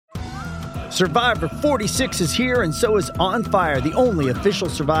Survivor 46 is here, and so is On Fire, the only official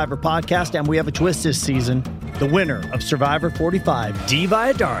Survivor podcast, and we have a twist this season. The winner of Survivor 45, Dee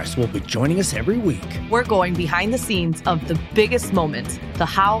Valladares, will be joining us every week. We're going behind the scenes of the biggest moments, the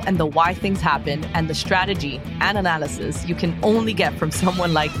how and the why things happen, and the strategy and analysis you can only get from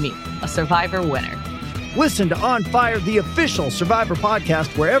someone like me, a Survivor winner. Listen to On Fire, the official Survivor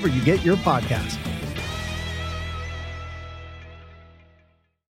podcast, wherever you get your podcast.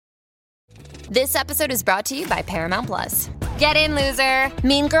 This episode is brought to you by Paramount Plus. Get in, loser!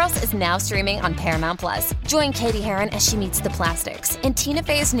 Mean Girls is now streaming on Paramount Plus. Join Katie Heron as she meets the plastics in Tina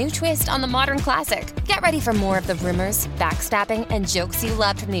Fey's new twist on the modern classic. Get ready for more of the rumors, backstabbing, and jokes you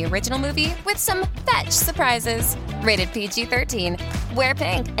loved from the original movie with some fetch surprises. Rated PG-13. Wear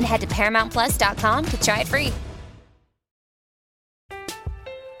pink and head to ParamountPlus.com to try it free.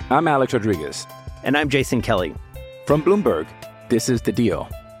 I'm Alex Rodriguez. And I'm Jason Kelly. From Bloomberg, this is The Deal.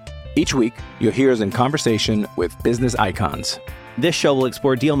 Each week, you'll hear us in conversation with business icons. This show will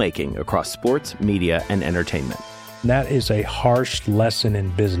explore deal-making across sports, media, and entertainment. That is a harsh lesson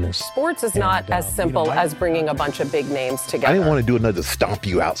in business. Sports is not as simple as bringing a bunch of big names together. I didn't want to do another stomp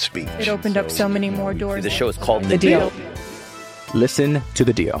you out speech. It opened up so many more doors. The show is called The Deal. Listen to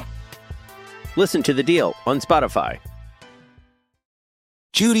The Deal. Listen to The Deal on Spotify.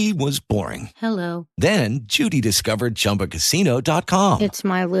 Judy was boring. Hello. Then Judy discovered ChumbaCasino.com. It's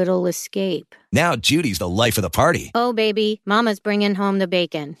my little escape. Now Judy's the life of the party. Oh, baby, mama's bringing home the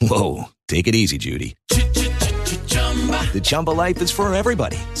bacon. Whoa, take it easy, Judy. The Chumba life is for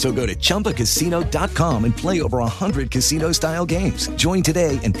everybody. So go to ChumbaCasino.com and play over 100 casino-style games. Join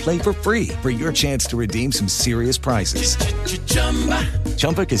today and play for free for your chance to redeem some serious prizes.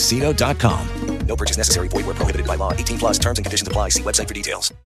 ChumbaCasino.com. No purchase necessary. Void where prohibited by law. 18 plus terms and conditions apply. See website for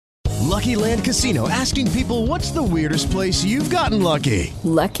details. Lucky Land Casino, asking people, what's the weirdest place you've gotten lucky?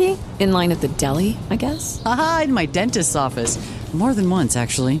 Lucky? In line at the deli, I guess? Aha, in my dentist's office. More than once,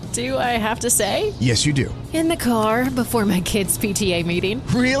 actually. Do I have to say? Yes, you do. In the car before my kids' PTA meeting.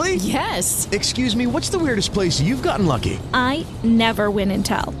 Really? Yes. Excuse me, what's the weirdest place you've gotten lucky? I never win and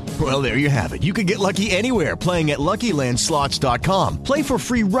tell. Well, there you have it. You can get lucky anywhere, playing at LuckyLandSlots.com. Play for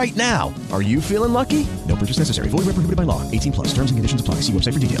free right now. Are you feeling lucky? No purchase necessary. Void where prohibited by law. 18 plus. Terms and conditions apply. See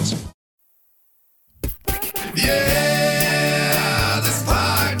website for details. Yeah, this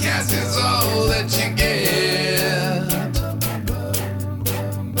podcast is all that you get.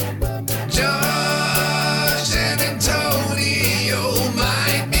 Josh and Antonio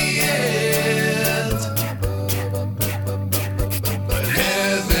might be it, but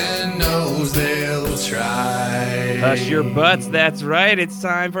heaven knows they'll try. Hush your butts, that's right. It's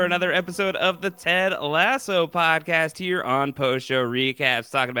time for another episode of the Ted Lasso podcast here on Post Show Recaps,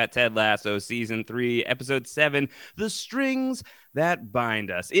 talking about Ted Lasso Season 3, Episode 7, The Strings That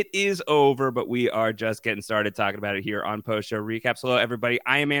Bind Us. It is over, but we are just getting started talking about it here on Post Show Recaps. Hello, everybody.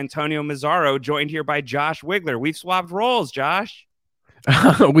 I am Antonio Mazzaro, joined here by Josh Wigler. We've swapped roles, Josh.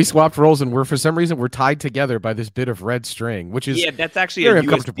 We swapped roles, and for some reason we're tied together by this bit of red string, which is that's actually a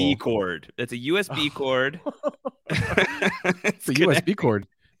USB cord. It's a USB cord. It's a USB cord.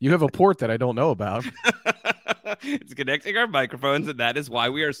 You have a port that I don't know about. It's connecting our microphones, and that is why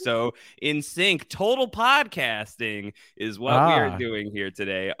we are so in sync. Total podcasting is what we are doing here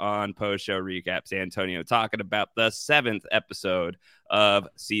today on Post Show Recaps. Antonio, talking about the 7th episode of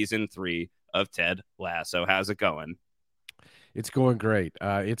Season 3 of Ted Lasso. How's it going? It's going great.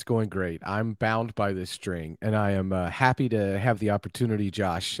 It's going great. I'm bound by this string, and I am happy to have the opportunity,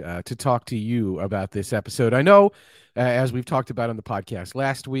 Josh, to talk to you about this episode. I know, as we've talked about on the podcast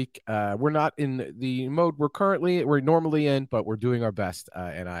last week, we're not in the mode we're normally in, but we're doing our best,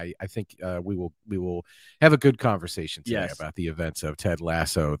 and I think we will have a good conversation today about the events of Ted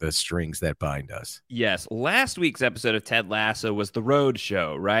Lasso, the strings that bind us. Yes, last week's episode of Ted Lasso was the road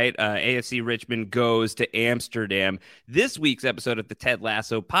show, right? AFC Richmond goes to Amsterdam. This week's episode of the Ted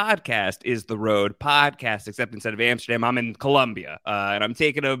Lasso podcast is the road podcast, except instead of Amsterdam, I'm in Colombia, and I'm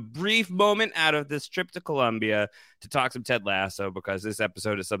taking a brief moment out of this trip to Colombia to talk some Ted Lasso, because this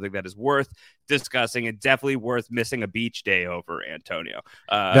episode is something that is worth discussing and definitely worth missing a beach day over, Antonio.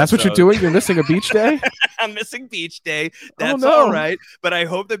 That's what you're doing? You're missing a beach day? I'm missing beach day. That's all right. But I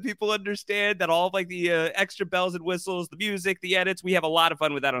hope that people understand that all of the extra bells and whistles, the music, the edits, we have a lot of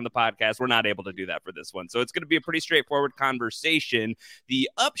fun with that on the podcast. We're not able to do that for this one. So it's going to be a pretty straightforward conversation. The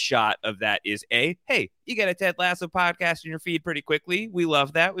upshot of that is hey, you get a Ted Lasso podcast in your feed pretty quickly. We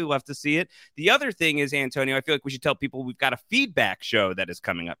love that. We love to see it. The other thing is, Antonio, I feel like we should tell people we've got a feedback show that is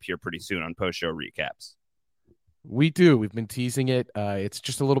coming up here pretty soon on Post Show Recaps. We do. We've been teasing it. It's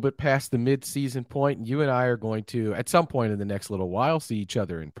just a little bit past the mid-season point, and you and I are going to, at some point in the next little while, see each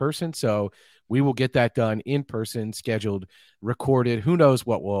other in person. So we will get that done in person, scheduled, recorded. Who knows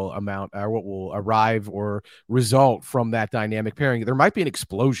what will amount or what will arrive or result from that dynamic pairing? There might be an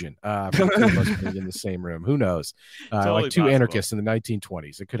explosion from the two of us being in the same room. Who knows? Totally like two possible. anarchists in the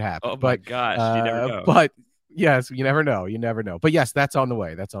 1920s. It could happen. Oh my gosh, you never know. But yes, you never know. You never know. But yes, that's on the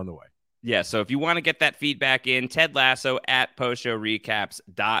way. That's on the way. Yeah, so if you want to get that feedback in, Ted Lasso at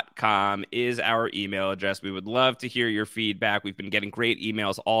postshowrecaps.com is our email address. We would love to hear your feedback. We've been getting great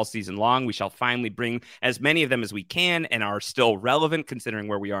emails all season long. We shall finally bring as many of them as we can and are still relevant considering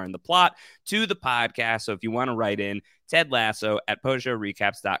where we are in the plot to the podcast. So if you want to write in, Ted Lasso at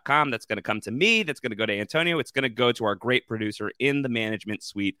postshowrecaps.com. That's going to come to me. That's going to go to Antonio. It's going to go to our great producer in the management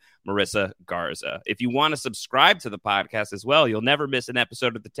suite, Marissa Garza. If you want to subscribe to the podcast as well, you'll never miss an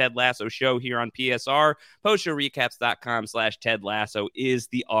episode of the Ted Lasso show here on PSR. Postshowrecaps.com/Ted Lasso is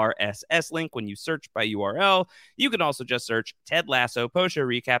the RSS link when you search by URL. You can also just search Ted Lasso Post Show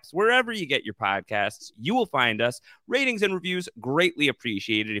Recaps wherever you get your podcasts. You will find us. Ratings and reviews greatly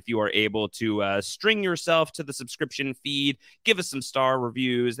appreciated if you are able to string yourself to the subscription feed. Give us some star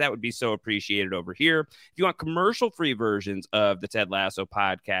reviews. That would be so appreciated over here. If you want commercial-free versions of the Ted Lasso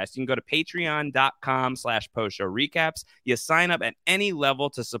podcast, you can go to patreon.com/postshowrecaps. You sign up at any level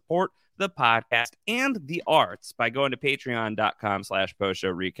to support the podcast and the arts by going to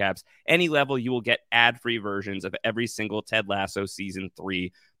patreon.com/postshowrecaps. Any level, you will get ad-free versions of every single Ted Lasso season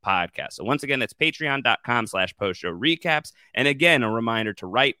 3 podcast. So once again, that's patreon.com/postshowrecaps. And again, a reminder to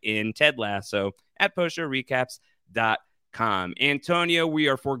write in Ted Lasso at postshowrecaps.com. Antonio, we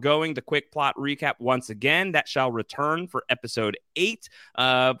are foregoing the quick plot recap once again. That shall return for episode 8.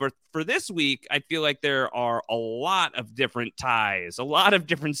 But for this week, I feel like there are a lot of different ties, a lot of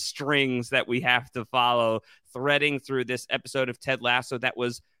different strings that we have to follow threading through this episode of Ted Lasso that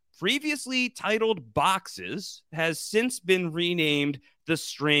was previously titled Boxes, has since been renamed The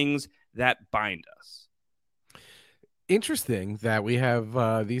Strings That Bind Us. Interesting that we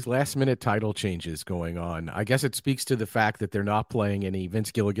have these last-minute title changes going on. I guess it speaks to the fact that they're not playing any Vince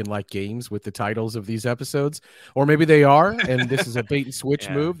Gilligan-like games with the titles of these episodes, or maybe they are, and this is a bait-and-switch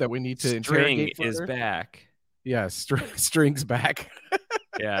move that we need to interrogate further. String is back. Yeah, String's back.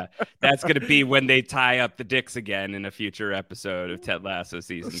 Yeah, that's going to be when they tie up the dicks again in a future episode of Ted Lasso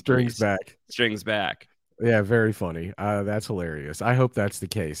season 3. String's back. String's back. Yeah, very funny. That's hilarious. I hope that's the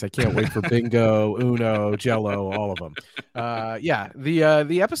case. I can't wait for Bingo, Uno, Jello, all of them.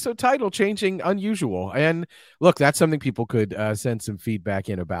 The episode title changing unusual. And look, that's something people could send some feedback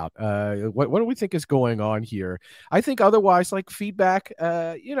in about. What do we think is going on here? I think otherwise, like feedback,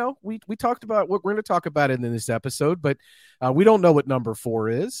 we talked about what we're going to talk about it in this episode, but we don't know what number 4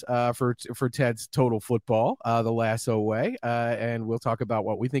 is for Ted's Total Football, the Lasso way. And we'll talk about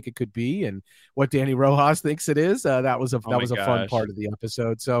what we think it could be and what Danny Rojas thinks it is. That was a fun part of the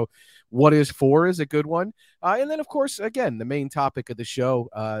episode. So what is 4 is a good one. And then, of course, again, the main topic of the show,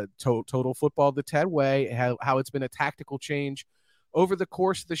 Total Football the Ted way, how it's been a tactical change over the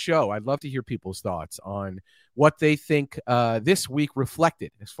course of the show. I'd love to hear people's thoughts on what they think this week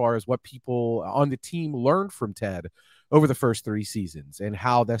reflected as far as what people on the team learned from Ted over the first 3 seasons and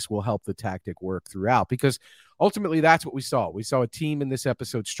how this will help the tactic work throughout. Because ultimately, that's what we saw. We saw a team in this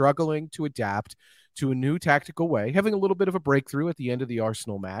episode struggling to adapt to a new tactical way, having a little bit of a breakthrough at the end of the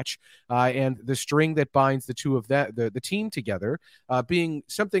Arsenal match, and the string that binds the two of the team together being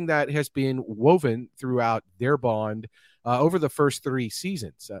something that has been woven throughout their bond over the first 3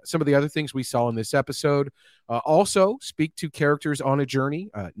 seasons. Some of the other things we saw in this episode also speak to characters on a journey.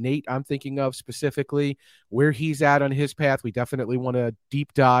 Nate, I'm thinking of specifically where he's at on his path. We definitely want to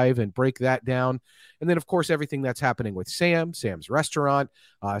deep dive and break that down. And then, of course, everything that's happening with Sam's restaurant,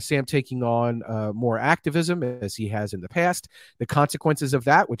 Sam taking on more activism as he has in the past, the consequences of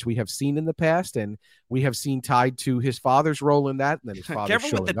that, which we have seen in the past, and we have seen tied to his father's role in that, and then his father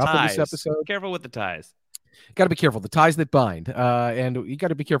showing up in this episode. Careful with the ties. Got to be careful. The ties that bind, and you got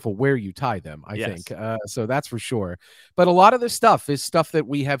to be careful where you tie them, I think. So that's for sure. But a lot of this stuff is stuff that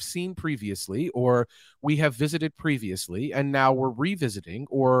we have seen previously or we have visited previously, and now we're revisiting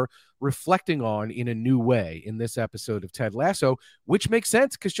or reflecting on in a new way in this episode of Ted Lasso, which makes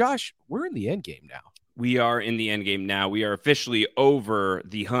sense because, Josh, we're in the end game now. We are in the end game now. We are officially over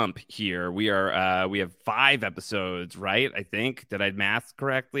the hump here. We have 5 episodes, right? I think. Did I math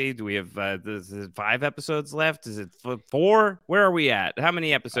correctly? Do we have 5 episodes left? Is it 4? Where are we at? How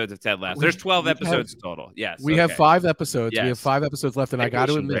many episodes of Ted Lasso? There's 12 episodes total. Yes. We have 5 episodes. Yes. We have 5 episodes left, and I got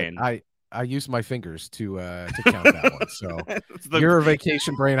to admit, I use my fingers to count that one. So you're a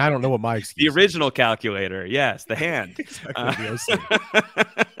vacation brain. I don't know what my excuse the original calculator. Yes, the hand.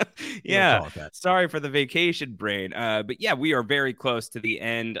 Yeah. Sorry for the vacation brain. But yeah, we are very close to the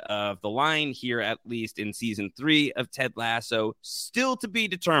end of the line here, at least in season 3 of Ted Lasso. Still to be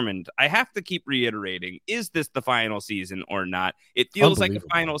determined. I have to keep reiterating, is this the final season or not? It feels like a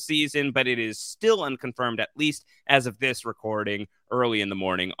final season, but it is still unconfirmed, at least as of this recording early in the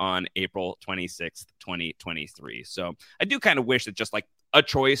morning on April 26th, 2023. So I do kind of wish that just like a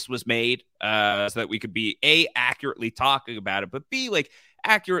choice was made so that we could be A, accurately talking about it, but B, like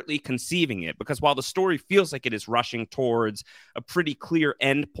accurately conceiving it, because while the story feels like it is rushing towards a pretty clear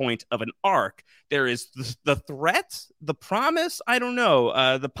endpoint of an arc, there is the threat, the promise, I don't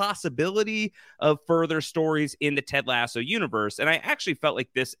know, the possibility of further stories in the Ted Lasso universe. And I actually felt like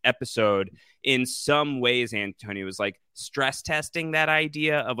this episode in some ways, Antonio, was like stress testing that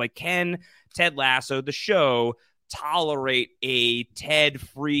idea of like, can Ted Lasso, the show, tolerate a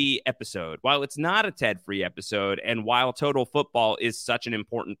Ted-free episode? While it's not a Ted-free episode, and while total football is such an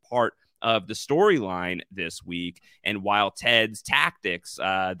important part of the storyline this week, and while Ted's tactics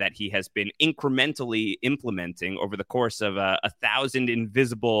that he has been incrementally implementing over the course of 1,000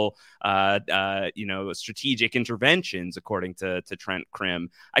 invisible, strategic interventions, according to Trent Krim,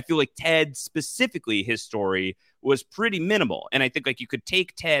 I feel like Ted, specifically his story, was pretty minimal. And I think like you could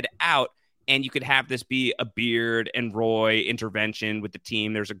take Ted out and you could have this be a Beard and Roy intervention with the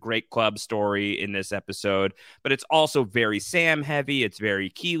team. There's a great club story in this episode, but it's also very Sam heavy. It's very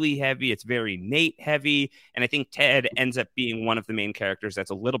Keeley heavy. It's very Nate heavy. And I think Ted ends up being one of the main characters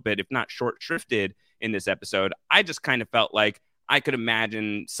that's a little bit, if not short shrifted in this episode. I just kind of felt like I could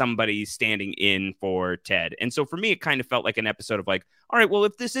imagine somebody standing in for Ted. And so for me, it kind of felt like an episode of like, all right, well,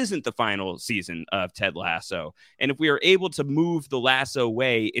 if this isn't the final season of Ted Lasso, and if we are able to move the Lasso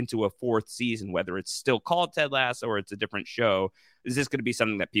way into a 4th season, whether it's still called Ted Lasso or it's a different show, is this going to be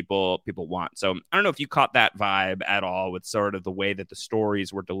something that people want? So I don't know if you caught that vibe at all with sort of the way that the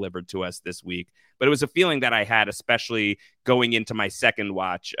stories were delivered to us this week, but it was a feeling that I had, especially going into my second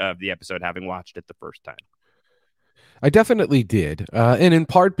watch of the episode, having watched it the first time. I definitely did. And in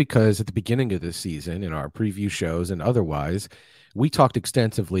part because at the beginning of this season, in our preview shows and otherwise, we talked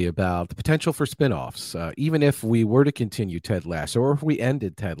extensively about the potential for spinoffs. Even if we were to continue Ted Lasso, or if we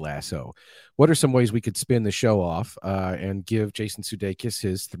ended Ted Lasso, what are some ways we could spin the show off and give Jason Sudeikis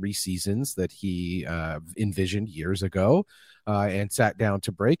his 3 seasons that he envisioned years ago and sat down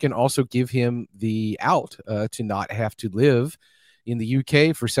to break, and also give him the out to not have to live in the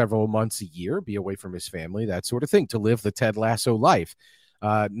UK for several months a year, be away from his family, that sort of thing, to live the Ted Lasso life.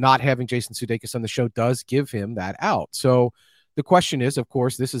 Not having Jason Sudeikis on the show does give him that out. So the question is, of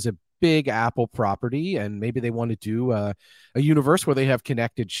course, this is a big Apple property, and maybe they want to do a universe where they have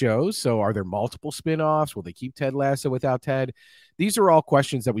connected shows. So are there multiple spinoffs? Will they keep Ted Lasso without Ted? These are all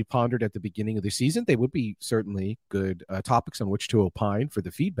questions that we pondered at the beginning of the season. They would be certainly good topics on which to opine for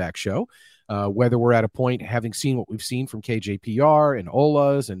the feedback show. Whether we're at a point, having seen what we've seen from KJPR and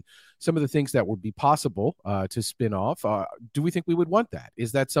Ola's and some of the things that would be possible to spin off, do we think we would want that?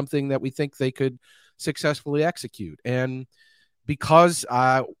 Is that something that we think they could successfully execute? And because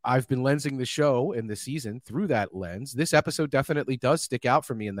I've been lensing the show in the season through that lens, this episode definitely does stick out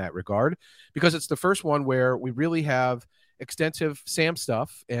for me in that regard, because it's the first one where we really have extensive Sam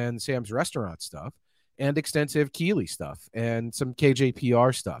stuff and Sam's restaurant stuff, and extensive Keeley stuff and some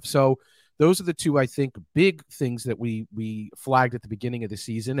KJPR stuff. So those are the 2, I think, big things that we flagged at the beginning of the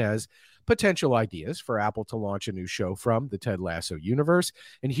season as potential ideas for Apple to launch a new show from the Ted Lasso universe.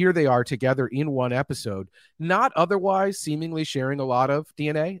 And here they are together in one episode, not otherwise seemingly sharing a lot of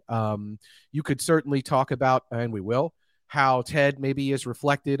DNA. You could certainly talk about, and we will, how Ted maybe is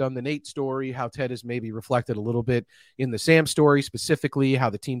reflected on the Nate story, how Ted is maybe reflected a little bit in the Sam story, specifically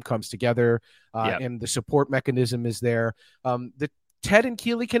how the team comes together and the support mechanism is there. The Ted and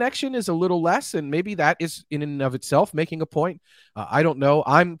Keeley connection is a little less, and maybe that is in and of itself making a point. I don't know.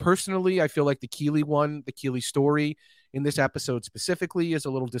 I feel like the Keeley story in this episode specifically is a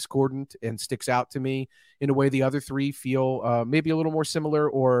little discordant and sticks out to me in a way the other 3 feel maybe a little more similar,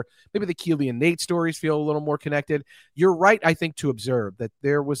 or maybe the Keeley and Nate stories feel a little more connected. You're right, I think, to observe that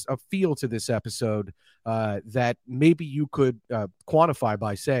there was a feel to this episode that maybe you could quantify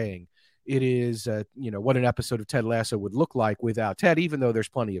by saying it is, what an episode of Ted Lasso would look like without Ted, even though there's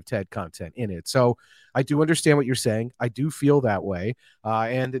plenty of Ted content in it. So I do understand what you're saying. I do feel that way.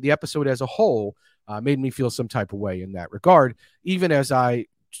 And the episode as a whole made me feel some type of way in that regard, even as I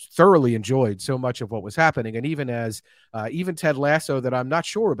thoroughly enjoyed so much of what was happening. And even Ted Lasso, that I'm not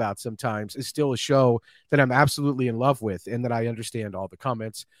sure about sometimes, is still a show that I'm absolutely in love with, and that I understand all the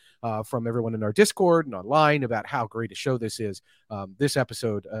comments from everyone in our Discord and online about how great a show this is. This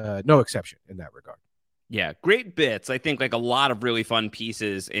episode, no exception in that regard. Yeah, great bits. I think like a lot of really fun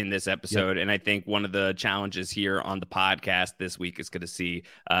pieces in this episode. Yep. And I think one of the challenges here on the podcast this week is going to see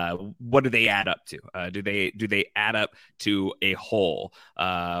what do they add up to? Do they add up to a whole?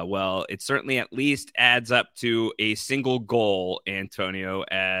 Well, it certainly at least adds up to a single goal, Antonio,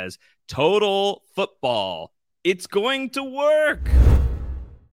 as total football. It's going to work.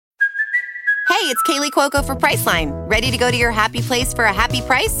 Hey, it's Kaylee Cuoco for Priceline. Ready to go to your happy place for a happy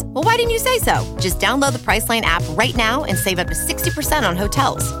price? Well, why didn't you say so? Just download the Priceline app right now and save up to 60% on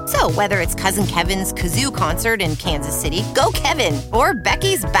hotels. So whether it's Cousin Kevin's Kazoo Concert in Kansas City, go Kevin, or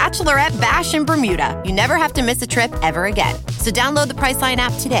Becky's Bachelorette Bash in Bermuda, you never have to miss a trip ever again. So download the Priceline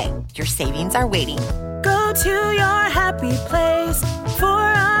app today. Your savings are waiting. Go to your happy place for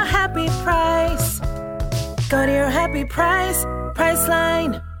a happy price. Go to your happy price,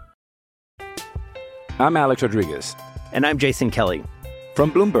 Priceline. I'm Alex Rodriguez. And I'm Jason Kelly.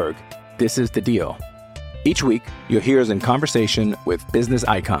 From Bloomberg, this is The Deal. Each week, you'll hear us in conversation with business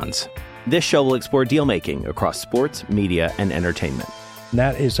icons. This show will explore deal-making across sports, media, and entertainment.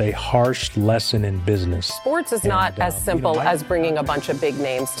 That is a harsh lesson in business. Sports is not as simple as bringing a bunch of big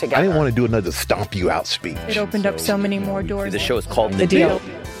names together. I didn't want to do another stomp you out speech. It opened up so many more doors. The show is called The Deal.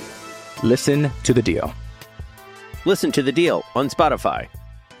 Listen to The Deal. Listen to The Deal on Spotify.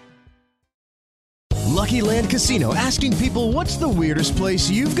 Lucky Land Casino, asking people, what's the weirdest place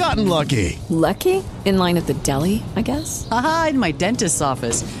you've gotten lucky? Lucky? In line at the deli, I guess? Aha, in my dentist's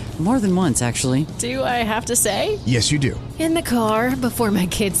office. More than once, actually. Do I have to say? Yes, you do. In the car before my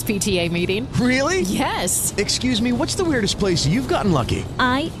kids' PTA meeting. Really? Yes. Excuse me, what's the weirdest place you've gotten lucky?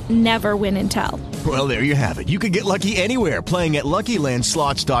 I never win and tell. Well, there you have it. You can get lucky anywhere, playing at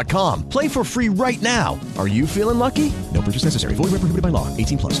LuckyLandSlots.com. Play for free right now. Are you feeling lucky? No purchase necessary. Void where prohibited by law.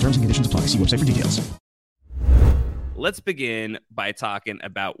 18+. Terms and conditions apply. See website for details. Let's begin by talking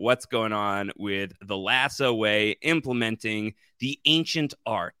about what's going on with the Lasso way implementing the ancient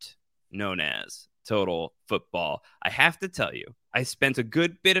art known as total football. I have to tell you, I spent a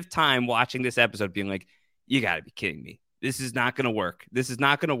good bit of time watching this episode being like, you got to be kidding me. This is not going to work. This is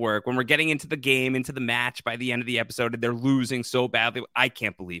not going to work. When we're getting into the game, into the match by the end of the episode, and they're losing so badly, I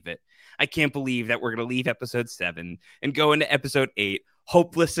can't believe it. I can't believe that we're going to leave episode 7 and go into episode 8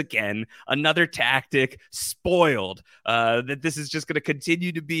 hopeless again, another tactic, spoiled, that this is just going to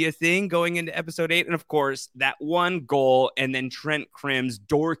continue to be a thing going into episode 8. And of course, that one goal and then Trent Crimm's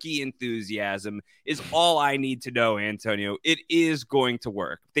dorky enthusiasm is all I need to know, Antonio. It is going to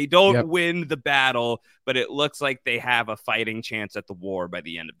work. They don't win the battle, but it looks like they have a fighting chance at the war by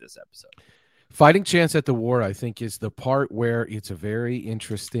the end of this episode. Fighting chance at the war, I think, is the part where it's a very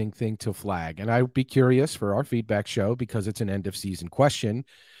interesting thing to flag. And I would be curious for our feedback show, because it's an end of season question,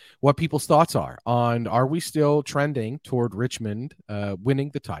 what people's thoughts are we still trending toward Richmond winning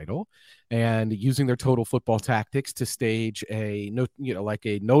the title and using their total football tactics to stage a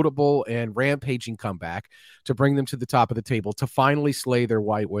notable and rampaging comeback to bring them to the top of the table to finally slay their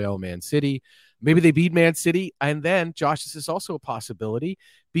white whale, Man City. Maybe they beat Man City. And then, Josh, this is also a possibility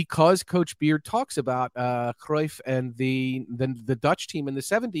because Coach Beard talks about Cruyff and the Dutch team in the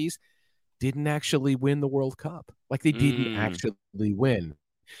 70s didn't actually win the World Cup. Like, they didn't actually win.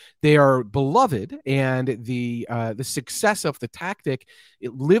 They are beloved, and the success of the tactic,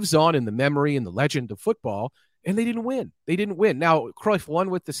 it lives on in the memory and the legend of football. And they didn't win. Now, Cruyff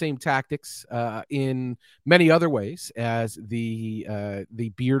won with the same tactics in many other ways, as the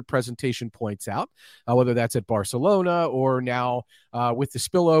Beard presentation points out, whether that's at Barcelona or now with the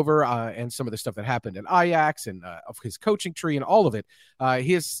spillover and some of the stuff that happened at Ajax and of his coaching tree and all of it.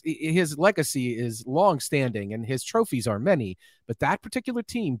 His legacy is long-standing, and his trophies are many, but that particular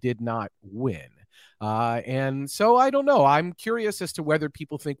team did not win. And so I don't know. I'm curious as to whether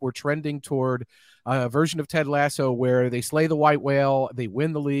people think we're trending toward a version of Ted Lasso where they slay the white whale, they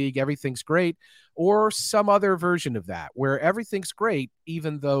win the league, everything's great, or some other version of that where everything's great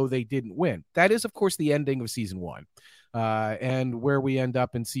even though they didn't win. That is, of course, the ending of season 1. And where we end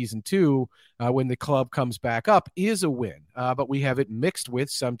up in season 2 when the club comes back up is a win. But we have it mixed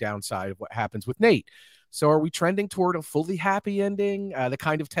with some downside of what happens with Nate. So are we trending toward a fully happy ending, the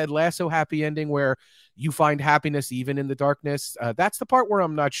kind of Ted Lasso happy ending where you find happiness even in the darkness? That's the part where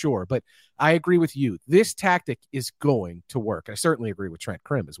I'm not sure, but I agree with you. This tactic is going to work. I certainly agree with Trent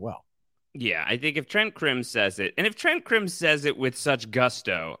Crimm as well. Yeah, I think if Trent Crimm says it, and if Trent Crimm says it with such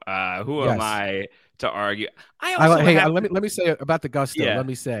gusto, who am I to argue. Let me say about the gusto. Yeah. Let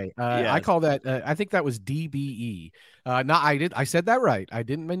me say, Yes. I call that. I think that was DBE. I said that right. I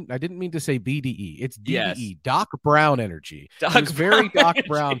didn't mean to say BDE. It's DBE. Yes. Doc Brown energy. Doc he was very Brown Doc energy.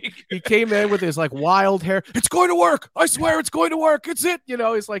 Brown. He came in with his like wild hair. It's going to work. I swear it's going to work. It's it.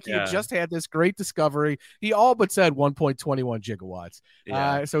 It's like he had just had this great discovery. He all but said 1.21 gigawatts.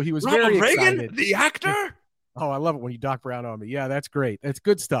 Yeah. So he was Ronald very Reagan, excited. the actor. Oh, I love it when you Doc Brown on me. Yeah, that's great. It's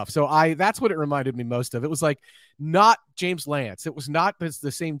good stuff. So that's what it reminded me most of. It was like not James Lance. It was not the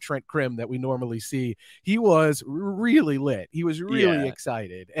same Trent Krim that we normally see. He was really lit. He was really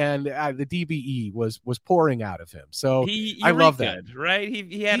excited, and the DBE was pouring out of him. So I love that. Right?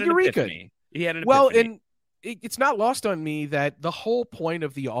 He had an epiphany. He had an well, epiphany. and it's not lost on me that the whole point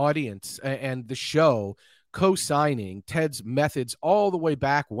of the audience and the show co-signing Ted's methods all the way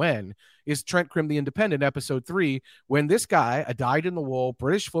back when is Trent Krim the Independent, episode 3, when this guy, a dyed-in-the-wool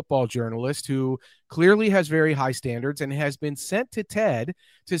British football journalist who clearly has very high standards and has been sent to Ted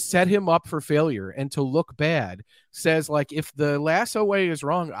to set him up for failure and to look bad, says, like, if the Lasso way is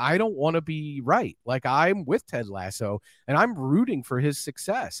wrong, I don't want to be right. Like, I'm with Ted Lasso, and I'm rooting for his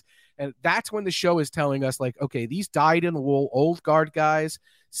success. And that's when the show is telling us, like, okay, these dyed-in-the-wool old guard guys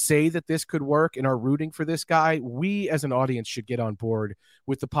say that this could work and are rooting for this guy. We as an audience should get on board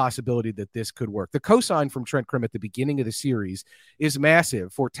with the possibility that this could work. The cosign from Trent Krim at the beginning of the series is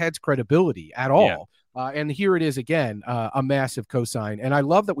massive for Ted's credibility at all. Yeah. And here it is again, a massive cosign. And I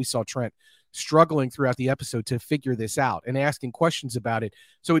love that we saw Trent struggling throughout the episode to figure this out and asking questions about it.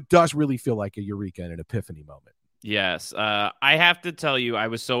 So it does really feel like a eureka and an epiphany moment. Yes. I have to tell you, I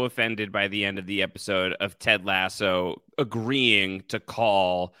was so offended by the end of the episode of Ted Lasso agreeing to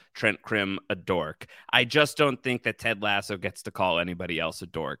call Trent Krim a dork. I just don't think that Ted Lasso gets to call anybody else a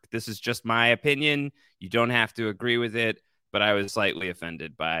dork. This is just my opinion. You don't have to agree with it, but I was slightly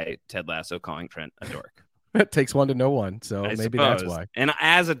offended by Ted Lasso calling Trent a dork. It takes one to know one, so maybe that's why. And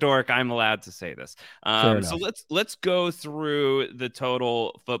as a dork, I'm allowed to say this. So let's go through the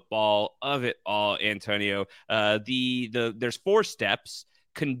total football of it all, Antonio. There's 4 steps: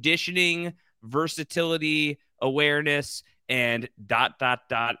 conditioning, versatility, awareness, and ...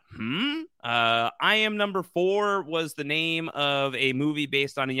 I Am Number 4 was the name of a movie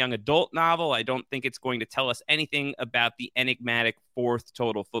based on a young adult novel. I don't think it's going to tell us anything about the enigmatic 4th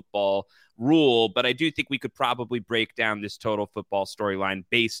total football rule, but I do think we could probably break down this total football storyline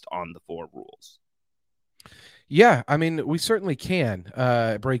based on the 4 rules. Yeah, I mean, we certainly can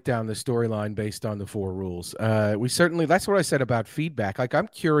break down the storyline based on the 4 rules. That's what I said about feedback. Like, I'm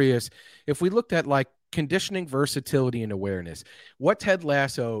curious if we looked at like conditioning, versatility, and awareness, what Ted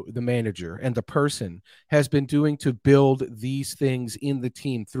Lasso, the manager and the person, has been doing to build these things in the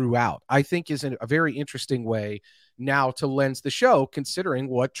team throughout, I think is a very interesting way now to lens the show, considering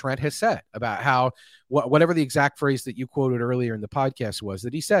what Trent has said about how whatever the exact phrase that you quoted earlier in the podcast was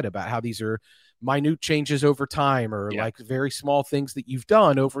that he said about how these are minute changes over time or like very small things that you've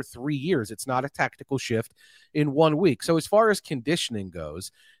done over 3 years. It's not a tactical shift in 1 week. So as far as conditioning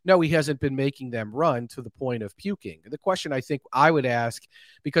goes, no, he hasn't been making them run to the point of puking. The question I think I would ask,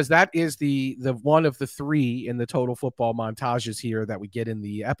 because that is the one of the 3 in the total football montages here that we get in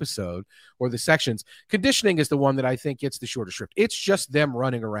the episode or the sections, conditioning is the one that I think gets the shorter shrift. It's just them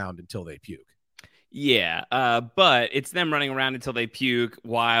running around until they puke. Yeah, but it's them running around until they puke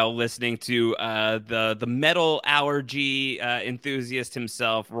while listening to the metal allergy enthusiast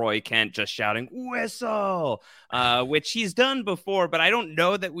himself, Roy Kent, just shouting, "Whistle!" Which he's done before, but I don't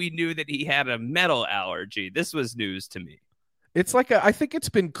know that we knew that he had a metal allergy. This was news to me. It's like I think it's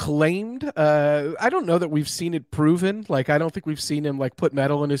been claimed. I don't know that we've seen it proven. Like, I don't think we've seen him like put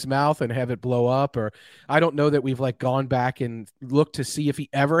metal in his mouth and have it blow up, or I don't know that we've like gone back and looked to see if he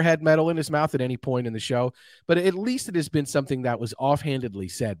ever had metal in his mouth at any point in the show. But at least it has been something that was offhandedly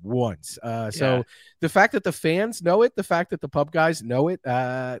said once. So the fact that the fans know it, the fact that the pub guys know it,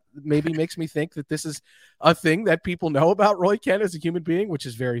 maybe makes me think that this is a thing that people know about Roy Kent as a human being, which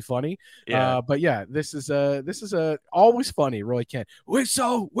is very funny. But yeah, this is always funny. Roy Kent,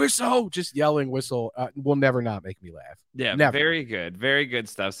 whistle, just yelling whistle will never not make me laugh. Yeah, never. Very good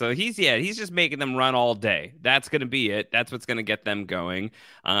stuff. So he's just making them run all day. That's gonna be it. That's what's gonna get them going.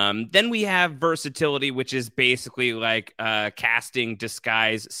 Then we have versatility, which is basically like casting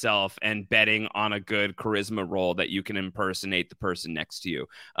disguise self and betting on a good charisma roll that you can impersonate the person next to you.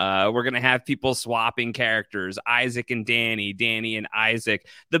 We're gonna have people swapping characters characters, Isaac and Danny, Danny and Isaac.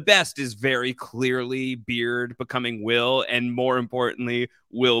 The best is very clearly Beard becoming Will, and more importantly,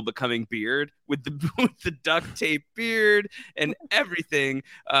 Will becoming Beard with the duct tape beard and everything.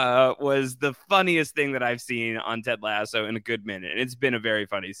 Was the funniest thing that I've seen on Ted Lasso in a good minute. And it's been a very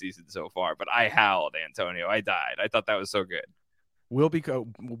funny season so far, but I howled, Antonio. I died. I thought that was so good.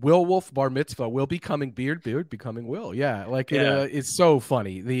 Will Wolf Bar Mitzvah, Will becoming Beard, Beard becoming Will. Yeah, like it's so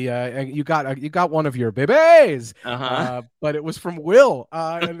funny. The you got one of your babies, but it was from Will,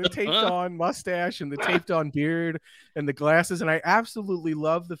 and the taped on mustache and the taped on beard and the glasses, and I absolutely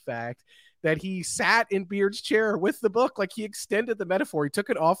love the fact that he sat in Beard's chair with the book. Like, he extended the metaphor. He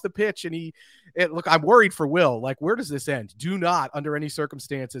took it off the pitch, and look, I'm worried for Will. Like, where does this end? Do not, under any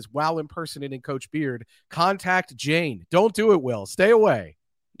circumstances, while impersonating Coach Beard, contact Jane. Don't do it, Will. Stay away.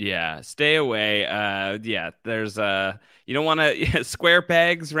 Yeah, stay away. There's you don't want to square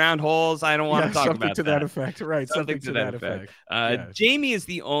pegs, round holes. I don't want to talk about something to that effect, right? Something to that effect. Jamie is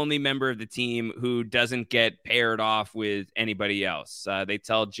the only member of the team who doesn't get paired off with anybody else. They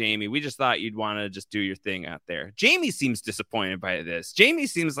tell Jamie, "We just thought you'd want to just do your thing out there." Jamie seems disappointed by this. Jamie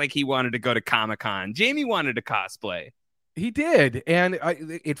seems like he wanted to go to Comic-Con. Jamie wanted to cosplay. He did, and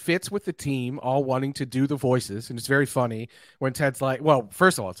it fits with the team all wanting to do the voices, and it's very funny when Ted's like, well,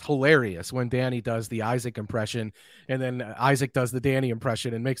 first of all, it's hilarious when Danny does the Isaac impression, and then Isaac does the Danny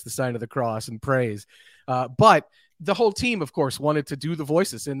impression and makes the sign of the cross and prays. But the whole team, of course, wanted to do the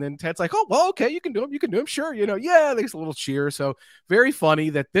voices, and then Ted's like, oh, well, okay, you can do them, sure, there's a little cheer. So very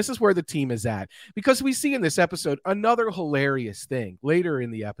funny that this is where the team is at, because we see in this episode another hilarious thing later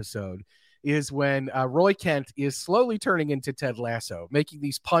in the episode is when Roy Kent is slowly turning into Ted Lasso, making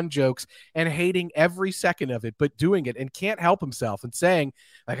these pun jokes and hating every second of it, but doing it and can't help himself and saying,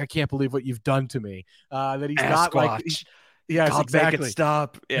 like, I can't believe what you've done to me. That he's not like, yes, God, exactly. Make it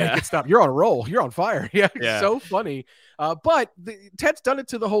stop. Yeah. Make it stop. You're on a roll. You're on fire. Yeah, it's so funny. But Ted's done it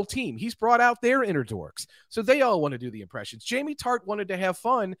to the whole team. He's brought out their inner dorks. So they all want to do the impressions. Jamie Tart wanted to have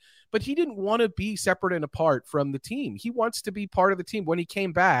fun, but he didn't want to be separate and apart from the team. He wants to be part of the team. When he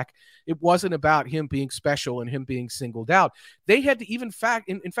came back, it wasn't about him being special and him being singled out. They had to in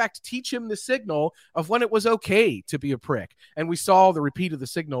fact, teach him the signal of when it was okay to be a prick. And we saw the repeat of the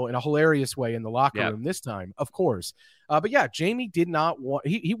signal in a hilarious way in the locker room this time, of course. But yeah, Jamie did not want,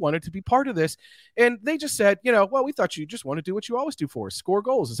 he wanted to be part of this. And they just said, well, we thought you just want to do what you always do for us, score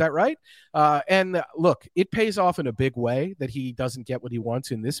goals. Is that right? And look, it pays off in a big way that he doesn't get what he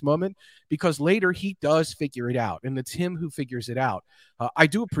wants in this moment, because later he does figure it out. And it's him who figures it out. I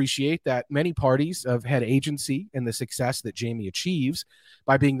do appreciate that many parties have had agency in the success that Jamie achieves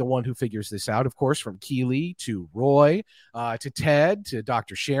by being the one who figures this out. Of course, from Keeley to Roy, to Ted, to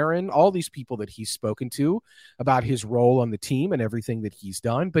Dr. Sharon, all these people that he's spoken to about his role on the team and everything that he's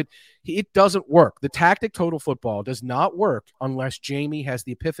done. But it doesn't work. The tactic total football does not work unless Jamie has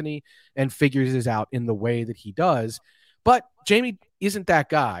the epiphany and figures it out in the way that he does. But Jamie isn't that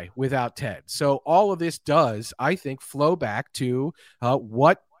guy without Ted. So all of this does, I think, flow back to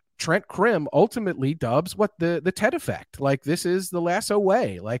what Trent Krim ultimately dubs what the Ted effect. Like, this is the Lasso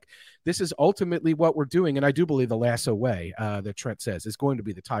way. Like, this is ultimately what we're doing. And I do believe the Lasso way that Trent says is going to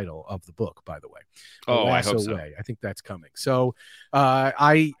be the title of the book, by the way. The Lasso I hope so. Way. I think that's coming. So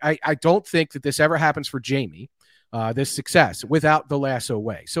I don't think that this ever happens for Jamie, this success, without the Lasso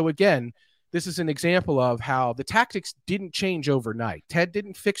way. So again, this is an example of how the tactics didn't change overnight. Ted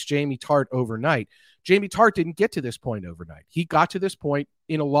didn't fix Jamie Tart overnight. Jamie Tart didn't get to this point overnight. He got to this point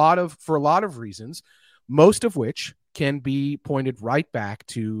for a lot of reasons, most of which can be pointed right back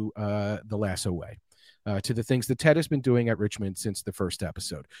to the Lasso way, to the things that Ted has been doing at Richmond since the first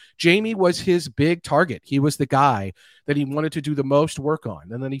episode. Jamie was his big target. He was the guy that he wanted to do the most work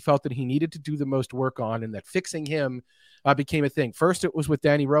on. And then he felt that he needed to do the most work on, and that fixing him became a thing. First, it was with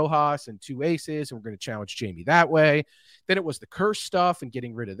Danny Rojas and 2 aces, and we're going to challenge Jamie that way. Then it was the curse stuff and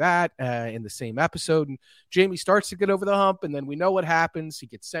getting rid of that in the same episode. And Jamie starts to get over the hump, and then we know what happens. He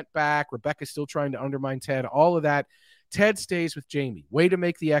gets sent back. Rebecca's still trying to undermine Ted, all of that. Ted stays with Jamie. Way to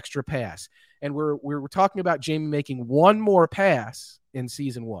make the extra pass. And we're talking about Jamie making one more pass in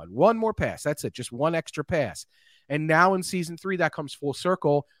season 1. One more pass. That's it. Just one extra pass. And now in season 3, that comes full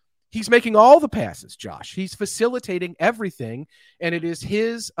circle. He's making all the passes, Josh. He's facilitating everything, and it is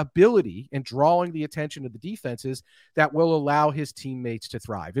his ability in drawing the attention of the defenses that will allow his teammates to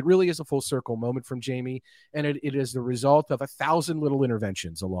thrive. It really is a full circle moment from Jamie, and it is the result of 1,000 little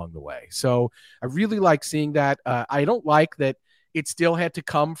interventions along the way. So I really like seeing that. I don't like that it still had to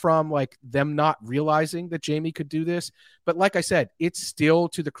come from like them not realizing that Jamie could do this. But like I said, it's still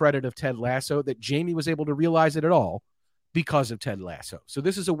to the credit of Ted Lasso that Jamie was able to realize it at all because of Ted Lasso. So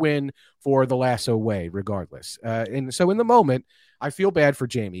this is a win for the Lasso way, regardless. And so in the moment, I feel bad for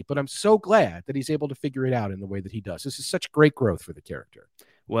Jamie, but I'm so glad that he's able to figure it out in the way that he does. This is such great growth for the character.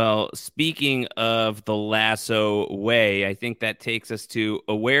 Well, speaking of the Lasso way, I think that takes us to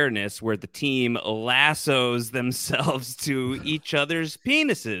awareness, where the team lassos themselves to each other's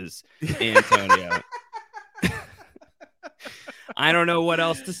penises, Antonio. I don't know what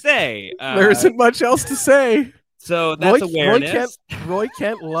else to say. There isn't much else to say. So that's awareness. Roy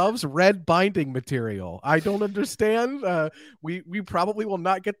Kent loves red binding material. I don't understand. We probably will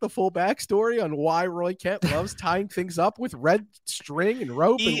not get the full backstory on why Roy Kent loves tying things up with red string and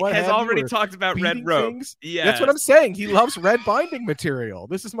rope. He and what has have already you, talked about red rope. Yeah, that's what I'm saying. He loves red binding material.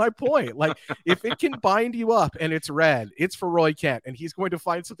 This is my point. Like, if it can bind you up and it's red, it's for Roy Kent, and he's going to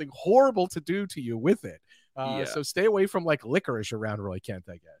find something horrible to do to you with it. So stay away from like licorice around Roy Kent,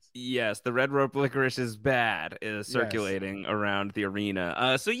 I guess. Yes, the red rope licorice is bad, circulating around the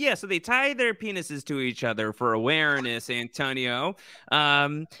arena. So they tie their penises to each other for awareness, Antonio.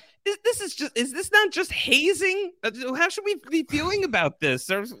 Is this not just hazing? How should we be feeling about this?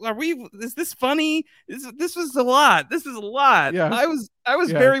 Is this funny? This was a lot. This is a lot. Yeah. I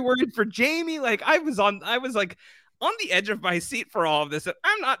was very worried for Jamie. Like I was like on the edge of my seat for all of this. And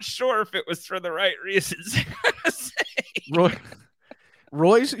I'm not sure if it was for the right reasons.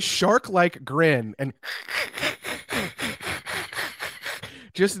 Roy's shark-like grin and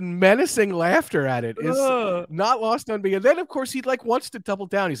just menacing laughter at it is not lost on me. And then, of course, he wants to double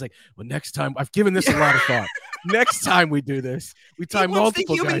down. He's like, well, next time, I've given this a lot of thought. Next time we do this, we tie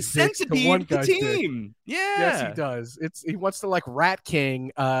multiple guys to one guy's team. Yeah. Yes, he does. He wants to Rat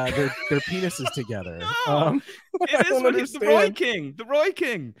King their penises together. It is what he's the Roy King. The Roy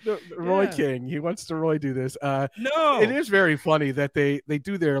King. The Roy King. He wants to Roy do this. No. It is very funny that they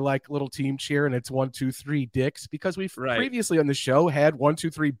do their little team cheer and it's 1, 2, 3 dicks, because we've previously on the show had 1,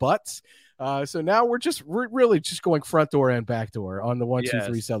 2, 3 butts. So now we're really just going front door and back door on the 1, 2,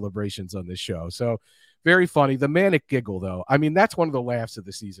 3 celebrations on this show. So very funny. The manic giggle, though. I mean, that's one of the laughs of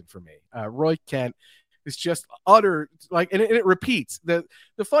the season for me. Roy Kent is just utter, and it repeats. The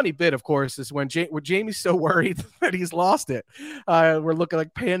funny bit, of course, is when Jamie's so worried that he's lost it. We're looking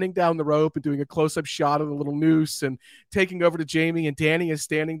panning down the rope and doing a close-up shot of the little noose and taking over to Jamie, and Danny is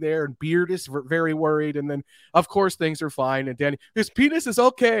standing there, and Beard is very worried. And then, of course, things are fine, and Danny, his penis is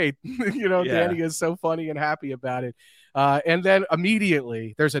okay. Danny is so funny and happy about it. And then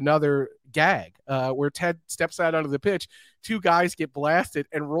immediately there's another gag where Ted steps out onto the pitch. 2 guys get blasted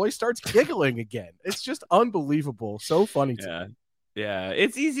and Roy starts giggling again. It's just unbelievable. So funny to me. Yeah,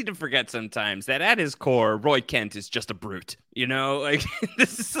 it's easy to forget sometimes that at his core, Roy Kent is just a brute.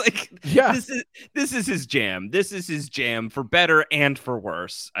 This is his jam. This is his jam for better and for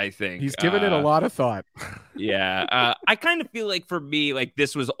worse, I think. He's given it a lot of thought. Yeah. I kind of feel like for me,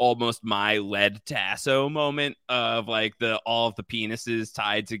 this was almost my lead Tasso moment of all of the penises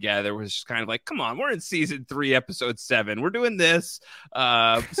tied together was just kind of come on, we're in season 3, episode 7. We're doing this.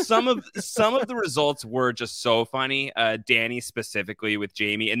 Some of the results were just so funny. Danny specifically with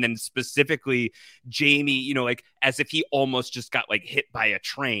Jamie, and then specifically Jamie, as if he almost just got hit by a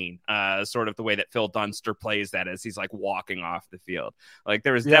train, sort of the way that Phil Dunster plays that as he's walking off the field.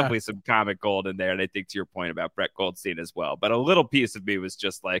 There was definitely some comic gold in there, and I think to your point about Brett Goldstein as well. But a little piece of me was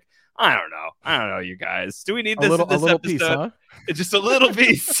just I don't know, you guys. Do we need this? A little episode? Piece, huh? Just a little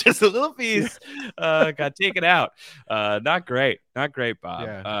piece. Just a little piece. Got taken out. Not great, Bob.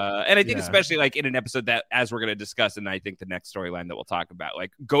 Yeah. And I think especially in an episode that, as we're going to discuss, and I think the next storyline that we'll talk about,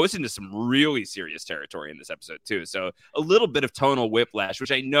 goes into some really serious territory in this episode too. So a little bit of tonal whiplash,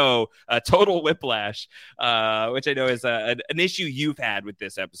 which I know, total whiplash, which I know is an issue you've had with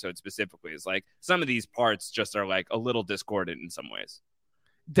this episode specifically. Is some of these parts just are a little discordant in some ways.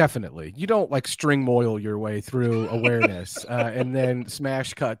 Definitely. You don't string moil your way through awareness and then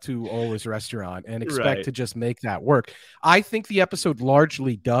smash cut to Ola's restaurant and expect to just make that work. I think the episode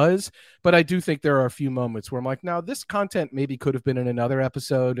largely does, but I do think there are a few moments where I'm now this content maybe could have been in another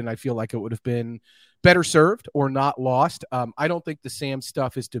episode, and I feel like it would have been better served or not lost. I don't think the Sam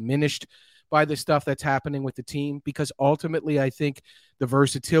stuff is diminished by the stuff that's happening with the team, because ultimately I think the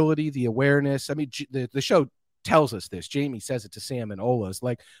versatility, the awareness, the show tells us this. Jamie says it to Sam and Ola's.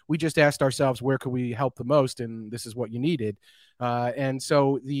 We just asked ourselves, where could we help the most? And this is what you needed. And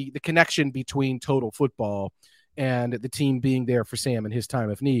so the connection between total football and the team being there for Sam in his time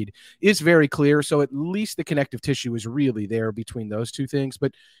of need is very clear. So at least the connective tissue is really there between those two things.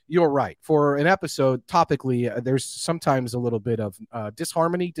 But you're right. For an episode, topically, there's sometimes a little bit of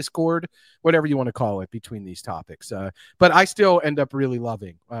disharmony, discord, whatever you want to call it, between these topics. But I still end up really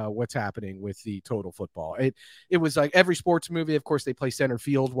loving what's happening with the total football. It was like every sports movie. Of course, they play center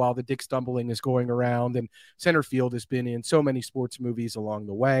field while the dick stumbling is going around, and center field has been in so many sports movies along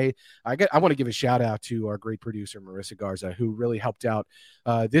the way. I want to give a shout out to our great producer, Marissa Garza, who really helped out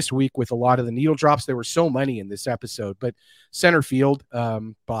this week with a lot of the needle drops. There were so many in this episode, but center field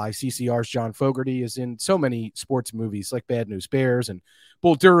by CCR's John Fogerty is in so many sports movies like Bad News Bears and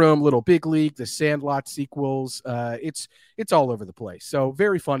Bull Durham, Little Big League, the Sandlot sequels. It's all over the place. So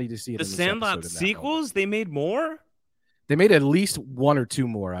very funny to see it. The Sandlot sequels, they made more? They made at least one or two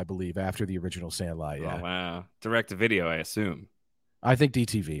more, I believe, after the original Sandlot. Yeah. Oh, wow. Direct to video, I assume. I think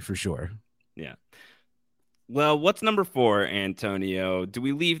DTV for sure. Yeah. Well, what's number 4, Antonio? Do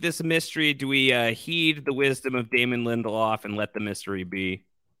we leave this a mystery? Do we heed the wisdom of Damon Lindelof and let the mystery be?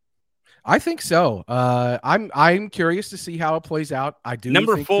 I think so. I'm curious to see how it plays out. I do.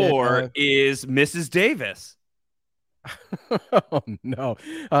 Number think 4 is Mrs. Davis. Oh, no.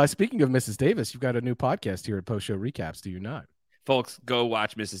 Speaking of Mrs. Davis, you've got a new podcast here at Post Show Recaps, do you not? Folks, go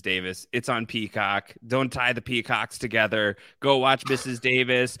watch Mrs. Davis. It's on Peacock. Don't tie the peacocks together. Go watch Mrs.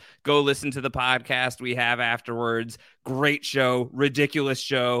 Davis. Go listen to the podcast we have afterwards. Great show, ridiculous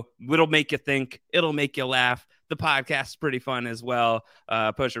show. It'll make you think. It'll make you laugh. The podcast is pretty fun as well.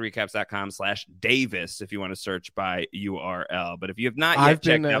 postshowrecaps.com/Davis if you want to search by URL. But if you have not yet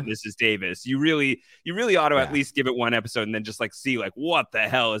checked out Mrs. Davis, you really ought to at least give it one episode and then just see what the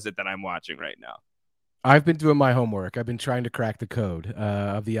hell is it that I'm watching right now. I've been doing my homework. I've been trying to crack the code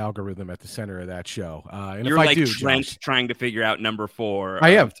of the algorithm at the center of that show. And you're if like I do, Trent Josh, trying to figure out number 4. I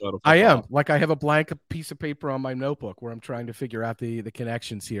am. I am. Like I have a blank piece of paper on my notebook where I'm trying to figure out the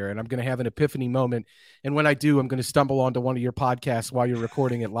connections here. And I'm going to have an epiphany moment. And when I do, I'm going to stumble onto one of your podcasts while you're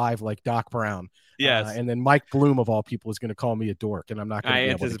recording it live like Doc Brown. Yes. And then Mike Bloom, of all people, is going to call me a dork. And I'm not going to be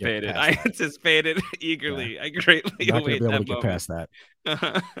able to get past I anticipated eagerly. Yeah. I greatly await that get past that.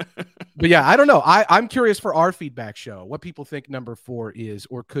 But yeah, I don't know. I'm curious for our feedback show, what people think number 4 is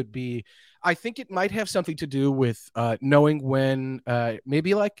or could be. I think it might have something to do with knowing when,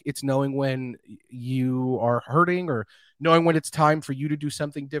 maybe it's knowing when you are hurting or knowing when it's time for you to do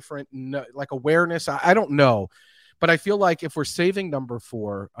something different, like awareness. I don't know. But I feel like if we're saving number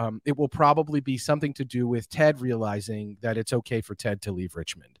 4, it will probably be something to do with Ted realizing that it's okay for Ted to leave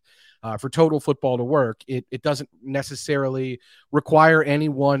Richmond. For total football to work, it doesn't necessarily require any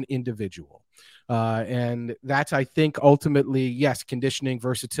one individual. And that's, I think, ultimately, yes, conditioning,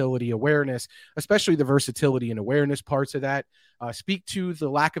 versatility, awareness, especially the versatility and awareness parts of that, speak to the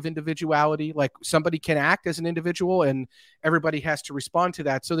lack of individuality. Like somebody can act as an individual and everybody has to respond to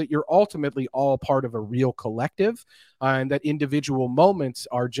that so that you're ultimately all part of a real collective, and that individual moments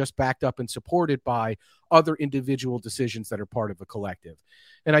are just backed up and supported by other individual decisions that are part of a collective.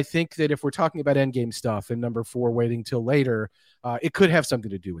 And I think that if we're talking about endgame stuff and number 4 waiting till later, it could have something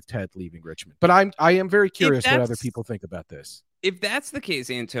to do with Ted leaving Richmond. But I am very curious what other people think about this. If that's the case,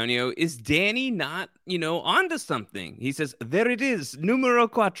 Antonio, is Danny not, onto something? He says, there it is, numero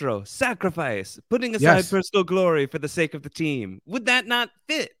 4, sacrifice, putting aside personal glory for the sake of the team. Would that not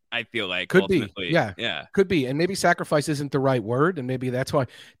fit? I feel like could ultimately. Be. Yeah, could be. And maybe sacrifice isn't the right word. And maybe that's why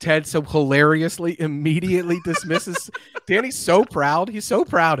Ted so hilariously immediately dismisses. Danny's so proud. He's so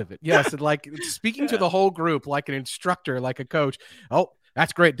proud of it. Yes. And speaking to the whole group, like an instructor, like a coach. Oh,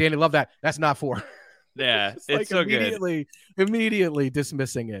 that's great. Danny, love that. That's not 4. Yeah, it's so immediately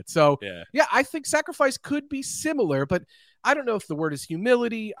dismissing it. So yeah, I think sacrifice could be similar, but I don't know if the word is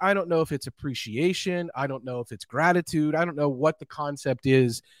humility. I don't know if it's appreciation. I don't know if it's gratitude. I don't know what the concept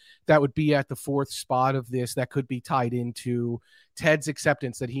is that would be at the 4th spot of this that could be tied into Ted's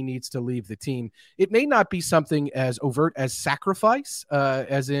acceptance that he needs to leave the team. It may not be something as overt as sacrifice,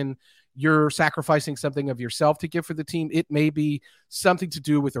 as in you're sacrificing something of yourself to give for the team. It may be something to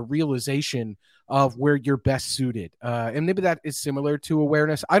do with a realization of where you're best suited. And maybe that is similar to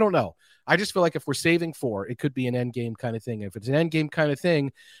awareness. I don't know. I just feel like if we're saving 4, it could be an end game kind of thing. If it's an end game kind of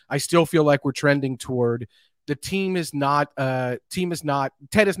thing, I still feel like we're trending toward the Ted is not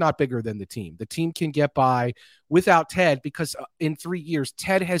bigger than the team. The team can get by without Ted because in 3 years,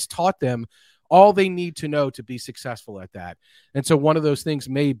 Ted has taught them all they need to know to be successful at that. And so one of those things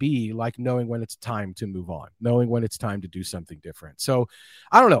may be like knowing when it's time to move on, knowing when it's time to do something different. So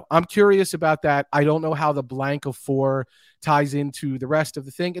I don't know. I'm curious about that. I don't know how the blank of 4 ties into the rest of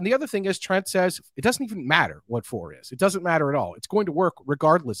the thing. And the other thing is, Trent says it doesn't even matter what 4 is. It doesn't matter at all. It's going to work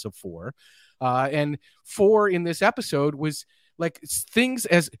regardless of 4. And 4 in this episode was like things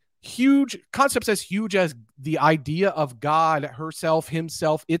as huge, concepts as huge as the idea of God, herself,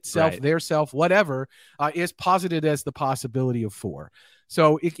 himself, itself, their self, whatever, is posited as the possibility of 4.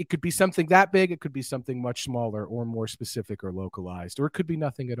 So it could be something that big. It could be something much smaller or more specific or localized, or it could be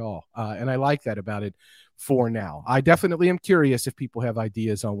nothing at all. And I like that about it for now. I definitely am curious if people have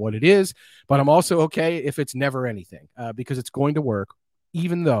ideas on what it is, but I'm also okay if it's never anything, because it's going to work,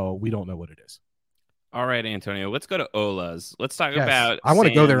 even though we don't know what it is. All right, Antonio, let's go to Ola's. Let's talk about I want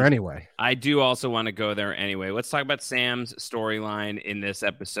to go there anyway. I do also want to go there anyway. Let's talk about Sam's storyline in this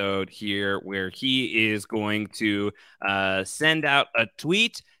episode here, where he is going to send out a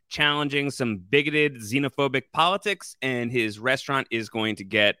tweet challenging some bigoted, xenophobic politics, and his restaurant is going to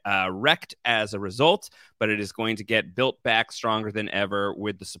get wrecked as a result, but it is going to get built back stronger than ever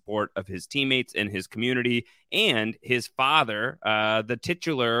with the support of his teammates and his community and his father, the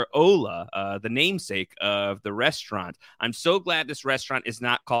titular Ola, the namesake of the restaurant. I'm so glad this restaurant is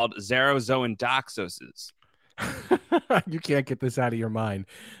not called Zoandoxos's. You can't get this out of your mind,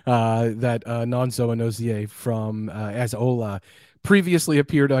 that non-Zoanozie from as Ola previously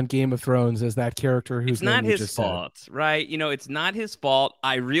appeared on Game of Thrones as that character who's it's not his fault, right? You know, it's not his fault.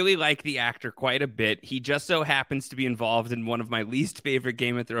 I really like the actor quite a bit. He just so happens to be involved in one of my least favorite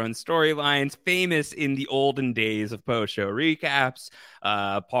Game of Thrones storylines, famous in the olden days of post-show recaps,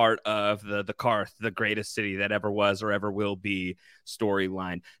 part of the Karth, the greatest city that ever was or ever will be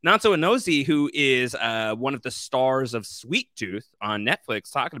storyline. Nanso-Anozie, who is one of the stars of Sweet Tooth on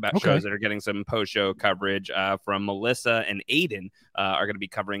Netflix, talking about shows that are getting some post-show coverage from Melissa and Aiden, are going to be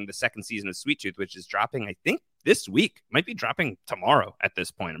covering the second season of Sweet Tooth, which is dropping, I think, this week. Might be dropping tomorrow at this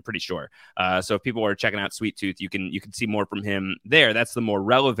point, I'm pretty sure. So if people are checking out Sweet Tooth, you can see more from him there. That's the more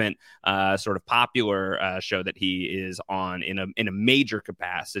relevant sort of popular show that he is on in a major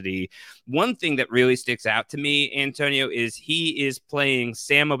capacity. One thing that really sticks out to me, Antonio, is he is playing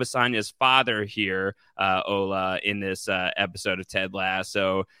Sam Obasanya's father here, Ola, in this episode of Ted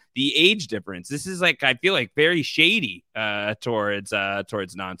Lasso. The age difference, this is like, I feel like very shady towards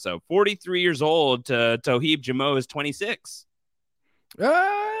Nanso. 43 years old to Toheeb Jamo is 26. The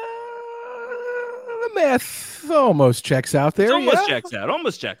math almost checks out there. Almost checks out.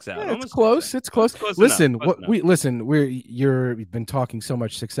 Yeah, it's close. It's close. Listen, you've been talking so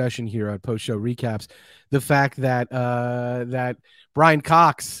much Succession here on post show recaps. The fact that that Brian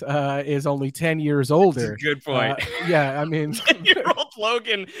Cox is only 10 years older. That's a good point. I mean, 10-year-old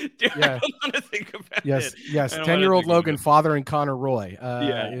Logan. Dude, yeah. I don't want to think about yes, it. Yes, 10-year-old Logan, fathering Connor Roy,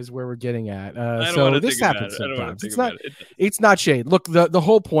 is where we're getting at. So this happens sometimes. It's not shade. Look, the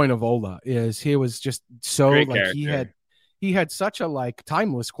whole point of Ola is he was just so Great like character. he had such a like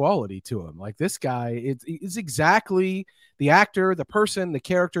timeless quality to him. Like this guy is exactly the actor, the person, the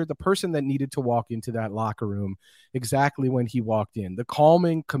character, the person that needed to walk into that locker room exactly when he walked in. The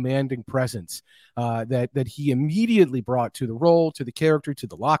calming, commanding presence that he immediately brought to the role, to the character, to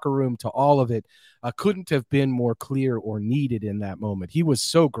the locker room, to all of it, couldn't have been more clear or needed in that moment. He was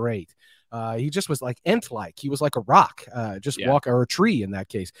so great. He just was like Ent-like. He was like a rock, or a tree in that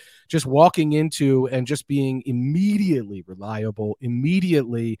case, just walking into and just being immediately reliable,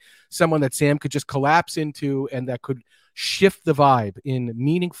 immediately someone that Sam could just collapse into and that could shift the vibe in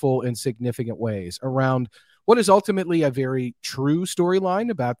meaningful and significant ways around what is ultimately a very true storyline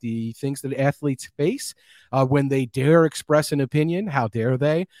about the things that athletes face when they dare express an opinion. How dare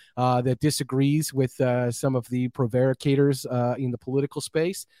they that disagrees with some of the prevaricators in the political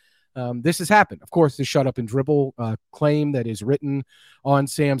space. This has happened. Of course, the shut up and dribble claim that is written on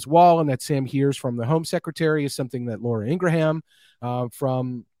Sam's wall and that Sam hears from the Home Secretary is something that Laura Ingraham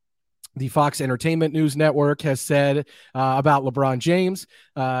from the Fox Entertainment News Network has said about LeBron James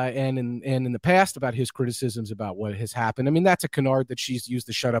and in the past about his criticisms about what has happened. I mean, that's a canard that she's used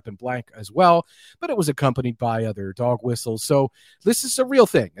to shut up and blank as well, but it was accompanied by other dog whistles. So this is a real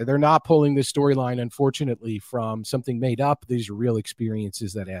thing. They're not pulling this storyline, unfortunately, from something made up. These are real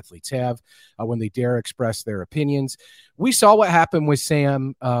experiences that athletes have when they dare express their opinions. We saw what happened with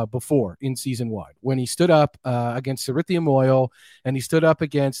Sam before in season 1 when he stood up against Cerithium Oil and he stood up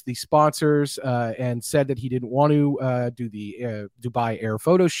against the sponsors and said that he didn't want to do the Dubai Air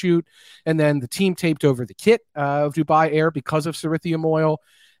photo shoot. And then the team taped over the kit of Dubai Air because of Cerithium Oil.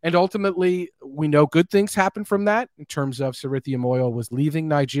 And ultimately, we know good things happen from that in terms of Cerithium Oil was leaving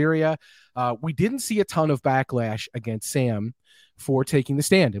Nigeria. We didn't see a ton of backlash against Sam for taking the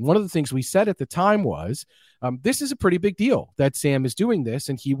stand. And one of the things we said at the time was, this is a pretty big deal that Sam is doing this,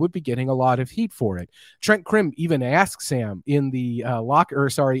 and he would be getting a lot of heat for it. Trent Krim even asked Sam in the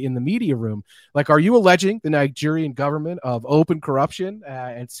in the media room, like, are you alleging the Nigerian government of open corruption?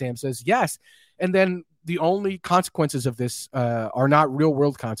 And Sam says yes. And then the only consequences of this are not real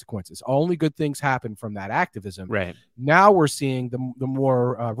world consequences. Only good things happen from that activism. Right. Now we're seeing the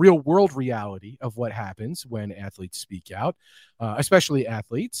more real world reality of what happens when athletes speak out, especially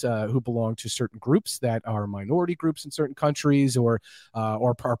athletes who belong to certain groups that are minority groups in certain countries or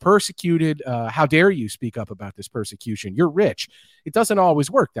are persecuted. How dare you speak up about this persecution? You're rich. It doesn't always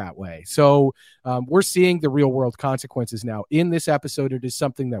work that way. So we're seeing the real world consequences now in this episode. It is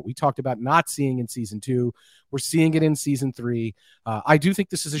something that we talked about not seeing in season 2. We're seeing it in season 3. I do think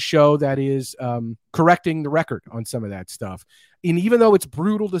this is a show that is correcting the record on some of that stuff. And even though it's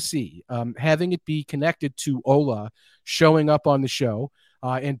brutal to see, having it be connected to Ola showing up on the show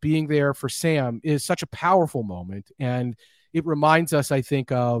and being there for Sam is such a powerful moment. And it reminds us, I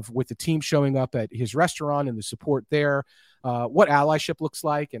think, of with the team showing up at his restaurant and the support there, what allyship looks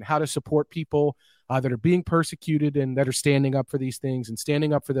like and how to support people that are being persecuted and that are standing up for these things and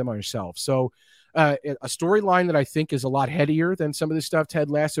standing up for them on yourself. So a storyline that I think is a lot headier than some of the stuff Ted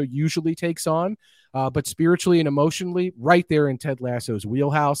Lasso usually takes on, but spiritually and emotionally right there in Ted Lasso's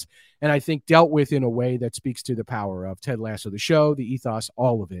wheelhouse. And I think dealt with in a way that speaks to the power of Ted Lasso, the show, the ethos,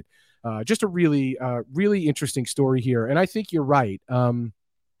 all of it. Just a really, really interesting story here. And I think you're right.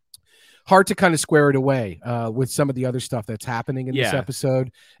 Hard to kind of square it away with some of the other stuff that's happening in this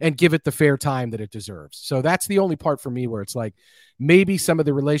episode and give it the fair time that it deserves. So that's the only part for me where it's like maybe some of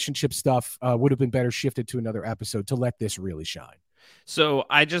the relationship stuff would have been better shifted to another episode to let this really shine. So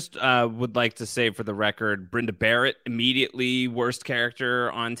I just would like to say for the record, Brenda Barrett, immediately worst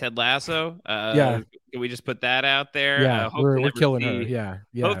character on Ted Lasso. Can we just put that out there? Yeah, we're killing her. Yeah.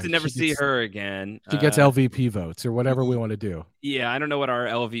 Hope to never see her again. She gets LVP votes or whatever we want to do. Yeah, I don't know what our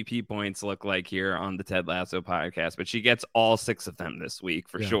LVP points look like here on the Ted Lasso podcast, but she gets all 6 of them this week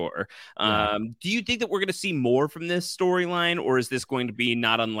for sure. Do you think that we're going to see more from this storyline, or is this going to be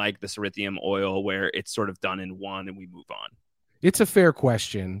not unlike the Cerithium Oil where it's sort of done in one and we move on? It's a fair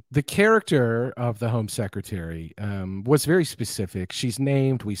question. The character of the Home Secretary was very specific. She's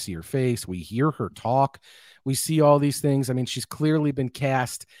named. We see her face. We hear her talk. We see all these things. I mean, she's clearly been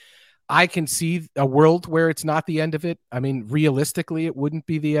cast. I can see a world where it's not the end of it. I mean, realistically, it wouldn't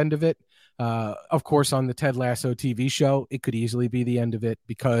be the end of it. Of course, on the Ted Lasso TV show, it could easily be the end of it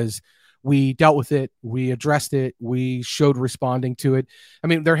because we dealt with it. We addressed it. We showed responding to it. I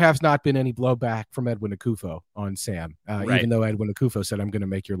mean, there has not been any blowback from Edwin Akufo on Sam, even though Edwin Akufo said, I'm going to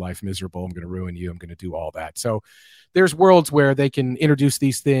make your life miserable. I'm going to ruin you. I'm going to do all that. So there's worlds where they can introduce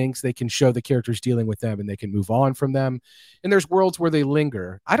these things. They can show the characters dealing with them and they can move on from them. And there's worlds where they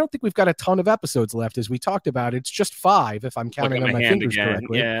linger. I don't think we've got a ton of episodes left, as we talked about. It's just 5, if I'm counting on my fingers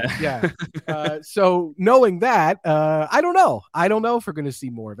correctly. Yeah. So knowing that, I don't know. I don't know if we're going to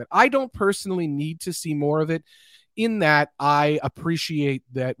see more of it. I don't personally need to see more of it, in that I appreciate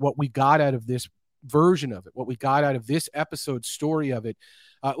that what we got out of this version of it, what we got out of this episode story of it,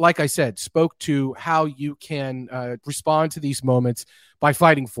 like I said, spoke to how you can respond to these moments by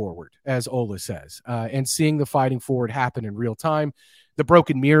fighting forward, as Ola says, and seeing the fighting forward happen in real time. The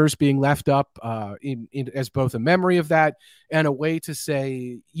broken mirrors being left up as both a memory of that and a way to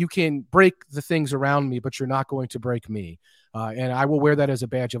say, you can break the things around me, but you're not going to break me. And I will wear that as a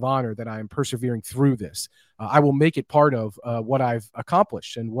badge of honor that I am persevering through this. I will make it part of what I've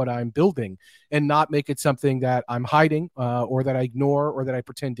accomplished and what I'm building, and not make it something that I'm hiding or that I ignore or that I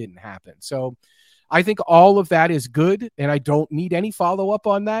pretend didn't happen. So I think all of that is good, and I don't need any follow-up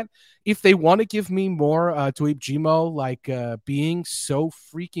on that. If they want to give me more Tuib Jimo, like being so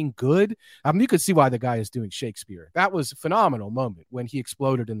freaking good, you could see why the guy is doing Shakespeare. That was a phenomenal moment when he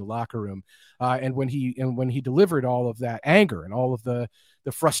exploded in the locker room, and when he delivered all of that anger and all of the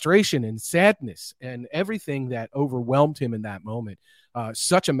frustration and sadness and everything that overwhelmed him in that moment.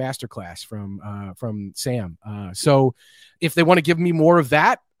 Such a masterclass from Sam. So if they want to give me more of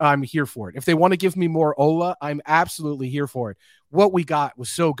that, I'm here for it. If they want to give me more Ola, I'm absolutely here for it. What we got was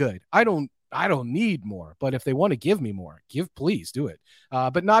so good. I don't need more, but if they want to give me more, please do it.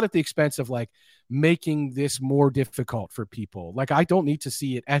 But not at the expense of like making this more difficult for people. Like, I don't need to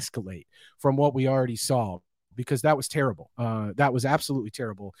see it escalate from what we already saw, because that was terrible. That was absolutely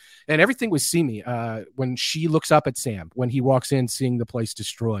terrible. And everything with Simi, when she looks up at Sam, when he walks in seeing the place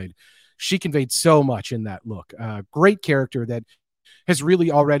destroyed, she conveyed so much in that look. Great character that has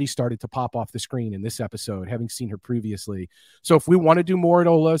really already started to pop off the screen in this episode, having seen her previously. So if we want to do more at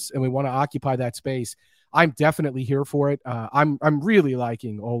Ola's and we want to occupy that space, I'm definitely here for it. I'm really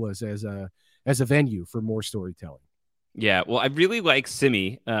liking Ola's as a venue for more storytelling. Yeah, well, I really like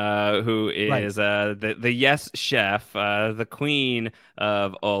Simi, who is the yes chef, the queen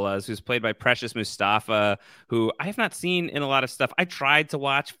of Ola's, who's played by Precious Mustafa, who I have not seen in a lot of stuff. I tried to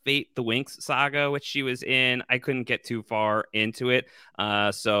watch Fate the Winx saga, which she was in. I couldn't get too far into it,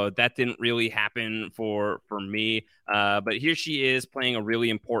 so that didn't really happen for me. But here she is playing a really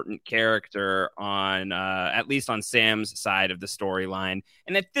important character on, at least on Sam's side of the storyline.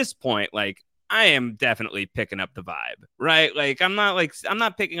 And at this point, like, I am definitely picking up the vibe, right? Like, I'm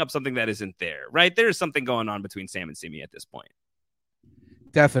not picking up something that isn't there, right? There's something going on between Sam and Simi at this point.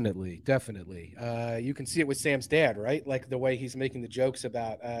 Definitely. You can see it with Sam's dad, right? Like the way he's making the jokes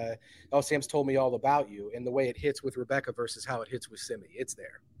about, Sam's told me all about you, and the way it hits with Rebecca versus how it hits with Simi. It's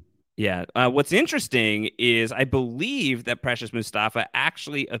there. Yeah. What's interesting is I believe that Precious Mustafa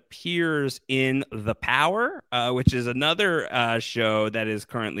actually appears in The Power, which is another show that is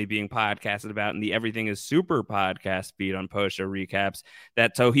currently being podcasted about in the Everything is Super podcast feed on post show recaps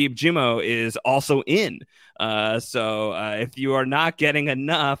that Toheeb Jimo is also in. So if you are not getting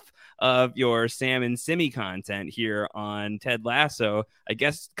enough of your Sam and Simi content here on Ted Lasso, I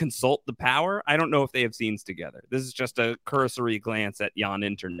guess consult The Power. I don't know if they have scenes together. This is just a cursory glance at yon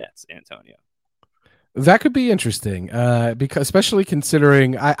internets, Antonio. That could be interesting, because especially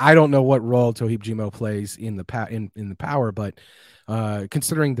considering I don't know what role Toheeb Jimo plays in the Power, but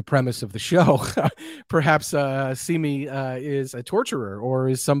considering the premise of the show, perhaps Simi is a torturer or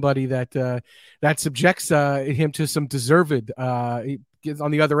is somebody that subjects him to some deserved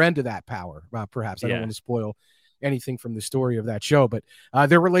on the other end of that power. Perhaps I don't want to spoil anything from the story of that show, but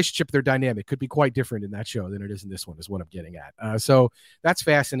their relationship, their dynamic could be quite different in that show than it is in this one, is what I'm getting at. So that's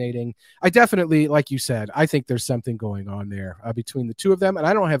fascinating. I definitely, like you said, I think there's something going on there between the two of them, and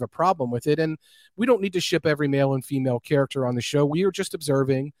I don't have a problem with it. And we don't need to ship every male and female character on the show. We are just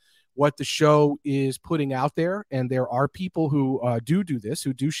observing what the show is putting out there, and there are people who do this,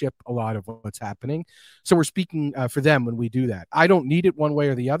 who do ship a lot of what's happening. So we're speaking for them when we do that. I don't need it one way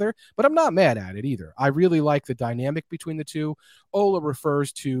or the other, but I'm not mad at it either. I really like the dynamic between the two. Ola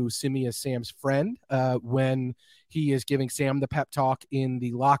refers to Simi as Sam's friend when he is giving Sam the pep talk in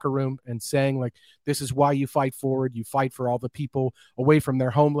the locker room and saying, like, this is why you fight forward. You fight for all the people away from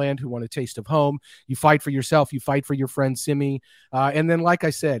their homeland who want a taste of home. You fight for yourself. You fight for your friend Simi. And then, like I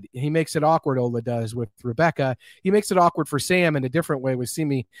said, he makes it awkward, Ola does, with Rebecca. He makes it awkward for Sam in a different way with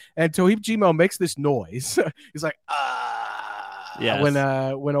Simi. And Toheeb Jimo makes this noise. He's like, yes.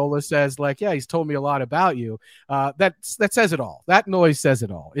 When Ola says, like, yeah, he's told me a lot about you. That says it all. That noise says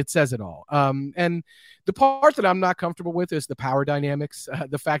it all. It says it all. And the part that I'm not comfortable with is the power dynamics.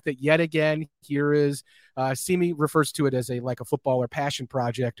 The fact that yet again, here is Simi refers to it as a football or passion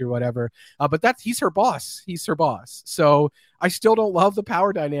project or whatever. But he's her boss. He's her boss. So I still don't love the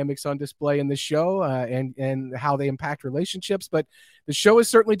power dynamics on display in the show and how they impact relationships. But the show is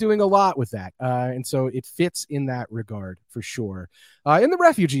certainly doing a lot with that. And so it fits in that regard for sure. And the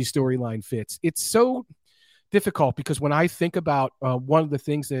refugee storyline fits. It's so difficult because when I think about one of the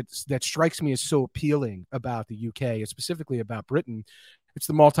things that strikes me as so appealing about the UK, and specifically about Britain, it's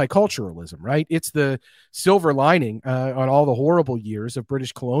the multiculturalism, right? It's the silver lining on all the horrible years of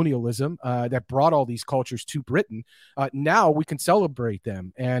British colonialism that brought all these cultures to Britain. Now we can celebrate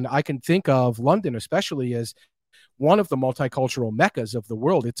them. And I can think of London especially as one of the multicultural meccas of the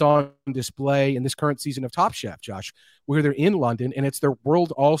world. It's on display in this current season of Top Chef, Josh, where they're in London, and it's their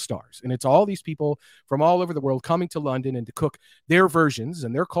world all-stars. And it's all these people from all over the world coming to London and to cook their versions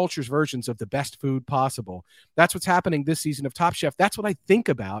and their culture's versions of the best food possible. That's what's happening this season of Top Chef. That's what I think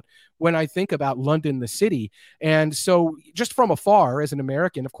about when I think about London, the city. And so just from afar, as an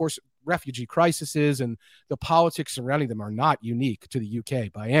American, of course, refugee crises and the politics surrounding them are not unique to the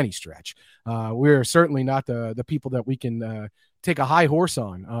UK by any stretch. We're certainly not the people that we can take a high horse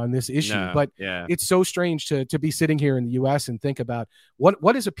on this issue. No, but it's so strange to be sitting here in the US and think about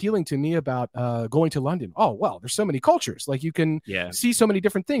what is appealing to me about going to London. Oh, well, there's so many cultures. Like you can see so many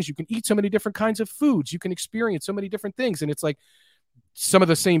different things. You can eat so many different kinds of foods. You can experience so many different things. And it's like, some of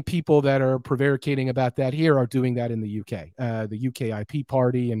the same people that are prevaricating about that here are doing that in the UK, the UKIP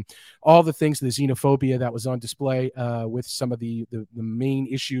party and all the things, the xenophobia that was on display with some of the main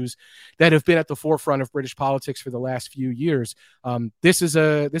issues that have been at the forefront of British politics for the last few years. This is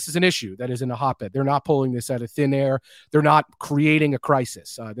an issue that is in a hotbed. They're not pulling this out of thin air. They're not creating a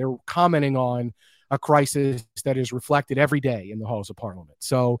crisis. They're commenting on a crisis that is reflected every day in the halls of Parliament.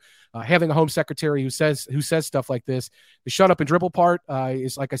 So having a Home Secretary who says stuff like this, the shut up and dribble part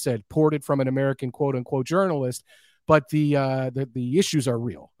is, like I said, ported from an American quote unquote journalist. But the issues are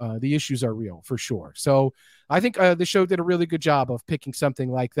real. The issues are real for sure. So I think the show did a really good job of picking something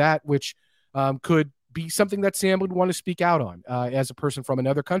like that, which could be something that Sam would want to speak out on as a person from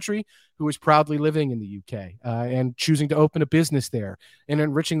another country who is proudly living in the UK and choosing to open a business there and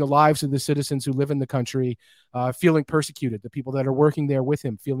enriching the lives of the citizens who live in the country, feeling persecuted, the people that are working there with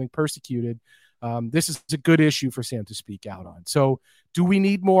him feeling persecuted. This is a good issue for Sam to speak out on. So do we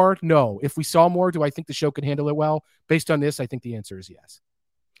need more? No. If we saw more, do I think the show could handle it well? Based on this, I think the answer is yes.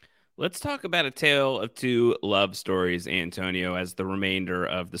 Let's talk about A Tale of Two Love Stories, Antonio, as the remainder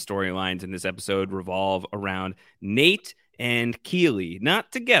of the storylines in this episode revolve around Nate and Keely,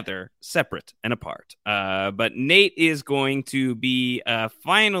 not together, separate and apart. But Nate is going to be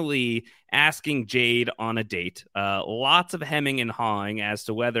finally asking Jade on a date. Lots of hemming and hawing as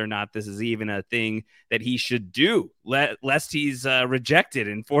to whether or not this is even a thing that he should do, lest he's rejected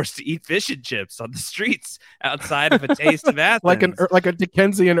and forced to eat fish and chips on the streets outside of A Taste of Athens. like a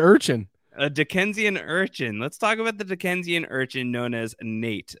Dickensian urchin. A Dickensian urchin. Let's talk about the Dickensian urchin known as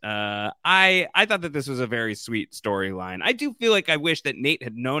Nate. I thought that this was a very sweet storyline. I do feel like I wish that Nate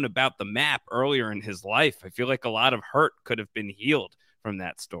had known about the map earlier in his life. I feel like a lot of hurt could have been healed from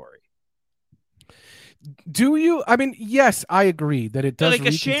that story. Do you? I mean, yes, I agree that it does like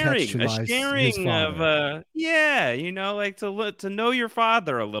a sharing of yeah, you know, like to know your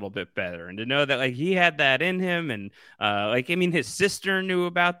father a little bit better and to know that like he had that in him, and like I mean his sister knew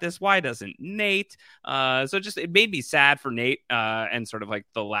about this. Why doesn't Nate? So just it made me sad for Nate and sort of like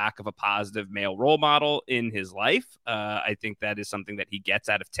the lack of a positive male role model in his life. I think that is something that he gets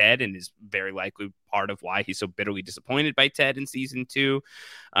out of Ted and is very likely part of why he's so bitterly disappointed by Ted in season 2.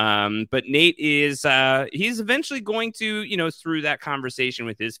 But Nate is he's eventually going to, you know, through that conversation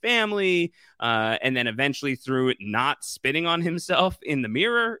with his family and then eventually through not spitting on himself in the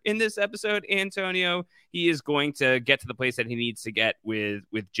mirror in this episode, Antonio, he is going to get to the place that he needs to get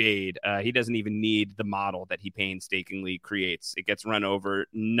with Jade. He doesn't even need the model that he painstakingly creates. It gets run over.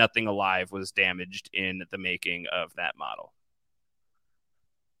 Nothing alive was damaged in the making of that model.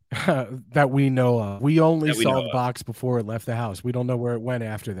 That we know of. We only saw the box before it left the house. We don't know where it went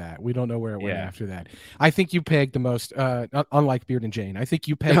after that. After that. I think you pegged the most, unlike Beard and Jane, I think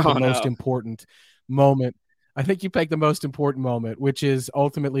you pegged the most important moment. I think you pegged the most important moment, which is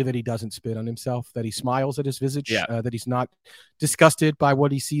ultimately that he doesn't spit on himself, that he smiles at his visage, that he's not disgusted by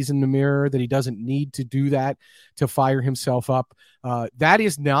what he sees in the mirror, that he doesn't need to do that to fire himself up. That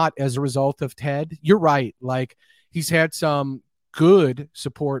is not as a result of Ted. You're right. Like, he's had some good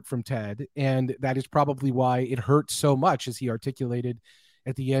support from Ted, and that is probably why it hurts so much, as he articulated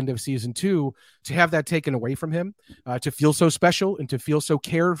at the end of season 2, to have that taken away from him, to feel so special and to feel so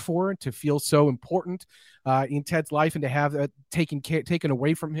cared for and to feel so important in Ted's life, and to have that taken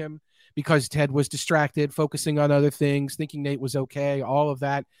away from him because Ted was distracted, focusing on other things, thinking Nate was okay, all of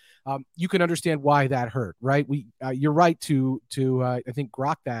that. You can understand why that hurt, right? You're right to I think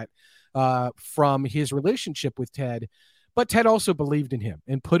grok that from his relationship with Ted. But Ted also believed in him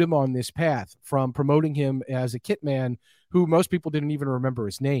and put him on this path, from promoting him as a kit man who most people didn't even remember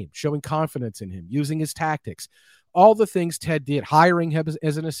his name, showing confidence in him, using his tactics, all the things Ted did, hiring him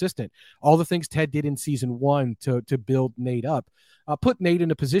as an assistant, all the things Ted did in season 1 to build Nate up, put Nate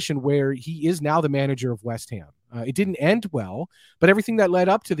in a position where he is now the manager of West Ham. It didn't end well, but everything that led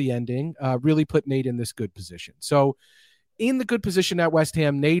up to the ending really put Nate in this good position. So in the good position at West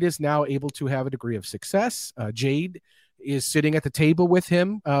Ham, Nate is now able to have a degree of success. Jade is sitting at the table with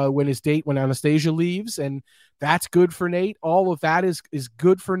him when Anastasia leaves, and that's good for Nate. All of that is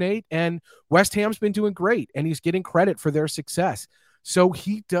good for Nate, and West Ham's been doing great, and he's getting credit for their success. So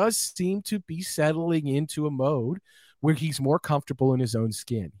he does seem to be settling into a mode where he's more comfortable in his own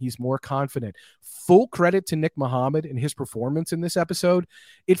skin. He's more confident. Full credit to Nick Mohammed and his performance in this episode.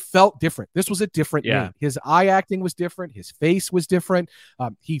 It felt different. This was a different Nate. His eye acting was different. His face was different.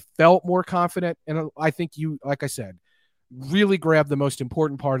 He felt more confident, and I think you, like I said, really grabbed the most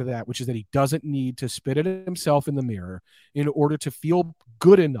important part of that, which is that he doesn't need to spit at himself in the mirror in order to feel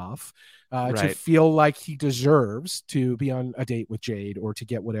good enough to feel like he deserves to be on a date with Jade or to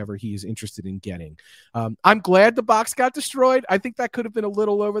get whatever he's interested in getting. I'm glad the box got destroyed. I think that could have been a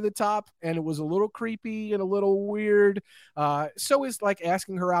little over the top, and it was a little creepy and a little weird. So is like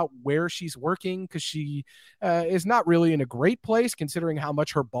asking her out where she's working, because she is not really in a great place considering how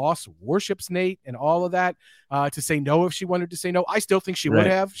much her boss worships Nate and all of that. To say no if she wanted to say no, I still think she would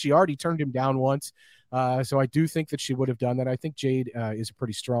have. She already turned him down once. So I do think that she would have done that. I think Jade is a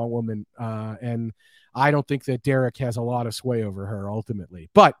pretty strong woman, and I don't think that Derek has a lot of sway over her ultimately.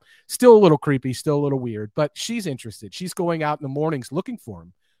 But still a little creepy, still a little weird. But she's interested. She's going out in the mornings looking for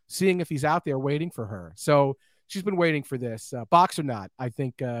him, seeing if he's out there waiting for her. So she's been waiting for this, box or not. I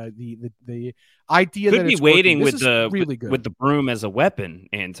think the idea could that be it's waiting working, with the really good with the broom as a weapon.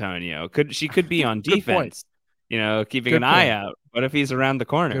 Antonio she could be on defense, keeping Good an eye point. out. What if he's around the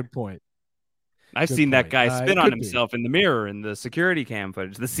corner? Good point. I've Good seen point. that guy spit on Could himself in the mirror in the security cam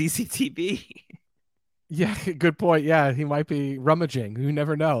footage, the CCTV. Yeah, good point. Yeah, he might be rummaging. You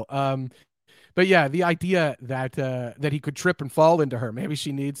never know. But yeah, the idea that that he could trip and fall into her. Maybe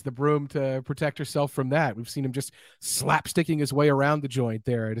she needs the broom to protect herself from that. We've seen him just slapsticking his way around the joint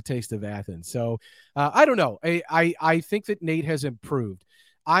there at A Taste of Athens. So I don't know. I think that Nate has improved.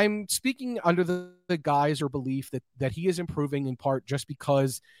 I'm speaking under the guise or belief that he is improving in part just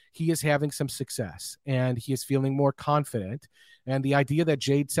because he is having some success and he is feeling more confident. And the idea that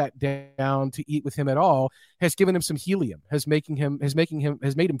Jade sat down to eat with him at all has given him some helium, has made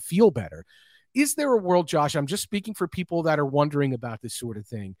him feel better. Is there a world, Josh? I'm just speaking for people that are wondering about this sort of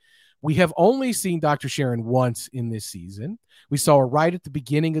thing. We have only seen Dr. Sharon once in this season. We saw her right at the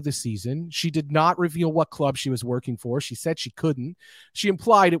beginning of the season. She did not reveal what club she was working for. She said she couldn't. She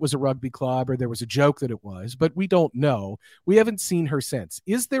implied it was a rugby club or there was a joke that it was, but we don't know. We haven't seen her since.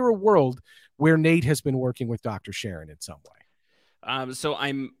 Is there a world where Nate has been working with Dr. Sharon in some way? So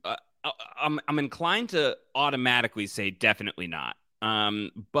I'm inclined to automatically say definitely not.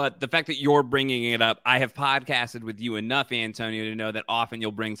 But the fact that you're bringing it up, I have podcasted with you enough, Antonio, to know that often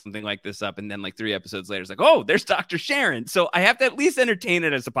you'll bring something like this up, and then like 3 episodes later, it's like, oh, there's Dr. Sharon. So I have to at least entertain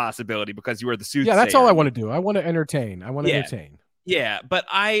it as a possibility because you are the soothsayer. Yeah, that's all I want to do. I want to entertain. Yeah, but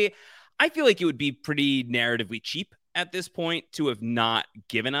I feel like it would be pretty narratively cheap at this point to have not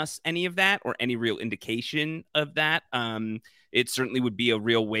given us any of that or any real indication of that. It certainly would be a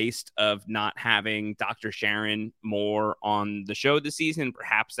real waste of not having Dr. Sharon more on the show this season.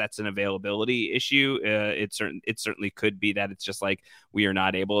 Perhaps that's an availability issue. It certainly could be that it's just like we are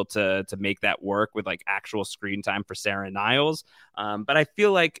not able to make that work with like actual screen time for Sarah Niles. But I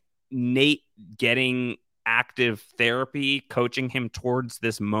feel like Nate getting active therapy, coaching him towards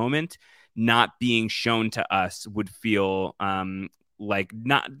this moment, not being shown to us would feel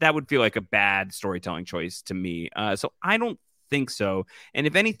that would feel like a bad storytelling choice to me. So I don't think so. And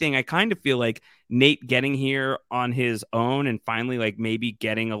if anything, I kind of feel like Nate getting here on his own and finally like maybe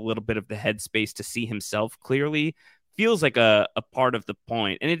getting a little bit of the headspace to see himself clearly feels like a part of the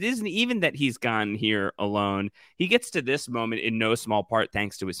point. And it isn't even that he's gone here alone. He gets to this moment in no small part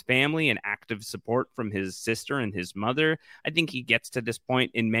thanks to his family and active support from his sister and his mother. I think he gets to this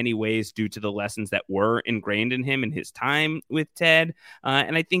point in many ways due to the lessons that were ingrained in him in his time with Ted.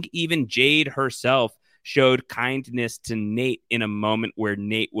 And I think even Jade herself showed kindness to Nate in a moment where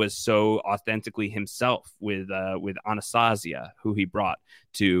Nate was so authentically himself with Anastasia, who he brought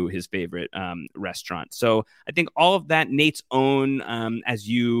to his favorite restaurant. So I think all of that, Nate's own, as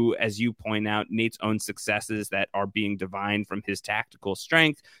you point out, Nate's own successes that are being divined from his tactical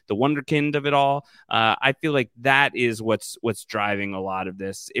strength, the wonderkind of it all. I feel like that is what's driving a lot of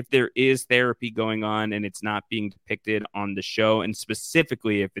this. If there is therapy going on and it's not being depicted on the show, and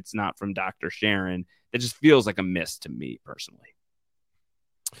specifically if it's not from Dr. Sharon, that just feels like a miss to me personally.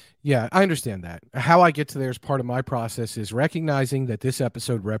 Yeah, I understand that. How I get to there as part of my process is recognizing that this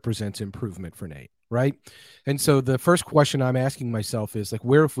episode represents improvement for Nate, right? And so the first question I'm asking myself is like,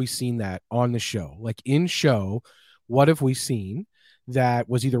 where have we seen that on the show? Like in show, what have we seen that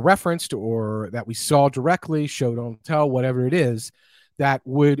was either referenced or that we saw directly, show don't tell, whatever it is, that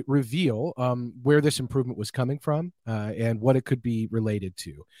would reveal where this improvement was coming from and what it could be related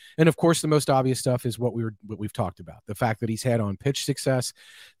to. And of course, the most obvious stuff is what we've talked about. The fact that he's had on pitch success,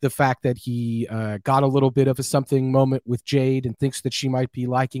 the fact that he got a little bit of a something moment with Jade and thinks that she might be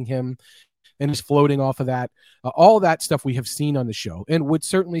liking him and is floating off of that. All that stuff we have seen on the show and would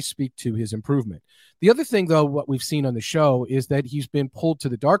certainly speak to his improvement. The other thing, though, what we've seen on the show is that he's been pulled to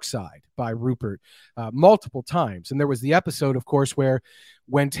the dark side by Rupert multiple times. And there was the episode, of course, where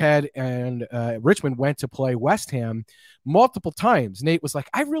when Ted and Richmond went to play West Ham, multiple times, Nate was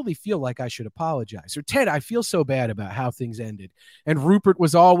like, I really feel like I should apologize. Or Ted, I feel so bad about how things ended. And Rupert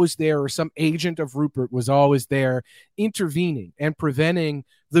was always there, or some agent of Rupert was always there intervening and preventing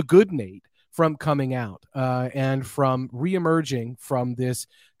the good Nate from coming out and from reemerging from this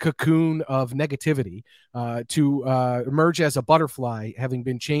cocoon of negativity to emerge as a butterfly, having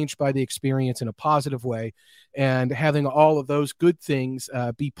been changed by the experience in a positive way, and having all of those good things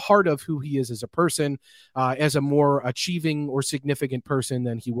be part of who he is as a person, as a more achieving or significant person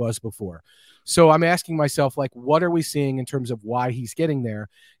than he was before. So I'm asking myself, like, what are we seeing in terms of why he's getting there?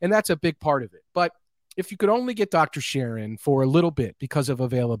 And that's a big part of it. But if you could only get Dr. Sharon for a little bit because of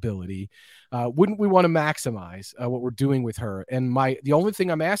availability, wouldn't we want to maximize what we're doing with her? And the only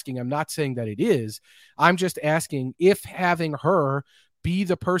thing I'm asking, I'm not saying that it is, I'm just asking if having her be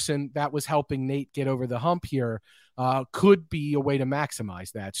the person that was helping Nate get over the hump here could be a way to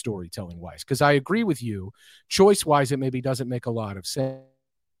maximize that storytelling wise. Because I agree with you, choice wise, it maybe doesn't make a lot of sense.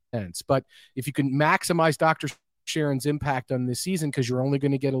 But if you can maximize Dr. Sharon's impact on this season, because you're only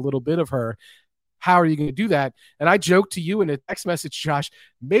going to get a little bit of her, how are you going to do that? And I joked to you in a text message, Josh,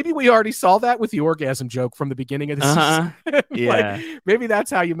 maybe we already saw that with the orgasm joke from the beginning of the season. Yeah. Like, maybe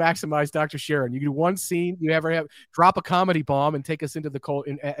that's how you maximize Dr. Sharon. You do one scene, you ever have drop a comedy bomb and take us into the cold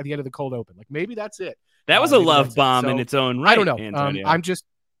at the end of the cold open. Like, maybe that's it. That was a love bomb in its own right. I don't know. Antonio.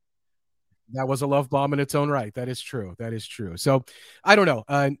 That was a love bomb in its own right. That is true. That is true. So I don't know.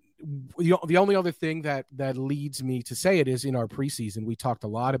 The only other thing that leads me to say it is, in our preseason, we talked a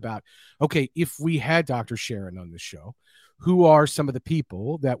lot about, okay, if we had Dr. Sharon on the show, who are some of the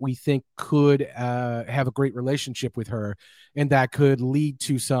people that we think could have a great relationship with her and that could lead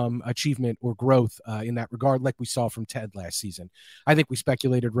to some achievement or growth in that regard, like we saw from Ted last season. I think we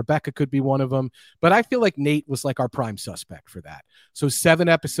speculated Rebecca could be one of them, but I feel like Nate was like our prime suspect for that. So 7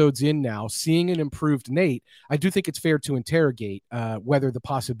 episodes in now, seeing an improved Nate, I do think it's fair to interrogate whether the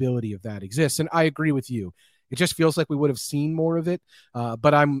possibility of that exists. And I agree with you. It just feels like we would have seen more of it.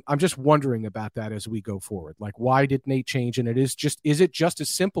 But I'm just wondering about that as we go forward. Like, why did Nate change? And is it just as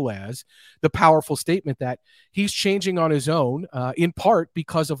simple as the powerful statement that he's changing on his own, in part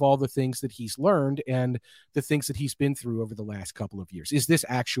because of all the things that he's learned and the things that he's been through over the last couple of years? Is this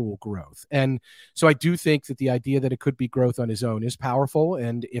actual growth? And so I do think that the idea that it could be growth on his own is powerful.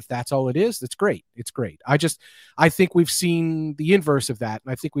 And if that's all it is, that's great. It's great. I think we've seen the inverse of that.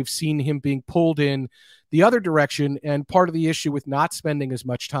 And I think we've seen him being pulled in the other direction. And part of the issue with not spending as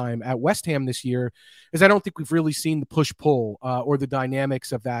much time at West Ham this year is I don't think we've really seen the push-pull or the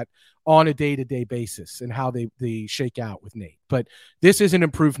dynamics of that on a day-to-day basis and how they shake out with Nate. But this is an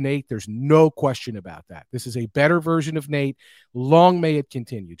improved Nate. There's no question about that. This is a better version of Nate. Long may it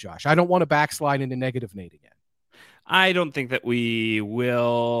continue, Josh. I don't want to backslide into negative Nate again. I don't think that we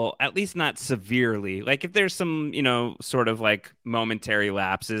will, at least not severely. Like, if there's some, sort of like momentary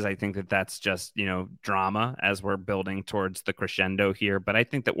lapses, I think that that's just, drama as we're building towards the crescendo here. But I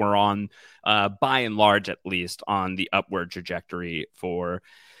think that we're on, by and large, at least, on the upward trajectory for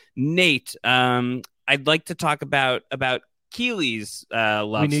Nate. I'd like to talk about Keely's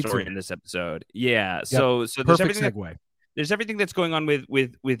love story in this episode. Yeah. Yep. So there's everything segue. There's everything that's going on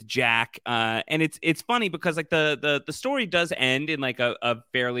with Jack, and it's funny because like the story does end in like a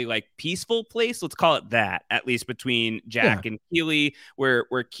fairly like peaceful place. Let's call it that, at least between Jack and Keely, where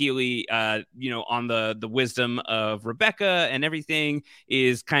Keely, on the wisdom of Rebecca and everything,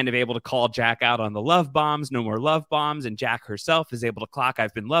 is kind of able to call Jack out on the love bombs. No more love bombs, and Jack herself is able to clock,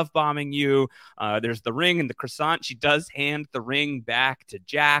 I've been love bombing you. There's the ring and the croissant. She does hand the ring back to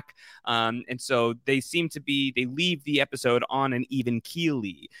Jack, and so they leave the episode on an even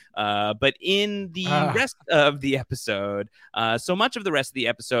Keely. But in the rest of the episode, so much of the rest of the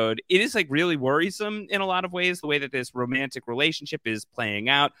episode, it is like really worrisome in a lot of ways, the way that this romantic relationship is playing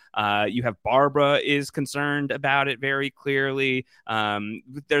out. You have Barbara is concerned about it very clearly.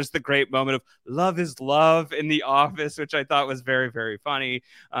 There's the great moment of love is love in the office, which I thought was very, very funny.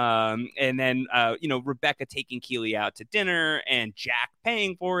 And then, Rebecca taking Keely out to dinner and Jack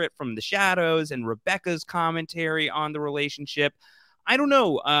paying for it from the shadows, and Rebecca's commentary on the relationship. I don't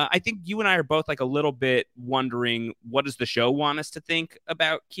know. I think you and I are both like a little bit wondering, what does the show want us to think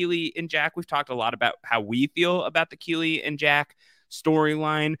about Keely and Jack? We've talked a lot about how we feel about the Keely and Jack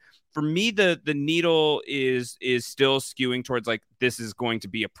storyline. For me, the needle is still skewing towards like, this is going to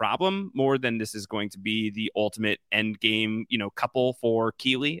be a problem more than this is going to be the ultimate end game, couple for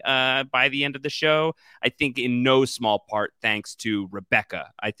Keely by the end of the show. I think in no small part thanks to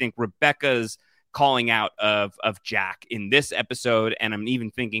Rebecca. I think Rebecca's calling out of Jack in this episode, and I'm even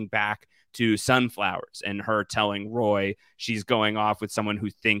thinking back to Sunflowers and her telling Roy she's going off with someone who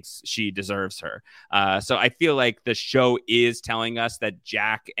thinks she deserves her. So I feel like the show is telling us that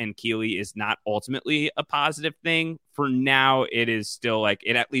Jack and Keely is not ultimately a positive thing. For now, it is still like,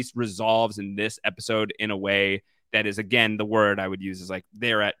 it at least resolves in this episode in a way that is, again, the word I would use is like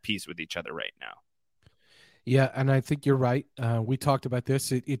they're at peace with each other right now. Yeah, and I think you're right. We talked about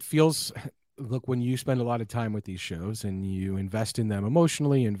this. It feels, look, when you spend a lot of time with these shows and you invest in them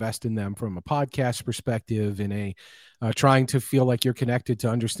emotionally, invest in them from a podcast perspective, in a trying to feel like you're connected to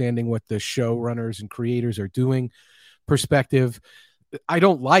understanding what the showrunners and creators are doing perspective. I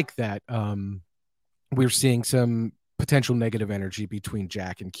don't like that we're seeing some potential negative energy between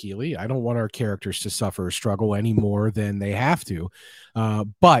Jack and Keely. I don't want our characters to suffer or struggle any more than they have to.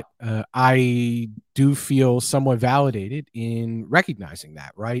 But I do feel somewhat validated in recognizing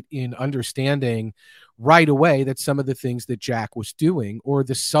that, right? In understanding right away that some of the things that Jack was doing, or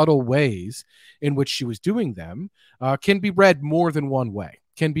the subtle ways in which she was doing them, can be read more than one way.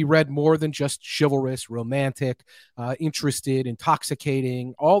 Can be read more than just chivalrous, romantic, interested,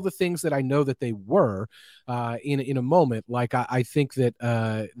 intoxicating, all the things that I know that they were in a moment. Like, I think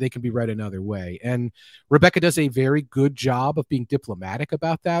that they can be read another way. And Rebecca does a very good job of being diplomatic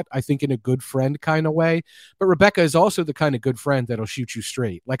about that, I think, in a good friend kind of way. But Rebecca is also the kind of good friend that'll shoot you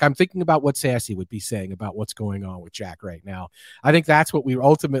straight. Like, I'm thinking about what Sassy would be saying about what's going on with Jack right now. I think that's what we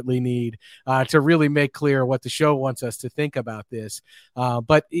ultimately need to really make clear what the show wants us to think about this.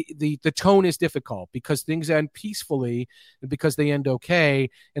 But the tone is difficult because things end peacefully and because they end okay.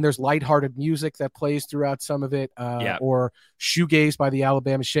 And there's lighthearted music that plays throughout some of it, or shoegaze by the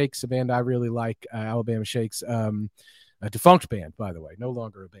Alabama Shakes, a band I really like. Alabama Shakes, a defunct band, by the way, no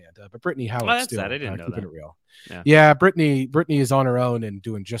longer a band, but Brittany Howard still sad. I didn't know keeping that. it real. Yeah, Brittany is on her own and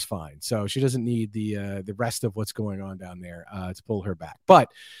doing just fine, so she doesn't need the rest of what's going on down there to pull her back. But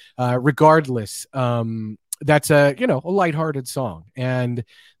regardless, that's a lighthearted song, and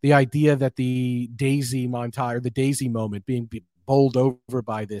the idea that the Daisy montage, or the Daisy moment, being bowled over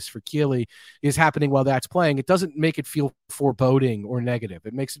by this for Keely is happening while that's playing. It doesn't make it feel foreboding or negative.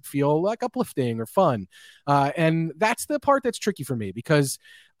 It makes it feel like uplifting or fun. And that's the part that's tricky for me, because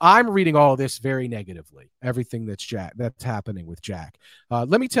I'm reading all of this very negatively, everything that's happening with Jack.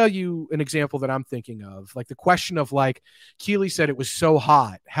 Let me tell you an example that I'm thinking of, like the question of, like, Keely said it was so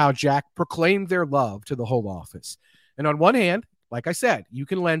hot how Jack proclaimed their love to the whole office. And on one hand, like I said, you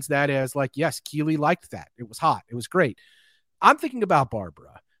can lens that as like, yes, Keely liked that. It was hot. It was great. I'm thinking about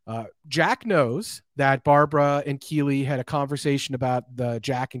Barbara. Jack knows that Barbara and Keely had a conversation about the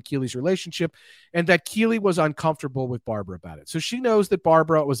Jack and Keely's relationship, and that Keely was uncomfortable with Barbara about it. So she knows that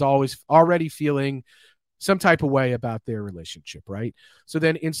Barbara was already feeling some type of way about their relationship, right? So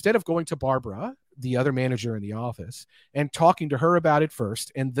then, instead of going to Barbara, the other manager in the office, and talking to her about it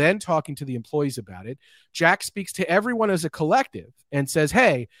first, and then talking to the employees about it, Jack speaks to everyone as a collective and says,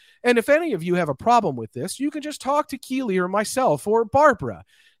 hey, and if any of you have a problem with this, you can just talk to Keely or myself or Barbara.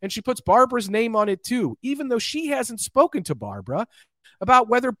 And she puts Barbara's name on it too, even though she hasn't spoken to Barbara about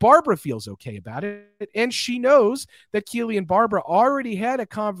whether Barbara feels okay about it. And she knows that Keely and Barbara already had a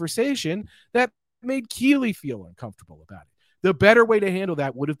conversation that made Keely feel uncomfortable about it. The better way to handle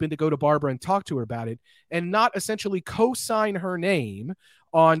that would have been to go to Barbara and talk to her about it, and not essentially co-sign her name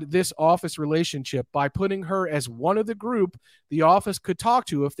on this office relationship by putting her as one of the group the office could talk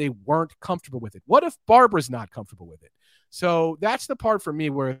to if they weren't comfortable with it. What if Barbara's not comfortable with it? So that's the part for me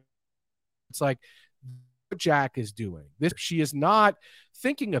where it's like, what Jack is doing this, she is not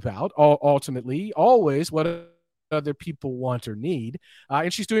thinking about ultimately always what other people want or need,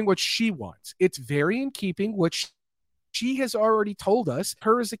 and she's doing what she wants. It's very in keeping, which she has already told us,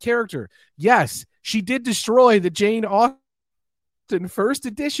 her as a character. Yes, she did destroy the Jane Austen first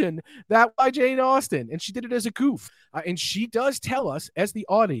edition, that by Jane Austen, and she did it as a goof. And she does tell us as the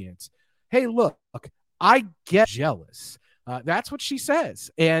audience, hey, look, I get jealous. That's what she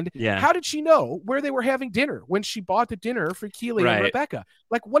says. And how did she know where they were having dinner when she bought the dinner for Keely and Rebecca?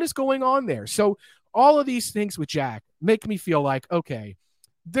 Like, what is going on there? So all of these things with Jack make me feel like, okay,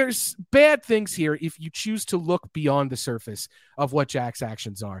 there's bad things here if you choose to look beyond the surface of what Jack's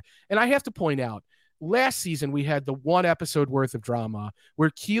actions are. And I have to point out, last season we had the one episode worth of drama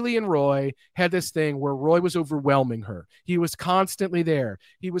where Keely and Roy had this thing where Roy was overwhelming her. He was constantly there.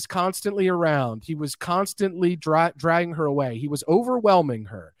 He was constantly around. He was constantly dragging her away. He was overwhelming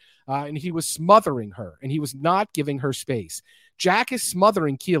her, and he was smothering her, and he was not giving her space. Jack is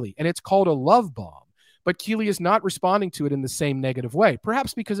smothering Keely, and it's called a love bomb. But Keely is not responding to it in the same negative way,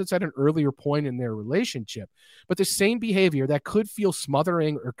 perhaps because it's at an earlier point in their relationship. But the same behavior that could feel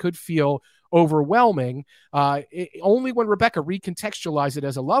smothering or could feel overwhelming, only when Rebecca recontextualized it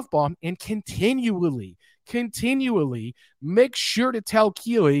as a love bomb and continually make sure to tell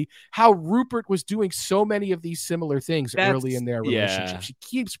Keely how Rupert was doing so many of these similar things early in their relationship. She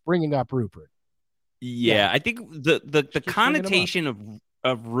keeps bringing up Rupert. I think the connotation of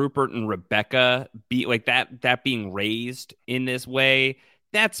of Rupert and Rebecca be like that being raised in this way,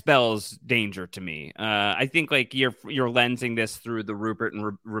 that spells danger to me. I think like you're lensing this through the Rupert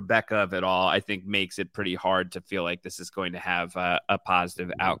and Rebecca of it all. I think makes it pretty hard to feel like this is going to have a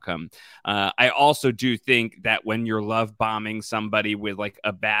positive outcome. I also do think that when you're love bombing somebody with like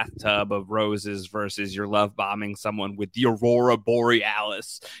a bathtub of roses versus you're love bombing someone with the Aurora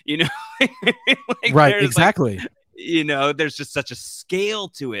Borealis, like right? Exactly. Like, there's just such a scale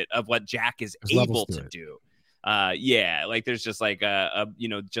to it of what Jack is able to do. Like there's just like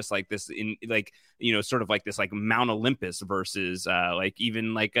just like this in like sort of like this like Mount Olympus versus like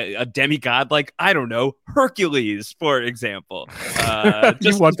even like a demigod like I don't know, Hercules, for example.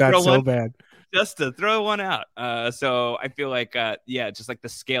 You want that so bad. Just to throw one out. So I feel like, just like the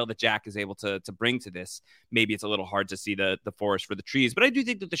scale that Jack is able to bring to this, maybe it's a little hard to see the forest for the trees, but I do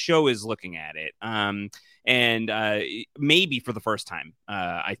think that the show is looking at it. And maybe for the first time,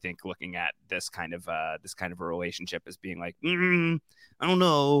 I think looking at this kind of a relationship as being like, I don't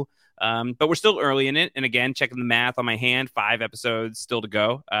know. But we're still early in it. And again, checking the math on my hand, 5 episodes still to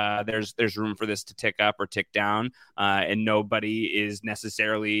go. There's room for this to tick up or tick down. And nobody is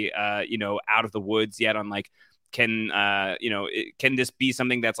necessarily, out of the woods yet on like, can this be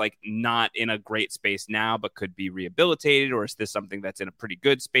something that's like not in a great space now, but could be rehabilitated? Or is this something that's in a pretty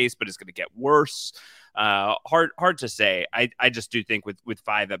good space, but is going to get worse? Hard to say. I just do think with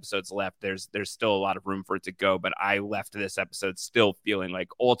 5 episodes left, there's still a lot of room for it to go. But I left this episode still feeling like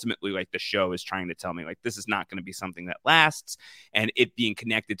ultimately like the show is trying to tell me like this is not going to be something that lasts, and it being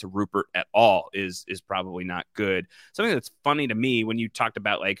connected to Rupert at all is probably not good. Something that's funny to me when you talked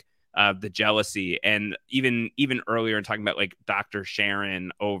about like the jealousy, and even earlier in talking about like Dr.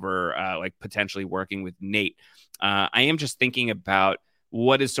 Sharon over like potentially working with Nate, I am just thinking about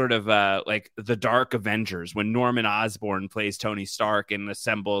what is sort of like the Dark Avengers when Norman Osborn plays Tony Stark and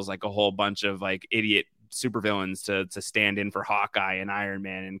assembles like a whole bunch of like idiot supervillains to stand in for Hawkeye and Iron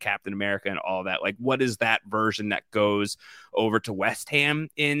Man and Captain America and all that. Like, what is that version that goes over to West Ham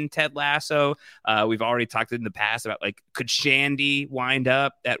in Ted Lasso? We've already talked in the past about like, could Shandy wind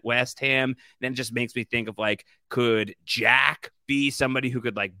up at West Ham? And then it just makes me think of like, could Jack be somebody who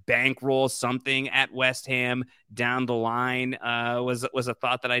could like bankroll something at West Ham down the line? Was a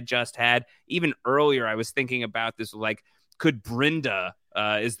thought that I just had. Even earlier, I was thinking about this, like, could Brenda,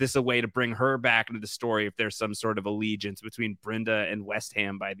 is this a way to bring her back into the story if there's some sort of allegiance between Brenda and West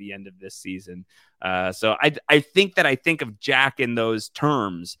Ham by the end of this season? So I think of Jack in those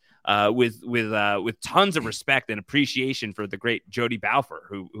terms, with tons of respect and appreciation for the great Jodie Balfour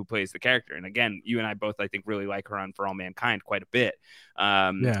who plays the character. And again, you and I both, I think, really like her on For All Mankind quite a bit.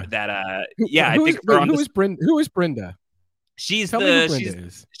 I think who is Brenda? She's the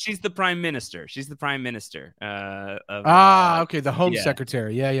prime minister. She's the prime minister. Okay, the home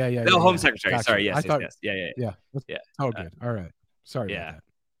secretary. Yeah. The home secretary. Gotcha. Sorry, yes, Yeah. Oh, good. All right. Sorry about that.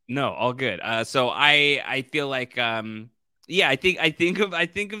 No, all good. So I feel like I think of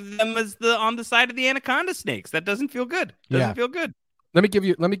them as on the side of the anaconda snakes. That doesn't feel good. Feel good. Let me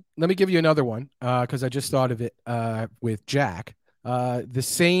give you another one because I just thought of it with Jack. The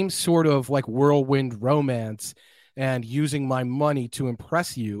same sort of like whirlwind romance and using my money to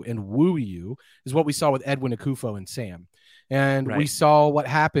impress you and woo you is what we saw with Edwin Akufo and Sam. And we saw what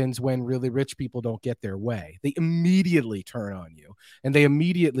happens when really rich people don't get their way. They immediately turn on you and they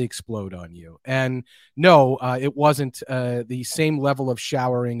immediately explode on you. And no, it wasn't the same level of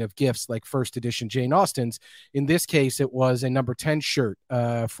showering of gifts like first edition Jane Austen's. In this case, it was a number 10 shirt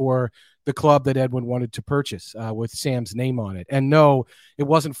for the club that Edwin wanted to purchase with Sam's name on it. And no, it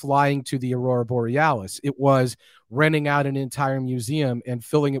wasn't flying to the Aurora Borealis. It was renting out an entire museum and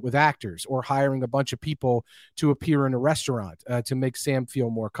filling it with actors, or hiring a bunch of people to appear in a restaurant to make Sam feel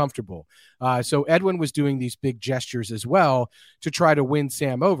more comfortable. So Edwin was doing these big gestures as well to try to win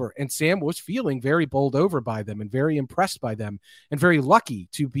Sam over. And Sam was feeling very bowled over by them and very impressed by them and very lucky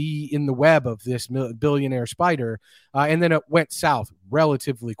to be in the web of this billionaire spider. And then it went south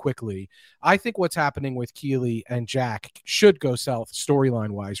relatively quickly. I think what's happening with Keeley and Jack should go south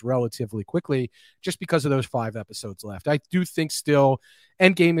storyline-wise relatively quickly just because of those 5 episodes left. I do think still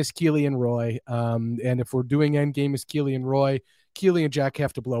Endgame is Keeley and Roy. And if we're doing Endgame is Keeley and Roy, Keeley and Jack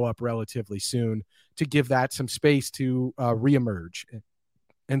have to blow up relatively soon to give that some space to reemerge.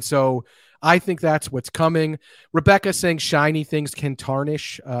 And so I think that's what's coming. Rebecca saying shiny things can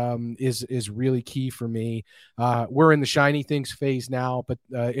tarnish is really key for me. We're in the shiny things phase now, but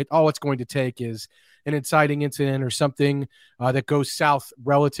all it's going to take is an inciting incident or something that goes south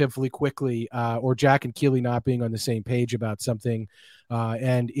relatively quickly, or Jack and Keeley not being on the same page about something,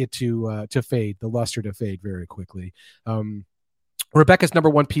 and it to fade, the luster to fade very quickly. Rebecca's number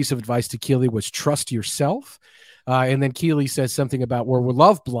one piece of advice to Keely was trust yourself. And then Keely says something about where we're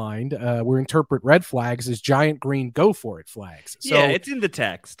love blind. We interpret red flags as giant green go for it flags. So, yeah, it's in the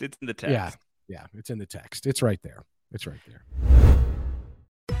text. It's in the text. Yeah, it's in the text. It's right there. It's right there.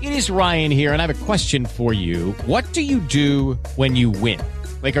 It is Ryan here, and I have a question for you. What do you do when you win?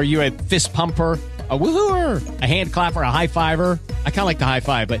 Like, are you a fist pumper, a woohooer, a hand clapper, a high fiver? I kind of like the high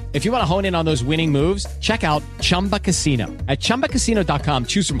five, but if you want to hone in on those winning moves, check out Chumba Casino. At ChumbaCasino.com,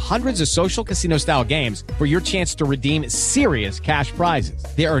 choose from hundreds of social casino style games for your chance to redeem serious cash prizes.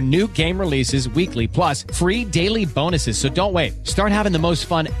 There are new game releases weekly, plus free daily bonuses. So don't wait. Start having the most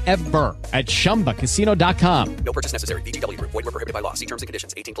fun ever at ChumbaCasino.com. No purchase necessary. VGW Group. Void where prohibited by law. See terms and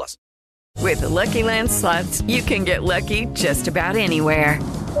conditions. 18+. With the Lucky Land Slots, you can get lucky just about anywhere.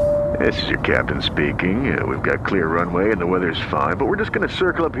 This is your captain speaking. We've got clear runway and the weather's fine, but we're just going to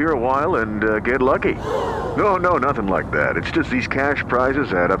circle up here a while and get lucky. No, nothing like that. It's just these cash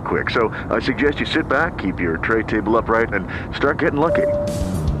prizes add up quick. So I suggest you sit back, keep your tray table upright, and start getting lucky.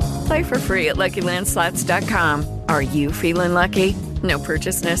 Play for free at LuckyLandSlots.com. Are you feeling lucky? No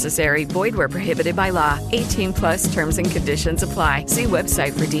purchase necessary. Void where prohibited by law. 18+ terms and conditions apply. See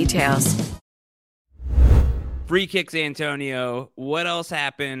website for details. Free kicks, Antonio. What else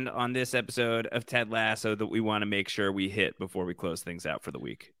happened on this episode of Ted Lasso that we want to make sure we hit before we close things out for the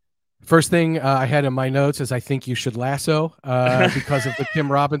week? First thing I had in my notes is I think you should lasso because of the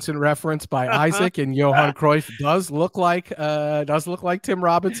Tim Robinson reference by Isaac, and Johan Cruyff does look like Tim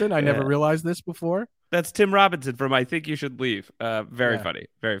Robinson. I never realized this before. That's Tim Robinson from I Think You Should Leave. Very funny.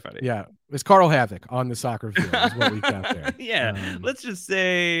 Very funny. Yeah. It's Carl Havoc on the soccer field is what we got there. Yeah. Let's just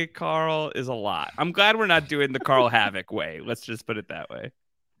say Carl is a lot. I'm glad we're not doing the Carl Havoc way. Let's just put it that way.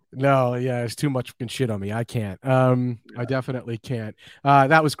 No, yeah, it's too much fucking shit on me. I can't. I definitely can't.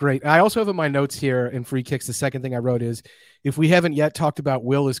 That was great. I also have in my notes here in Free Kicks, the second thing I wrote is, if we haven't yet talked about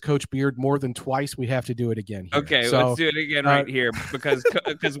Will as Coach Beard more than twice, we have to do it again here. Okay, so, let's do it again right here because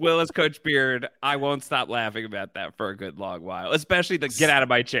Will as Coach Beard, I won't stop laughing about that for a good long while, especially the get out of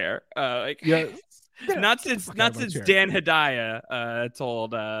my chair. Not since Dan Hedaya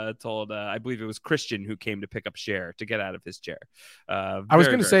told I believe it was Christian who came to pick up Cher to get out of his chair. I was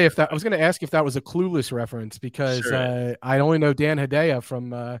going to ask if that was a Clueless reference because sure I only know Dan Hedaya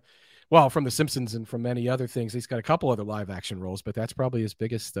from The Simpsons and from many other things. He's got a couple other live action roles, but that's probably his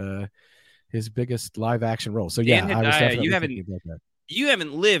biggest live action role. So Dan yeah, Hedaya, I was definitely thinking about that. You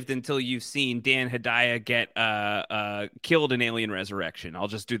haven't lived until you've seen Dan Hedaya get killed in Alien Resurrection. I'll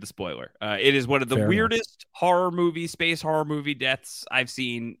just do the spoiler. It is one of the weirdest space horror movie deaths I've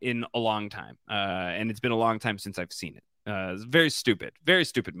seen in a long time. And it's been a long time since I've seen it. It's very stupid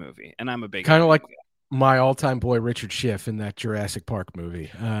movie. And I'm a big kind of like my all-time boy Richard Schiff in that Jurassic Park movie.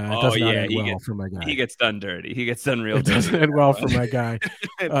 It does not end well for my guy. He gets done dirty. He gets done real dirty. It doesn't end well for my guy.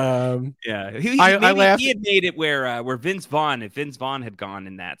 Yeah. He had made it where Vince Vaughn, if Vince Vaughn had gone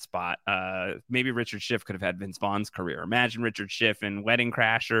in that spot, maybe Richard Schiff could have had Vince Vaughn's career. Imagine Richard Schiff in Wedding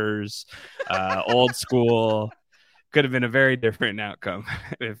Crashers, Old School. Could have been a very different outcome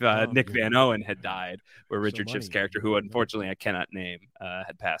if Nick Van Owen had died, where Richard Schiff's character, who unfortunately I cannot name,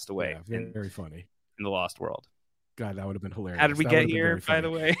 had passed away. Yeah, very funny. In the Lost World. God, that would have been hilarious. How did we get here, by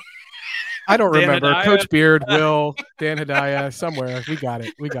the way? I don't remember. Hedaya? Coach Beard, Will, Dan Hedaya, somewhere. We got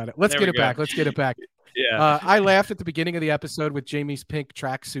it. Let's get it back. Yeah. I laughed at the beginning of the episode with Jamie's pink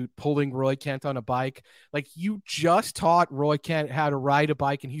tracksuit pulling Roy Kent on a bike. Like, you just taught Roy Kent how to ride a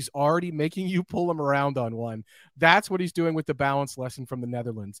bike, and he's already making you pull him around on one. That's what he's doing with the balance lesson from the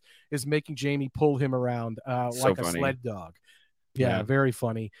Netherlands, is making Jamie pull him around like a sled dog. Yeah, very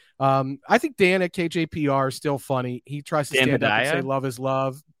funny. I think Dan at KJPR is still funny. He tries to stand up and say love is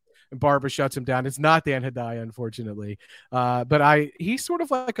love, and Barbara shuts him down. It's not Dan Hedaya, unfortunately. But he's sort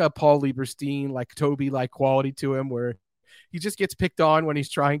of like a Paul Lieberstein, like Toby-like quality to him, where he just gets picked on when he's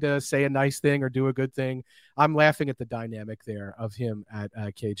trying to say a nice thing or do a good thing. I'm laughing at the dynamic there of him at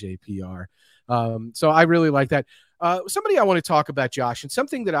KJPR. So I really like that. Somebody I want to talk about, Josh, and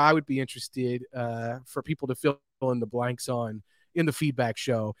something that I would be interested for people to fill in the blanks on in the feedback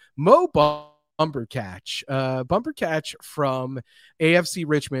show. Mo Bumbercatch. Bumbercatch from AFC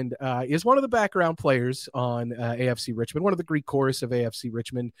Richmond is one of the background players on AFC Richmond, one of the Greek chorus of AFC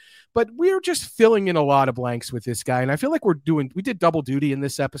Richmond. But we're just filling in a lot of blanks with this guy. And I feel like we did double duty in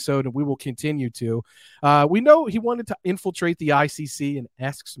this episode, and we will continue to. We know he wanted to infiltrate the ICC and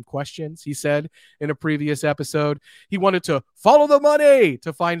ask some questions, he said in a previous episode. He wanted to follow the money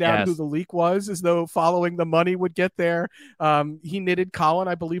to find out who the leak was, as though following the money would get there. He knitted Colin,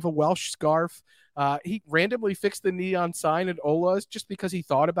 I believe, a Welsh scarf. He randomly fixed the neon sign at Ola's just because he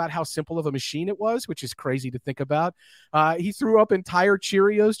thought about how simple of a machine it was, which is crazy to think about. He threw up entire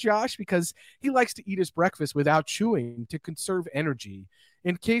Cheerios, Josh, because he likes to eat his breakfast without chewing to conserve energy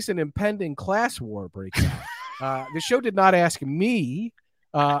in case an impending class war breaks out. The show did not ask me,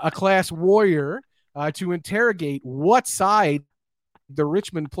 a class warrior, to interrogate what side the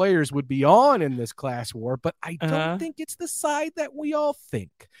Richmond players would be on in this class war, but I don't think it's the side that we all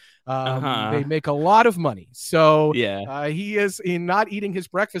think. They make a lot of money. So he is in not eating his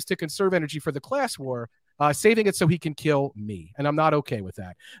breakfast to conserve energy for the class war, saving it so he can kill me. And I'm not okay with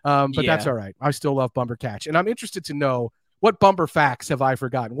that. But that's all right. I still love Bumper Catch. And I'm interested to know, what bumper facts have I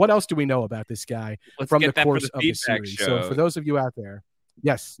forgotten? What else do we know about this guy from the course of the series? Show. So for those of you out there,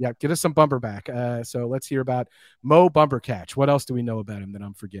 yes, get us some bumper back. So let's hear about Mo Bumper Catch. What else do we know about him that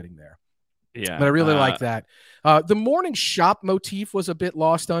I'm forgetting there? Yeah, but I really like that. The morning shop motif was a bit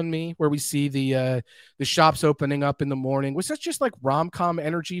lost on me, where we see the shops opening up in the morning. Was that just like rom-com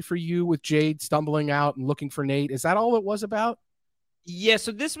energy for you, with Jade stumbling out and looking for Nate? Is that all it was about? Yeah,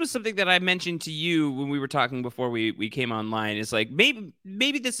 so this was something that I mentioned to you when we were talking before we came online. Is like maybe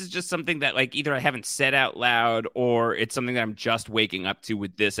this is just something that like either I haven't said out loud, or it's something that I'm just waking up to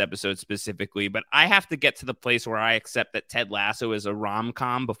with this episode specifically. But I have to get to the place where I accept that Ted Lasso is a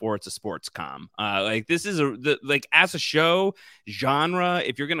rom-com before it's a sports com. Like this is like as a show genre,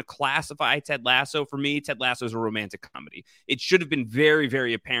 if you're going to classify Ted Lasso, for me, Ted Lasso is a romantic comedy. It should have been very,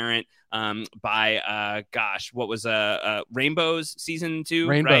 very apparent by what was Rainbows season 2,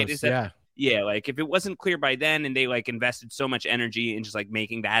 Rainbows, right? Is that yeah, like if it wasn't clear by then, and they like invested so much energy in just like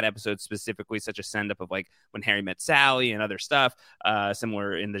making that episode specifically such a send up of like When Harry Met Sally and other stuff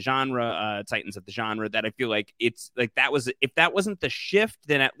similar in the genre, Titans of the genre, that I feel like it's like that was, if that wasn't the shift,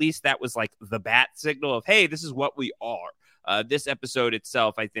 then at least that was like the bat signal of, hey, this is what we are. This episode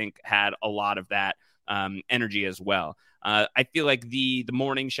itself, I think, had a lot of that energy as well. I feel like the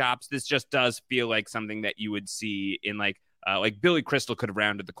morning shops, this just does feel like something that you would see in like Billy Crystal could have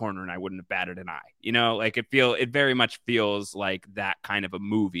rounded the corner and I wouldn't have batted an eye. You know, like it very much feels like that kind of a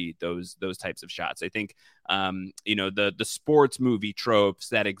movie, those types of shots. I think, the sports movie tropes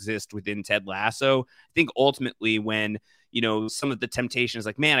that exist within Ted Lasso, I think ultimately when, some of the temptation is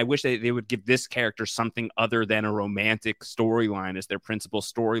like, man, I wish they would give this character something other than a romantic storyline as their principal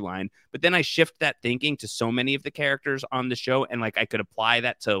storyline. But then I shift that thinking to so many of the characters on the show, and like I could apply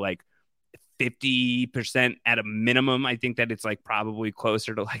that to like 50% at a minimum. I think that it's like probably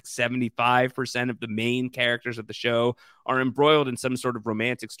closer to like 75% of the main characters of the show are embroiled in some sort of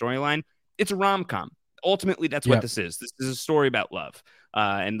romantic storyline. It's a rom-com. Ultimately, that's what this is. This is a story about love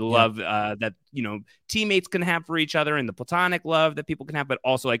and the love that, teammates can have for each other, and the platonic love that people can have, but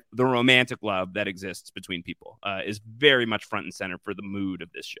also like the romantic love that exists between people is very much front and center for the mood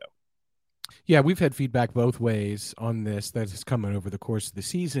of this show. Yeah, we've had feedback both ways on this that has come in over the course of the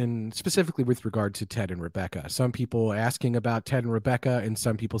season, specifically with regard to Ted and Rebecca. Some people asking about Ted and Rebecca, and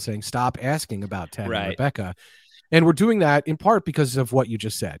some people saying, stop asking about Ted and Rebecca. And we're doing that in part because of what you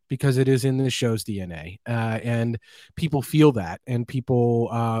just said, because it is in the show's DNA, and people feel that, and people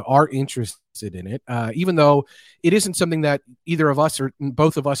are interested in it, even though it isn't something that either of us or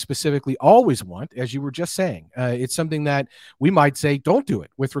both of us specifically always want, as you were just saying. It's something that we might say, don't do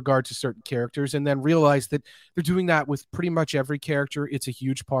it with regard to certain characters, and then realize that they're doing that with pretty much every character. It's a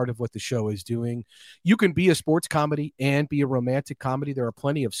huge part of what the show is doing. You can be a sports comedy and be a romantic comedy. There are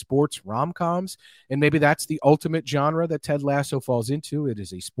plenty of sports rom-coms, and maybe that's the ultimate genre that Ted Lasso falls into. It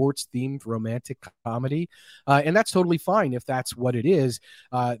is a sports-themed romantic comedy, and that's totally fine if that's what it is.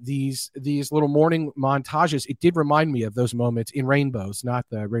 These little morning montages, it did remind me of those moments in Rainbows, not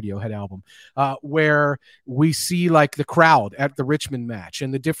the Radiohead album, where we see like the crowd at the Richmond match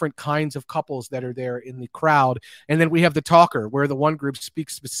and the different kinds of couples that are there in the crowd. And then we have the talker, where the one group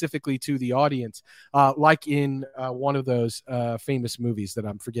speaks specifically to the audience, like in one of those famous movies that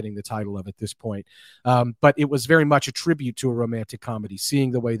I'm forgetting the title of at this point. But it was very much a tribute to a romantic comedy,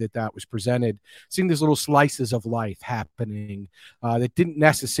 seeing the way that was presented, seeing these little slices of life happening that didn't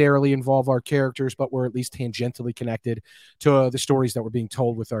necessarily involve our characters, but were at least tangentially connected to the stories that were being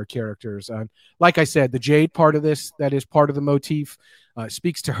told with our characters. Like I said, the Jade part of this, that is part of the motif,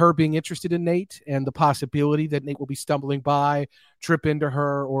 speaks to her being interested in Nate and the possibility that Nate will be stumbling by, trip into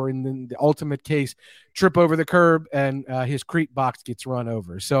her, or in the ultimate case, trip over the curb and his crate box gets run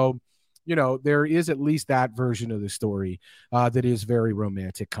over. So, there is at least that version of the story that is very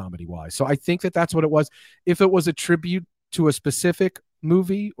romantic comedy-wise. So I think that that's what it was. If it was a tribute to a specific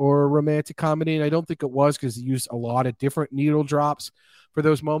movie or a romantic comedy, and I don't think it was, because he used a lot of different needle drops for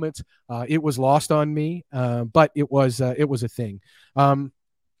those moments, it was lost on me, but it was a thing.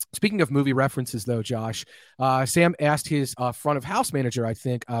 Speaking of movie references, though, Josh, Sam asked his front of house manager, I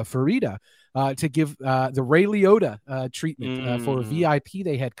think, Farida, to give the Ray Liotta treatment for a VIP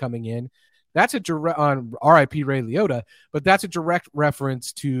they had coming in. That's a direct on R.I.P. Ray Liotta, but that's a direct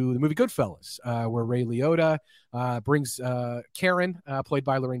reference to the movie Goodfellas, where Ray Liotta brings Karen, played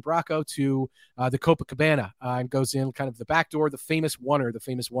by Lorraine Bracco, to the Copacabana and goes in kind of the back door, the famous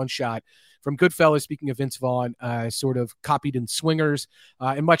one shot from Goodfellas. Speaking of Vince Vaughn, sort of copied in Swingers,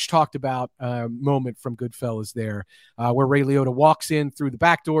 and much talked about moment from Goodfellas there, where Ray Liotta walks in through the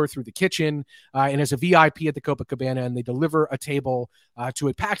back door, through the kitchen, and is a VIP at the Copacabana, and they deliver a table to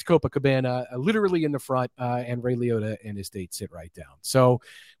a packed Copacabana, literally in the front, and Ray Liotta and his date sit right down. So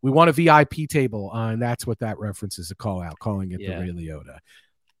we want a VIP table, and that's what that reference is, a call out, calling it the Ray Liotta.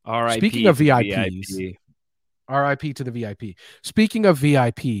 Speaking of VIPs, RIP to the VIP. Speaking of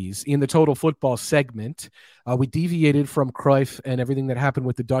VIPs, in the Total Football segment, we deviated from Cruyff and everything that happened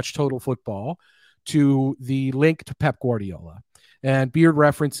with the Dutch Total Football to the link to Pep Guardiola. And Beard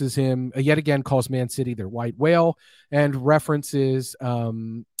references him, yet again calls Man City their white whale, and references,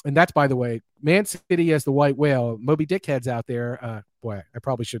 and that's, by the way, Man City as the white whale. Moby Dick heads out there, boy, I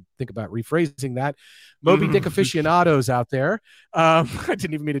probably should think about rephrasing that. Moby Dick aficionados out there, I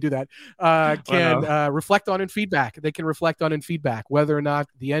didn't even mean to do that, can reflect on and feedback. They can reflect on and feedback whether or not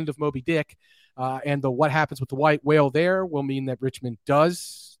the end of Moby Dick and what happens with the white whale there will mean that Richmond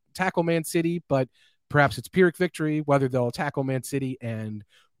does tackle Man City, but perhaps it's Pyrrhic victory, whether they'll tackle Man City and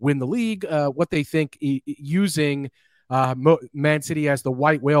win the league, what they think using Man City as the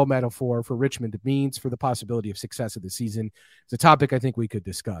white whale metaphor for Richmond means for the possibility of success of the season. It's a topic I think we could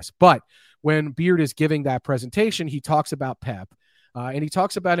discuss. But when Beard is giving that presentation, he talks about Pep, and he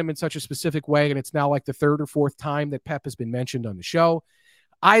talks about him in such a specific way, and it's now like the third or fourth time that Pep has been mentioned on the show.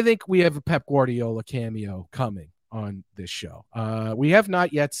 I think we have a Pep Guardiola cameo coming on this show. We have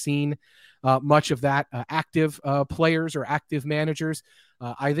not yet seen much of that active players or active managers.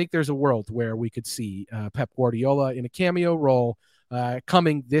 I think there's a world where we could see Pep Guardiola in a cameo role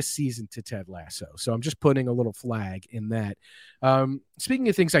coming this season to Ted Lasso. So I'm just putting a little flag in that. Speaking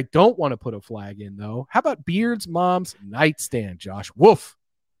of things I don't want to put a flag in, though, how about Beard's mom's nightstand, Josh? Woof.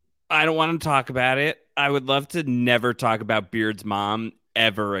 I don't want to talk about it. I would love to never talk about Beard's mom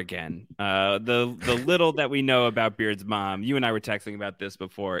ever again. The little that we know about Beard's mom, you and I were texting about this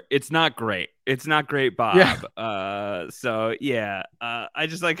before. It's not great. It's not great, Bob. Yeah. So yeah, I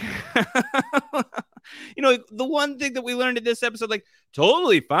just like, the one thing that we learned in this episode, like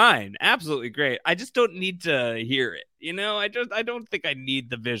totally fine, absolutely great. I just don't need to hear it. I don't think I need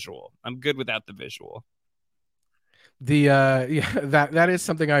the visual. I'm good without the visual. That is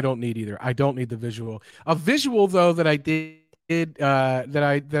something I don't need either. I don't need the visual. A visual though that I did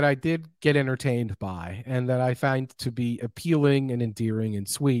that I did get entertained by, and that I find to be appealing and endearing and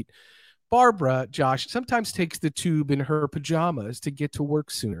sweet. Barbara, Josh, sometimes takes the tube in her pajamas to get to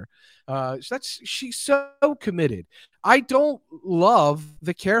work sooner. She's so committed. I don't love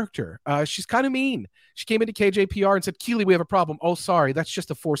the character. She's kind of mean. She came into KJPR and said, "Keely, we have a problem." "Oh, sorry, that's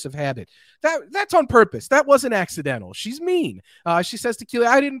just a force of habit." That's on purpose. That wasn't accidental. She's mean. She says to Keely,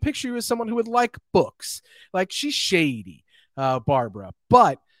 "I didn't picture you as someone who would like books." Like, she's shady. Barbara,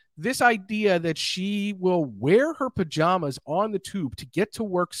 but this idea that she will wear her pajamas on the tube to get to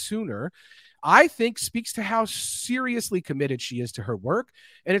work sooner, I think speaks to how seriously committed she is to her work.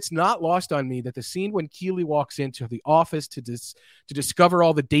 And it's not lost on me that the scene when Keely walks into the office to discover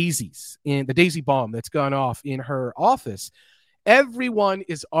all the daisies in the daisy bomb that's gone off in her office, everyone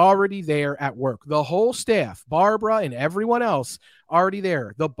is already there at work. The whole staff, Barbara and everyone else, already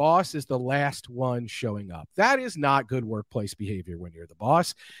there. The boss is the last one showing up. That is not good workplace behavior when you're the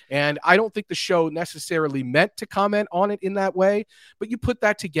boss. And I don't think the show necessarily meant to comment on it in that way, but you put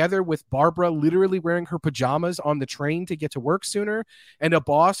that together with Barbara literally wearing her pajamas on the train to get to work sooner, and a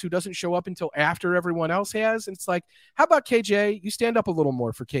boss who doesn't show up until after everyone else has. And it's like, how about KJ? You stand up a little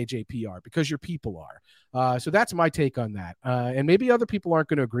more for KJPR because your people are. So that's my take on that. And maybe other people aren't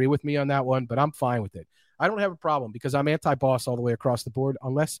going to agree with me on that one, but I'm fine with it. I don't have a problem because I'm anti-boss all the way across the board,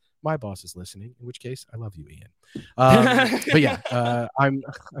 unless my boss is listening, in which case I love you, Ian. But yeah, I'm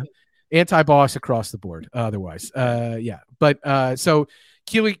anti-boss across the board otherwise. Yeah. But so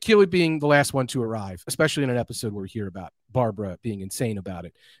Keely being the last one to arrive, especially in an episode where we hear about Barbara being insane about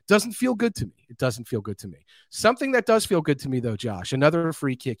it, doesn't feel good to me. It doesn't feel good to me. Something that does feel good to me, though, Josh, another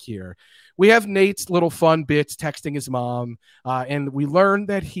free kick here. We have Nate's little fun bits texting his mom, and we learn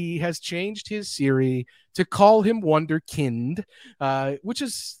that he has changed his Siri to call him Wonderkind, which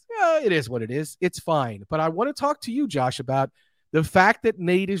is, it is what it is. It's fine. But I want to talk to you, Josh, about the fact that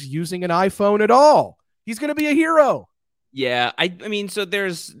Nate is using an iPhone at all. He's going to be a hero. Yeah, I mean, so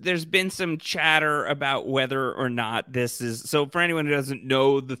there's been some chatter about whether or not this is, so for anyone who doesn't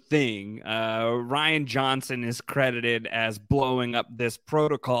know the thing, Ryan Johnson is credited as blowing up this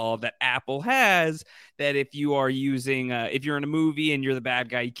protocol that Apple has, that if you are using, if you're in a movie and you're the bad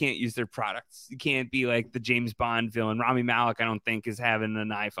guy, you can't use their products. You can't be like the James Bond villain. Rami Malek, I don't think, is having an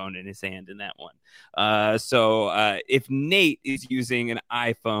iPhone in his hand in that one. So if Nate is using an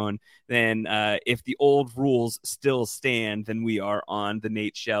iPhone, then if the old rules still stand, then we are on the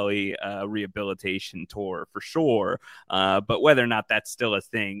Nate Shelley rehabilitation tour for sure. But whether or not that's still a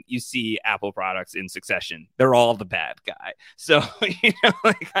thing, you see Apple products in succession. They're all the bad guy. So,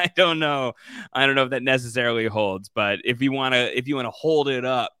 I don't know. I don't know if that necessarily holds, but if you want to hold it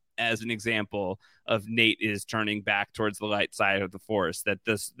up as an example of Nate is turning back towards the light side of the force, that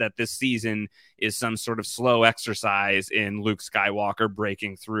this season is some sort of slow exercise in Luke Skywalker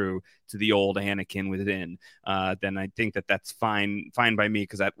breaking through to the old Anakin within, then I think that that's fine by me,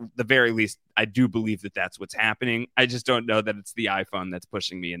 because at the very least, I do believe that that's what's happening. I just don't know that it's the iPhone that's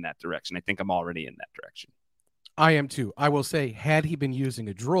pushing me in that direction. I think I'm already in that direction. I am too. I will say, had he been using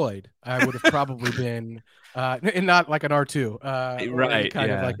a droid, I would have probably been, and not like an R2, right?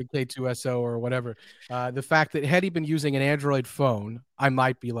 Kind of like a K2SO or whatever. The fact that had he been using an Android phone, I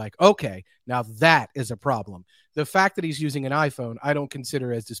might be like, okay, now that is a problem. The fact that he's using an iPhone, I don't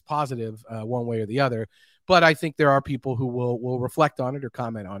consider as dispositive one way or the other. But I think there are people who will reflect on it or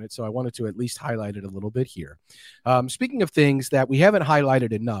comment on it. So I wanted to at least highlight it a little bit here. Speaking of things that we haven't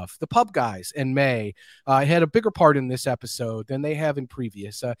highlighted enough, the Pub Guys and May had a bigger part in this episode than they have in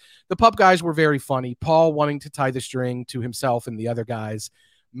previous. The Pub Guys were very funny. Paul wanting to tie the string to himself and the other guys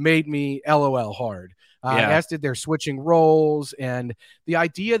made me LOL hard. As did their switching roles and the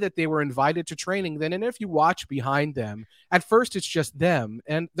idea that they were invited to training. Then, and if you watch behind them, at first it's just them,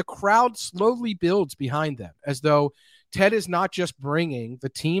 and the crowd slowly builds behind them, as though Ted is not just bringing the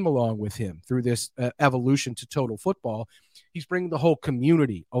team along with him through this evolution to total football. He's bringing the whole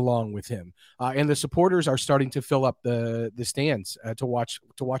community along with him, and the supporters are starting to fill up the stands to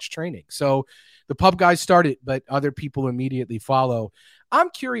watch training. So the Pub Guys started, but other people immediately follow. I'm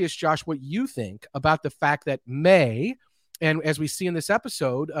curious, Josh, what you think about the fact that May, and as we see in this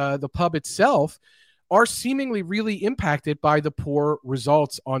episode, the pub itself, are seemingly really impacted by the poor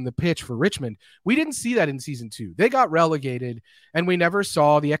results on the pitch for Richmond. We didn't see that in season 2. They got relegated, and we never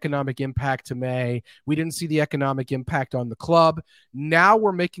saw the economic impact to May. We didn't see the economic impact on the club. Now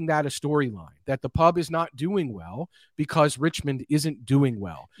we're making that a storyline, that the pub is not doing well because Richmond isn't doing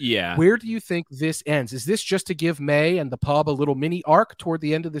well. Yeah. Where do you think this ends? Is this just to give May and the pub a little mini arc toward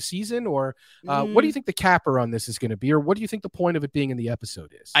the end of the season? Or what do you think the capper on this is going to be? Or what do you think the point of it being in the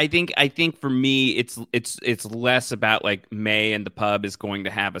episode is? I think for me, it's less about like May and the pub is going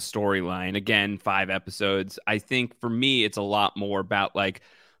to have a storyline. Again, 5 episodes. I think for me, it's a lot more about like,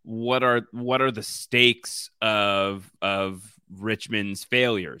 what are the stakes of Richmond's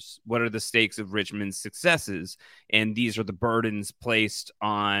failures? What are the stakes of Richmond's successes? And these are the burdens placed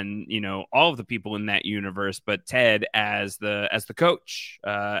on, all of the people in that universe, but Ted as the coach,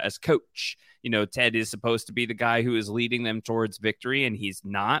 Ted is supposed to be the guy who is leading them towards victory, and he's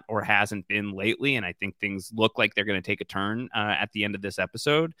not, or hasn't been lately. And I think things look like they're going to take a turn at the end of this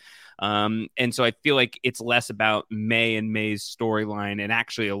episode. And so I feel like it's less about May and May's storyline, and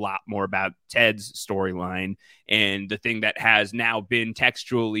actually a lot more about Ted's storyline, and the thing that has now been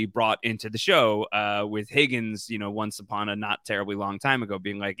textually brought into the show with Higgins, once upon a not terribly long time ago,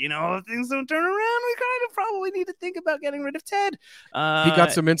 being like, if things don't turn around, we kind of probably need to think about getting rid of Ted. He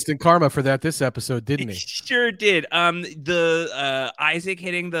got some instant karma for that this episode, didn't he? Sure did. The Isaac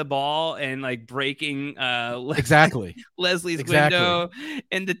hitting the ball and like breaking exactly Leslie's window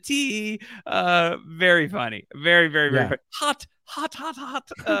and the tea. Very funny. Very, very, very funny. Hot.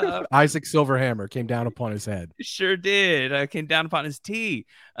 Isaac Silverhammer came down upon his head. Sure did. Came down upon his tea.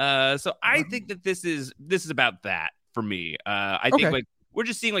 So I think that this is about that for me. I think like we're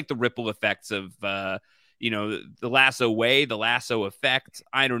just seeing like the ripple effects of the Lasso way, the Lasso effect.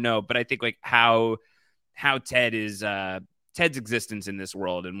 I don't know, but I think like how Ted is Ted's existence in this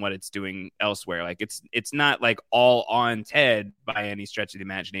world and what it's doing elsewhere. Like it's not like all on Ted by any stretch of the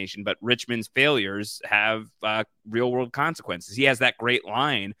imagination, but Richmond's failures have real world consequences. He has that great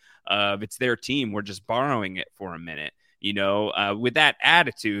line of "It's their team. We're just borrowing it for a minute." With that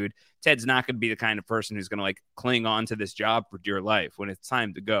attitude, Ted's not going to be the kind of person who's going to like cling on to this job for dear life. When it's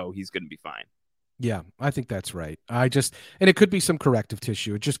time to go, he's going to be fine. Yeah, I think that's right. And it could be some corrective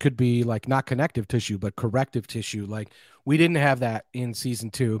tissue. It just could be like not connective tissue, but corrective tissue. Like We didn't have that in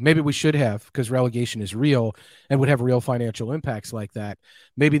season 2. Maybe we should have, because relegation is real and would have real financial impacts like that.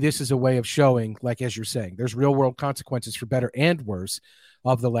 Maybe this is a way of showing, like as you're saying, there's real world consequences for better and worse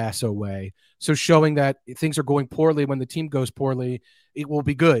of the Lasso way. So showing that things are going poorly when the team goes poorly, it will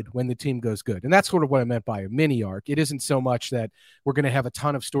be good when the team goes good. And that's sort of what I meant by a mini arc. It isn't so much that we're going to have a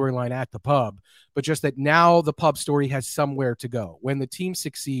ton of storyline at the pub, but just that now the pub story has somewhere to go. When the team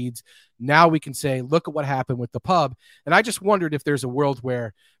succeeds, now we can say, look at what happened with the pub. And I just wondered if there's a world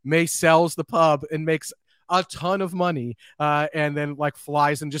where May sells the pub and makes a ton of money and then like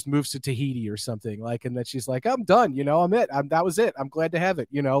flies and just moves to Tahiti or something, like, and then she's like, I'm done, I'm it, that was it, I'm glad to have it,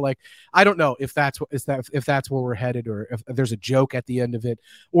 like, I don't know if that's where we're headed, or if there's a joke at the end of it,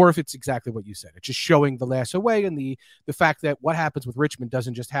 or if it's exactly what you said. It's just showing the Lasso way and the fact that what happens with Richmond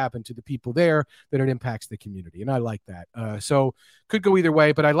doesn't just happen to the people there, that it impacts the community. And I like that. So could go either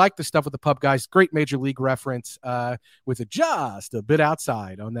way, but I like the stuff with the pub guys. Great Major League reference with just a bit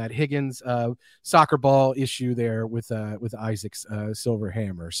outside on that Higgins soccer ball issue there with Isaac's silver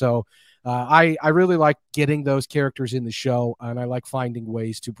hammer. So I really like getting those characters in the show, and I like finding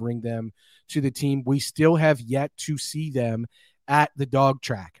ways to bring them to the team. We still have yet to see them at the dog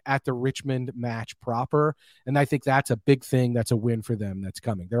track, at the Richmond match proper, and I think that's a big thing. That's a win for them that's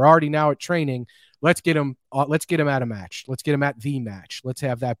coming. They're already now at training. Let's get them at a match. Let's get them at the match. Let's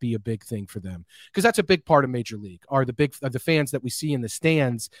have that be a big thing for them, because that's a big part of Major League. Are the fans that we see in the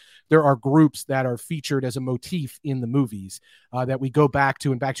stands? There are groups that are featured as a motif in the movies that we go back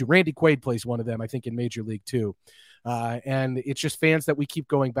to. Randy Quaid plays one of them, I think, in Major League too. And it's just fans that we keep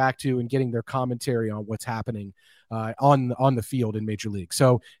going back to and getting their commentary on what's happening on the field in Major League.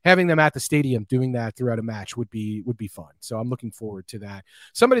 So having them at the stadium doing that throughout a match would be fun. So I'm looking forward to that.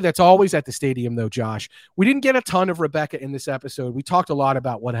 Somebody that's always at the stadium, though, Josh, we didn't get a ton of Rebecca in this episode. We talked a lot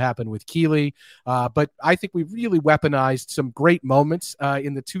about what happened with Keeley, but I think we really weaponized some great moments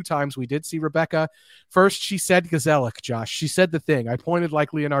in the 2 times we did see Rebecca. First, she said Gazelic, Josh. She said the thing. I pointed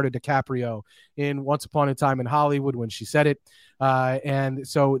like Leonardo DiCaprio in Once Upon a Time in Hollywood when she said it. And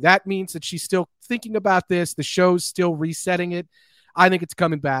so that means that she's still thinking about this. The show's still resetting it. I think it's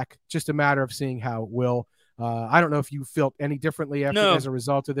coming back. Just a matter of seeing how it will. I don't know if you felt any differently as a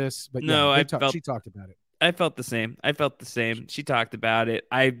result of this, but she talked about it. I felt the same. She talked about it.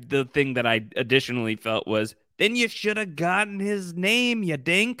 The thing that I additionally felt was, then you should have gotten his name, you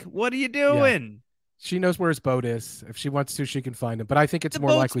dink. What are you doing? Yeah. She knows where his boat is. If she wants to, she can find him. But I think it's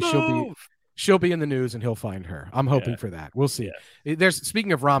more likely she'll be in the news and he'll find her. I'm hoping for that. We'll see. Yeah.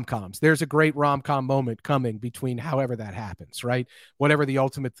 Speaking of rom-coms, there's a great rom-com moment coming between however that happens, right? Whatever the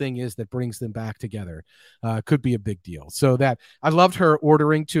ultimate thing is that brings them back together could be a big deal. So that I loved her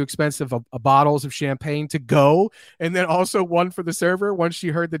ordering too expensive bottles of champagne to go, and then also one for the server once she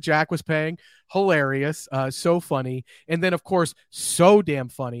heard that Jack was paying. Hilarious. So funny. And then, of course, so damn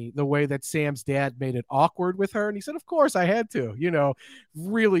funny the way that Sam's dad made it awkward with her. And he said, of course I had to,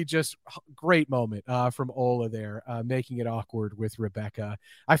 really just great moment from Ola there, making it awkward with Rebecca.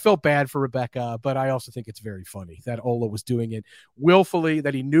 I felt bad for Rebecca, but I also think it's very funny that Ola was doing it willfully,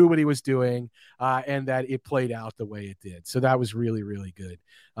 that he knew what he was doing, and that it played out the way it did. So that was really, really good.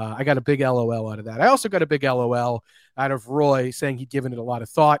 I got a big LOL out of that. I also got a big LOL out of Roy saying he'd given it a lot of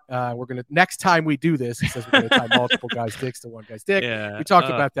thought. We're going to, next time we do this, he says we're going to tie multiple guys' dicks to one guy's dick. Yeah, we talked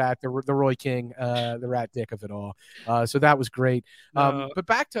about that, the Roy King, the rat dick of it all. So that was great. But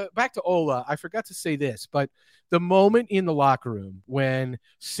back to Ola, I forgot to say this, but the moment in the locker room when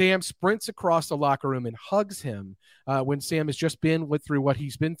Sam sprints across the locker room and hugs him, when Sam has just been through what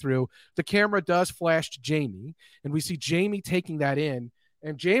he's been through, the camera does flash to Jamie, and we see Jamie taking that in.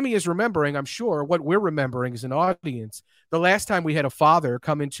 And Jamie is remembering, I'm sure, what we're remembering as an audience, the last time we had a father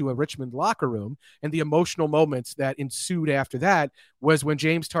come into a Richmond locker room, and the emotional moments that ensued after that was when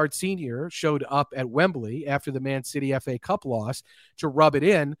James Tard Sr. showed up at Wembley after the Man City FA Cup loss to rub it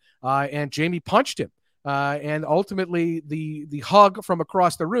in, and Jamie punched him. And ultimately, the hug from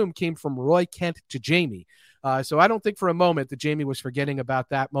across the room came from Roy Kent to Jamie. So I don't think for a moment that Jamie was forgetting about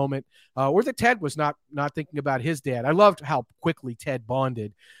that moment, or that Ted was not thinking about his dad. I loved how quickly Ted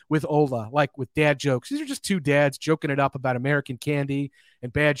bonded with Ola, like with dad jokes. These are just 2 dads joking it up about American candy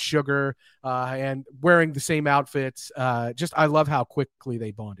and bad sugar, and wearing the same outfits. I love how quickly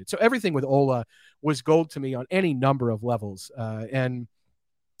they bonded. So everything with Ola was gold to me on any number of levels. And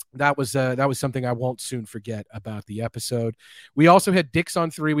that was something I won't soon forget about the episode. We also had dicks on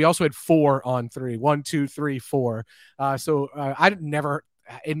 3. We also had 4 on 3. 1, 2, 3, 4. So I never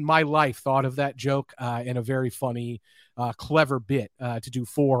in my life thought of that joke in a very funny, clever bit to do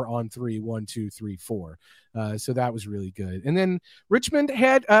 4 on 3, 1, 2, 3, 4. So that was really good. And then Richmond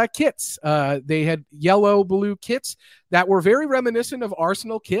had kits. They had yellow, blue kits that were very reminiscent of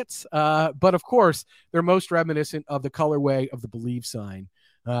Arsenal kits. But of course, they're most reminiscent of the colorway of the Believe sign.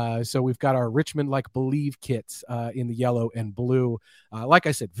 So we've got our Richmond Believe kits in the yellow and blue. Like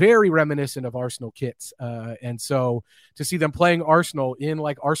I said, very reminiscent of Arsenal kits. And so to see them playing Arsenal in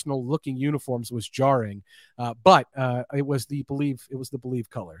Arsenal looking uniforms was jarring. But it was the Believe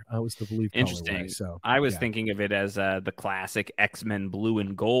color. It was the Believe Interesting. colorway. So I was thinking of it as the classic X-Men blue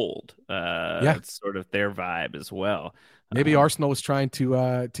and gold. It's sort of their vibe as well. Maybe Arsenal was trying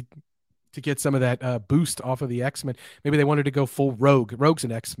to get some of that boost off of the X-Men. Maybe they wanted to go full Rogue. Rogue's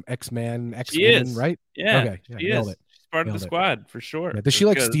an X-Man, X-Woman, right? Yeah. Okay. Yeah, she nailed is. it. She's part of the squad for sure. Yeah. Does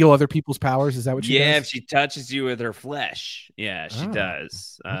she steal other people's powers? Is that what she does? Yeah, if she touches you with her flesh. Yeah, she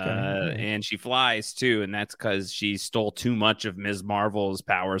does. Okay. And she flies too, and that's because she stole too much of Ms. Marvel's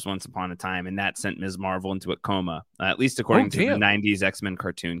powers once upon a time, and that sent Ms. Marvel into a coma, at least according to the 90s X-Men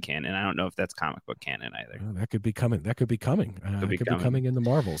cartoon canon. I don't know if that's comic book canon either. That could be coming. That could be coming. Could be coming in the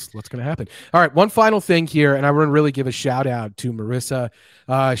Marvels. What's going to happen? All right, one final thing here, and I want to really give a shout out to Marissa.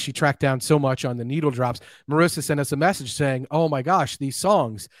 She tracked down so much on the needle drops. Marissa sent us a message saying, "Oh my gosh, these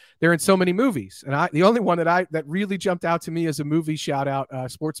songs, they're in so many movies." And the only one that really jumped out to me as a movie shout out,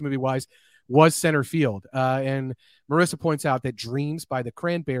 sports movie wise, was Center Field. And Marissa points out that Dreams by the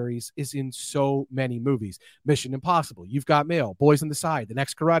Cranberries is in so many movies. Mission Impossible, You've Got Mail, Boys on the Side, The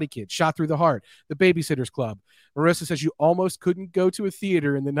Next Karate Kid, Shot Through the Heart, The Babysitter's Club. Marissa says you almost couldn't go to a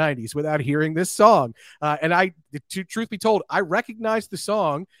theater in the 90s without hearing this song. And truth be told, I recognized the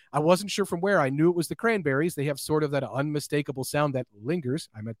song. I wasn't sure from where. I knew it was the Cranberries. They have sort of that unmistakable sound that lingers.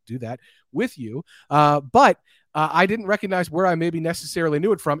 I meant to do that with you. But I didn't recognize where I maybe necessarily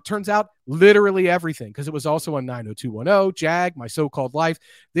knew it from. It turns out literally everything, because it was also on 90210, Jag, My So-Called Life.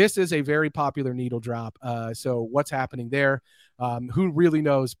 This is a very popular needle drop. So what's happening there? Who really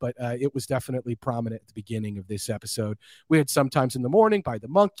knows? But it was definitely prominent at the beginning of this episode. We had Sometimes in the Morning by the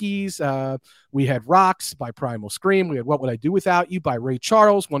Monkees. We had Rocks by Primal Scream. We had What Would I Do Without You by Ray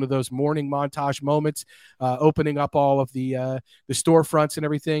Charles, one of those morning montage moments, opening up all of the storefronts and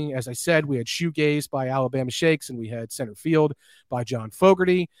everything. As I said, we had Shoegaze by Alabama Shakes, and we had Center Field by John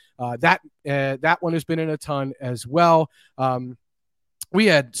Fogerty. That one has been in a ton as well. We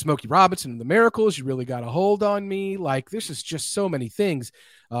had Smokey Robinson and the Miracles. You Really Got a Hold on Me. This is just so many things.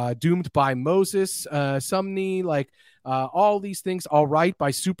 Doomed by Moses, Sumney, all these things. All Right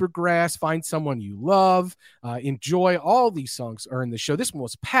by Supergrass, Find Someone You Love, Enjoy. All these songs are in the show. This one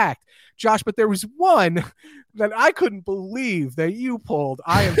was packed, Josh, but there was one that I couldn't believe that you pulled.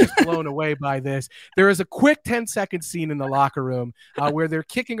 I am just blown away by this. There is a quick 10-second scene in the locker room where they're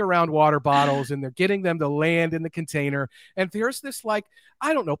kicking around water bottles and they're getting them to land in the container. And there's this,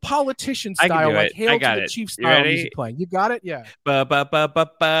 I don't know, politician style, Hail to the Chief style music playing. You got it? Yeah. This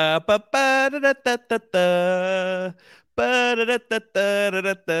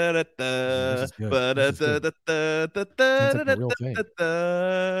is good. This is good. Sounds like a real thing.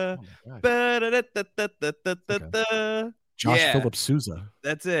 Josh Phillips Sousa.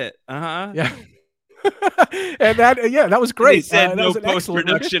 That's it. Yeah. And that was great. They said no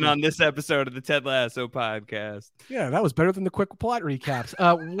post-production on this episode of the Ted Lasso podcast. Yeah, that was better than the quick plot recaps.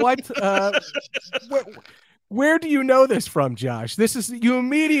 Where do you know this from, Josh? You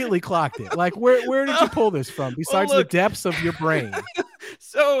immediately clocked it. Where did you pull this from besides the depths of your brain?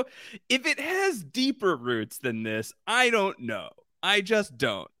 So if it has deeper roots than this, I don't know. I just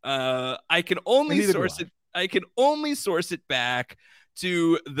don't. I can only source it back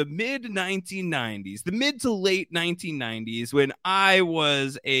to the mid 1990s, the mid to late 1990s, when I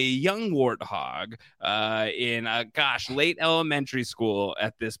was a young warthog in late elementary school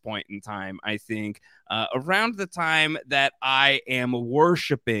at this point in time. I think around the time that I am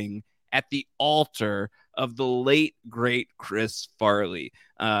worshiping at the altar of the late, great Chris Farley.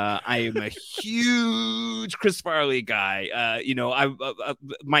 I am a huge Chris Farley guy.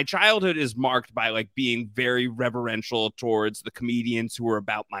 My childhood is marked by being very reverential towards the comedians who were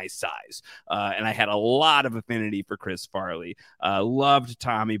about my size. And I had a lot of affinity for Chris Farley. Loved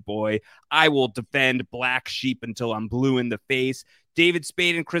Tommy Boy. I will defend Black Sheep until I'm blue in the face. David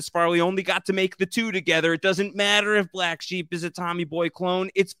Spade and Chris Farley only got to make the two together. It doesn't matter if Black Sheep is a Tommy Boy clone.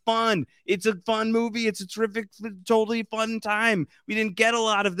 It's fun. It's a fun movie. It's a terrific, totally fun time. We didn't get a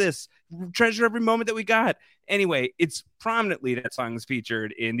lot of this. Treasure every moment that we got. Anyway, it's prominently that song is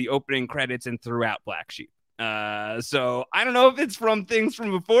featured in the opening credits and throughout Black Sheep. So I don't know if it's from things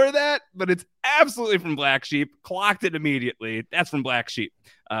from before that, but it's absolutely from Black Sheep. Clocked it immediately. That's from Black Sheep.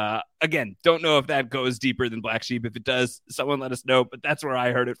 Again, don't know if that goes deeper than Black Sheep. If it does, someone let us know, but that's where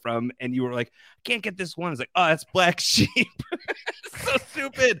I heard it from. And you were like, I can't get this one. It's like, oh, that's Black Sheep. So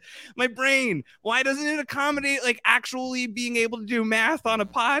stupid. My brain. Why doesn't it accommodate like actually being able to do math on a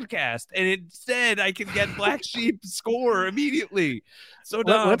podcast? And instead I can get Black Sheep score immediately. So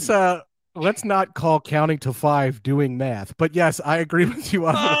dumb. Let's not call counting to 5 doing math. But yes, I agree with you.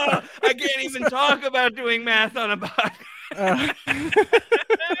 I can't even talk about doing math on a podcast.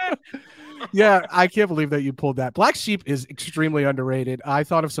 Yeah, I can't believe that you pulled that. Black Sheep is extremely underrated. I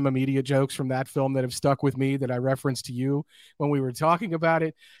thought of some immediate jokes from that film that have stuck with me that I referenced to you when we were talking about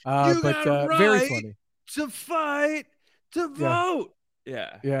it. Very funny. To fight, to vote.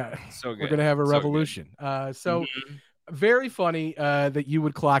 Yeah. So good. We're going to have a revolution. Very funny that you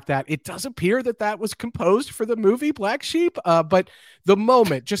would clock that. It does appear that was composed for the movie Black Sheep, but the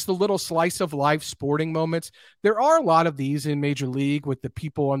moment, just the little slice of life sporting moments, there are a lot of these in Major League with the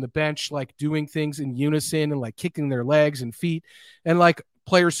people on the bench like doing things in unison and like kicking their legs and feet and like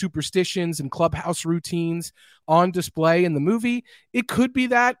player superstitions and clubhouse routines on display in the movie. It could be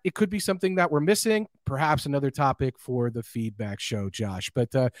that. It could be something that we're missing. Perhaps another topic for the feedback show, Josh. But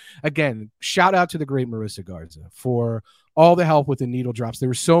again, shout out to the great Marissa Garza for all the help with the needle drops. There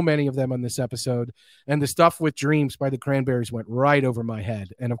were so many of them on this episode. And the stuff with Dreams by the Cranberries went right over my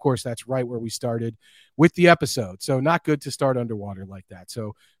head. And of course, that's right where we started with the episode. So not good to start underwater like that.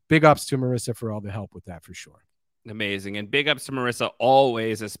 So big ups to Marissa for all the help with that for sure. Amazing. And big ups to Marissa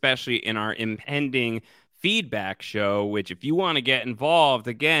always, especially in our impending feedback show, which if you want to get involved,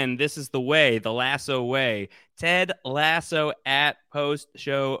 again, this is the way, the Lasso way. Ted Lasso at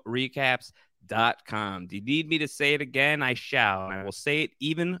postshowrecaps.com. Do you need me to say it again? I shall. I will say it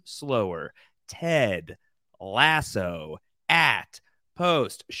even slower. Ted Lasso at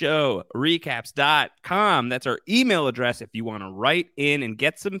postshowrecaps.com. That's our email address if you want to write in and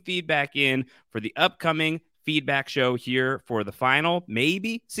get some feedback in for the upcoming feedback show here for the final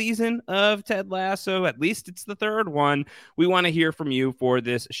maybe season of Ted Lasso. At least it's the third one. We want to hear from you for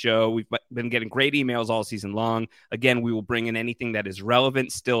this show. We've been getting great emails all season long. Again, we will bring in anything that is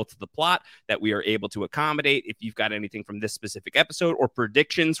relevant still to the plot that we are able to accommodate. If you've got anything from this specific episode or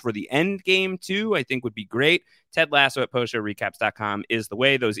predictions for the end game too, I think would be great. Ted Lasso at postshowrecaps.com is the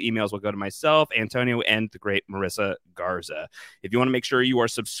way. Those emails will go to myself, Antonio, and the great Marissa Garza. If you want to make sure you are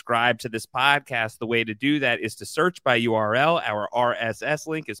subscribed to this podcast, the way to do that is to search by URL. Our RSS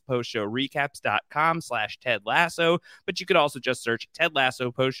link is postshowrecaps.com/Ted Lasso, but you could also just search Ted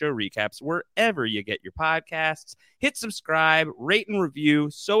Lasso Post Show Recaps wherever you get your podcasts. Hit subscribe, rate and review.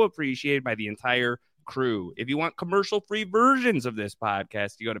 So appreciated by the entire crew. If you want commercial-free versions of this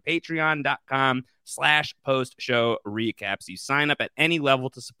podcast, you go to patreon.com/post-show-recaps. You sign up at any level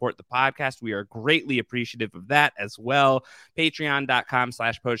to support the podcast. We are greatly appreciative of that as well.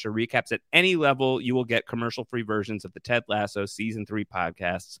 Patreon.com/post-show-recaps. At any level, you will get commercial-free versions of the Ted Lasso Season 3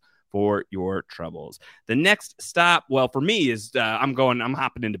 podcasts for your troubles. The next stop, well, for me is I'm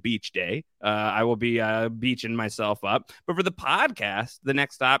hopping into beach day. I will be beaching myself up. But for the podcast, the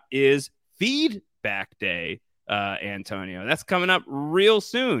next stop is feedback day, Antonio. That's coming up real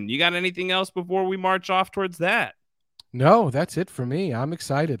soon. You got anything else before we march off towards that? No, that's it for me. I'm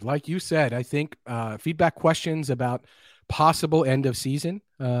excited. Like you said, I think feedback questions about possible end of season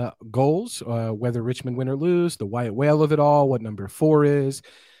goals, whether Richmond win or lose, the white whale of it all, what number 4 is,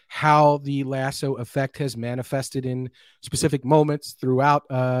 how the Lasso effect has manifested in specific moments throughout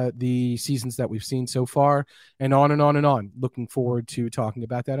the seasons that we've seen so far, and on and on and on. Looking forward to talking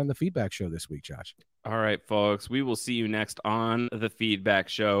about that on the feedback show this week, Josh. All right, folks, we will see you next on the feedback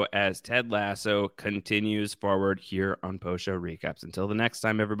show as Ted Lasso continues forward here on Post Show Recaps. Until the next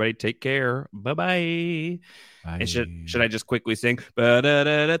time, everybody, take care. Bye-bye. And should I just quickly sing? Trying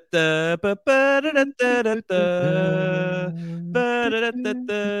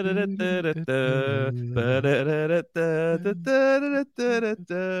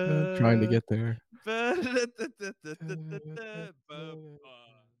to get there.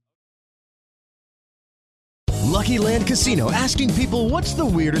 Lucky Land Casino, asking people, what's the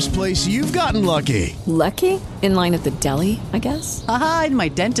weirdest place you've gotten lucky? Lucky? In line at the deli, I guess? Aha, in my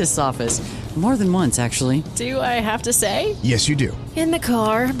dentist's office. More than once, actually. Do I have to say? Yes, you do. In the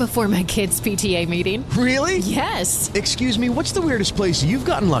car before my kids' PTA meeting. Really? Yes. Excuse me, what's the weirdest place you've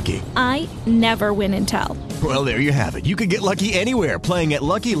gotten lucky? I never win and tell. Well, there you have it. You can get lucky anywhere, playing at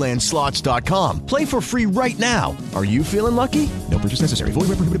LuckyLandSlots.com. Play for free right now. Are you feeling lucky? No purchase necessary. Void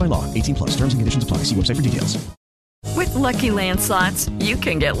where prohibited by law. 18+. Terms and conditions apply. See website for details. With Lucky Land Slots, you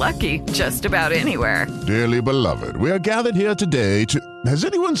can get lucky just about anywhere. Dearly beloved, we are gathered here today to... Has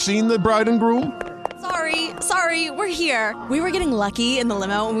anyone seen the bride and groom? Sorry, we're here. We were getting lucky in the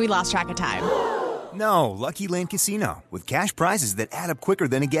limo and we lost track of time. No, Lucky Land Casino, with cash prizes that add up quicker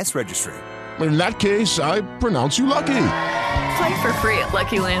than a guest registry. In that case, I pronounce you lucky. Play for free at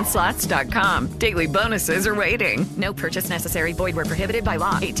LuckyLandSlots.com. Daily bonuses are waiting. No purchase necessary. Void where prohibited by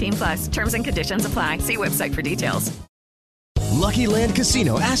law. 18+. Terms and conditions apply. See website for details. Lucky Land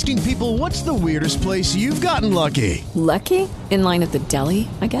Casino, asking people, what's the weirdest place you've gotten lucky? Lucky? In line at the deli,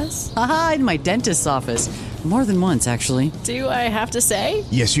 I guess? Aha, in my dentist's office. More than once, actually. Do I have to say?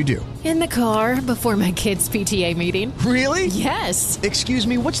 Yes, you do. In the car before my kids' PTA meeting. Really? Yes. Excuse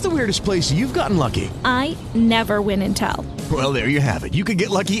me, what's the weirdest place you've gotten lucky? I never win and tell. Well, there you have it. You can get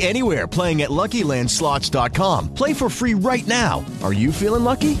lucky anywhere, playing at LuckyLandSlots.com. Play for free right now. Are you feeling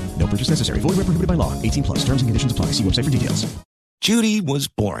lucky? No purchase necessary. Void where prohibited by law. 18+. Terms and conditions apply. See website for details. Judy was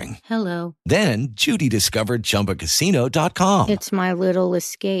boring. Hello. Then Judy discovered ChumbaCasino.com. It's my little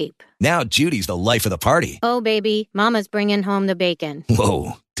escape. Now Judy's the life of the party. Oh, baby, mama's bringing home the bacon.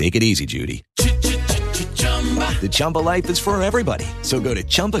 Whoa, take it easy, Judy. The Chumba life is for everybody. So go to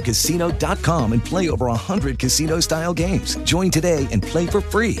ChumbaCasino.com and play over 100 casino-style games. Join today and play for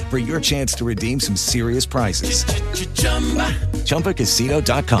free for your chance to redeem some serious prizes.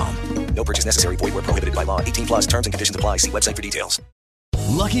 ChumbaCasino.com. No purchase necessary. Void where prohibited by law. 18+. Terms and conditions apply. See website for details.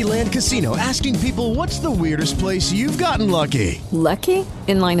 Lucky Land Casino, asking people, what's the weirdest place you've gotten lucky? Lucky?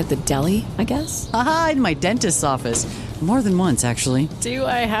 In line at the deli, I guess? Aha, in my dentist's office. More than once, actually. Do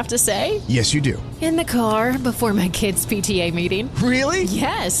I have to say? Yes, you do. In the car before my kids' PTA meeting. Really?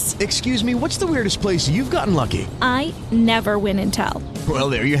 Yes. Excuse me, what's the weirdest place you've gotten lucky? I never win and tell.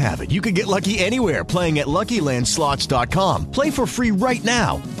 Well, there you have it. You can get lucky anywhere, playing at LuckyLandSlots.com. Play for free right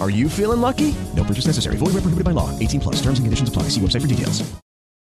now. Are you feeling lucky? No purchase necessary. Void where prohibited by law. 18+. Terms and conditions apply. See website for details.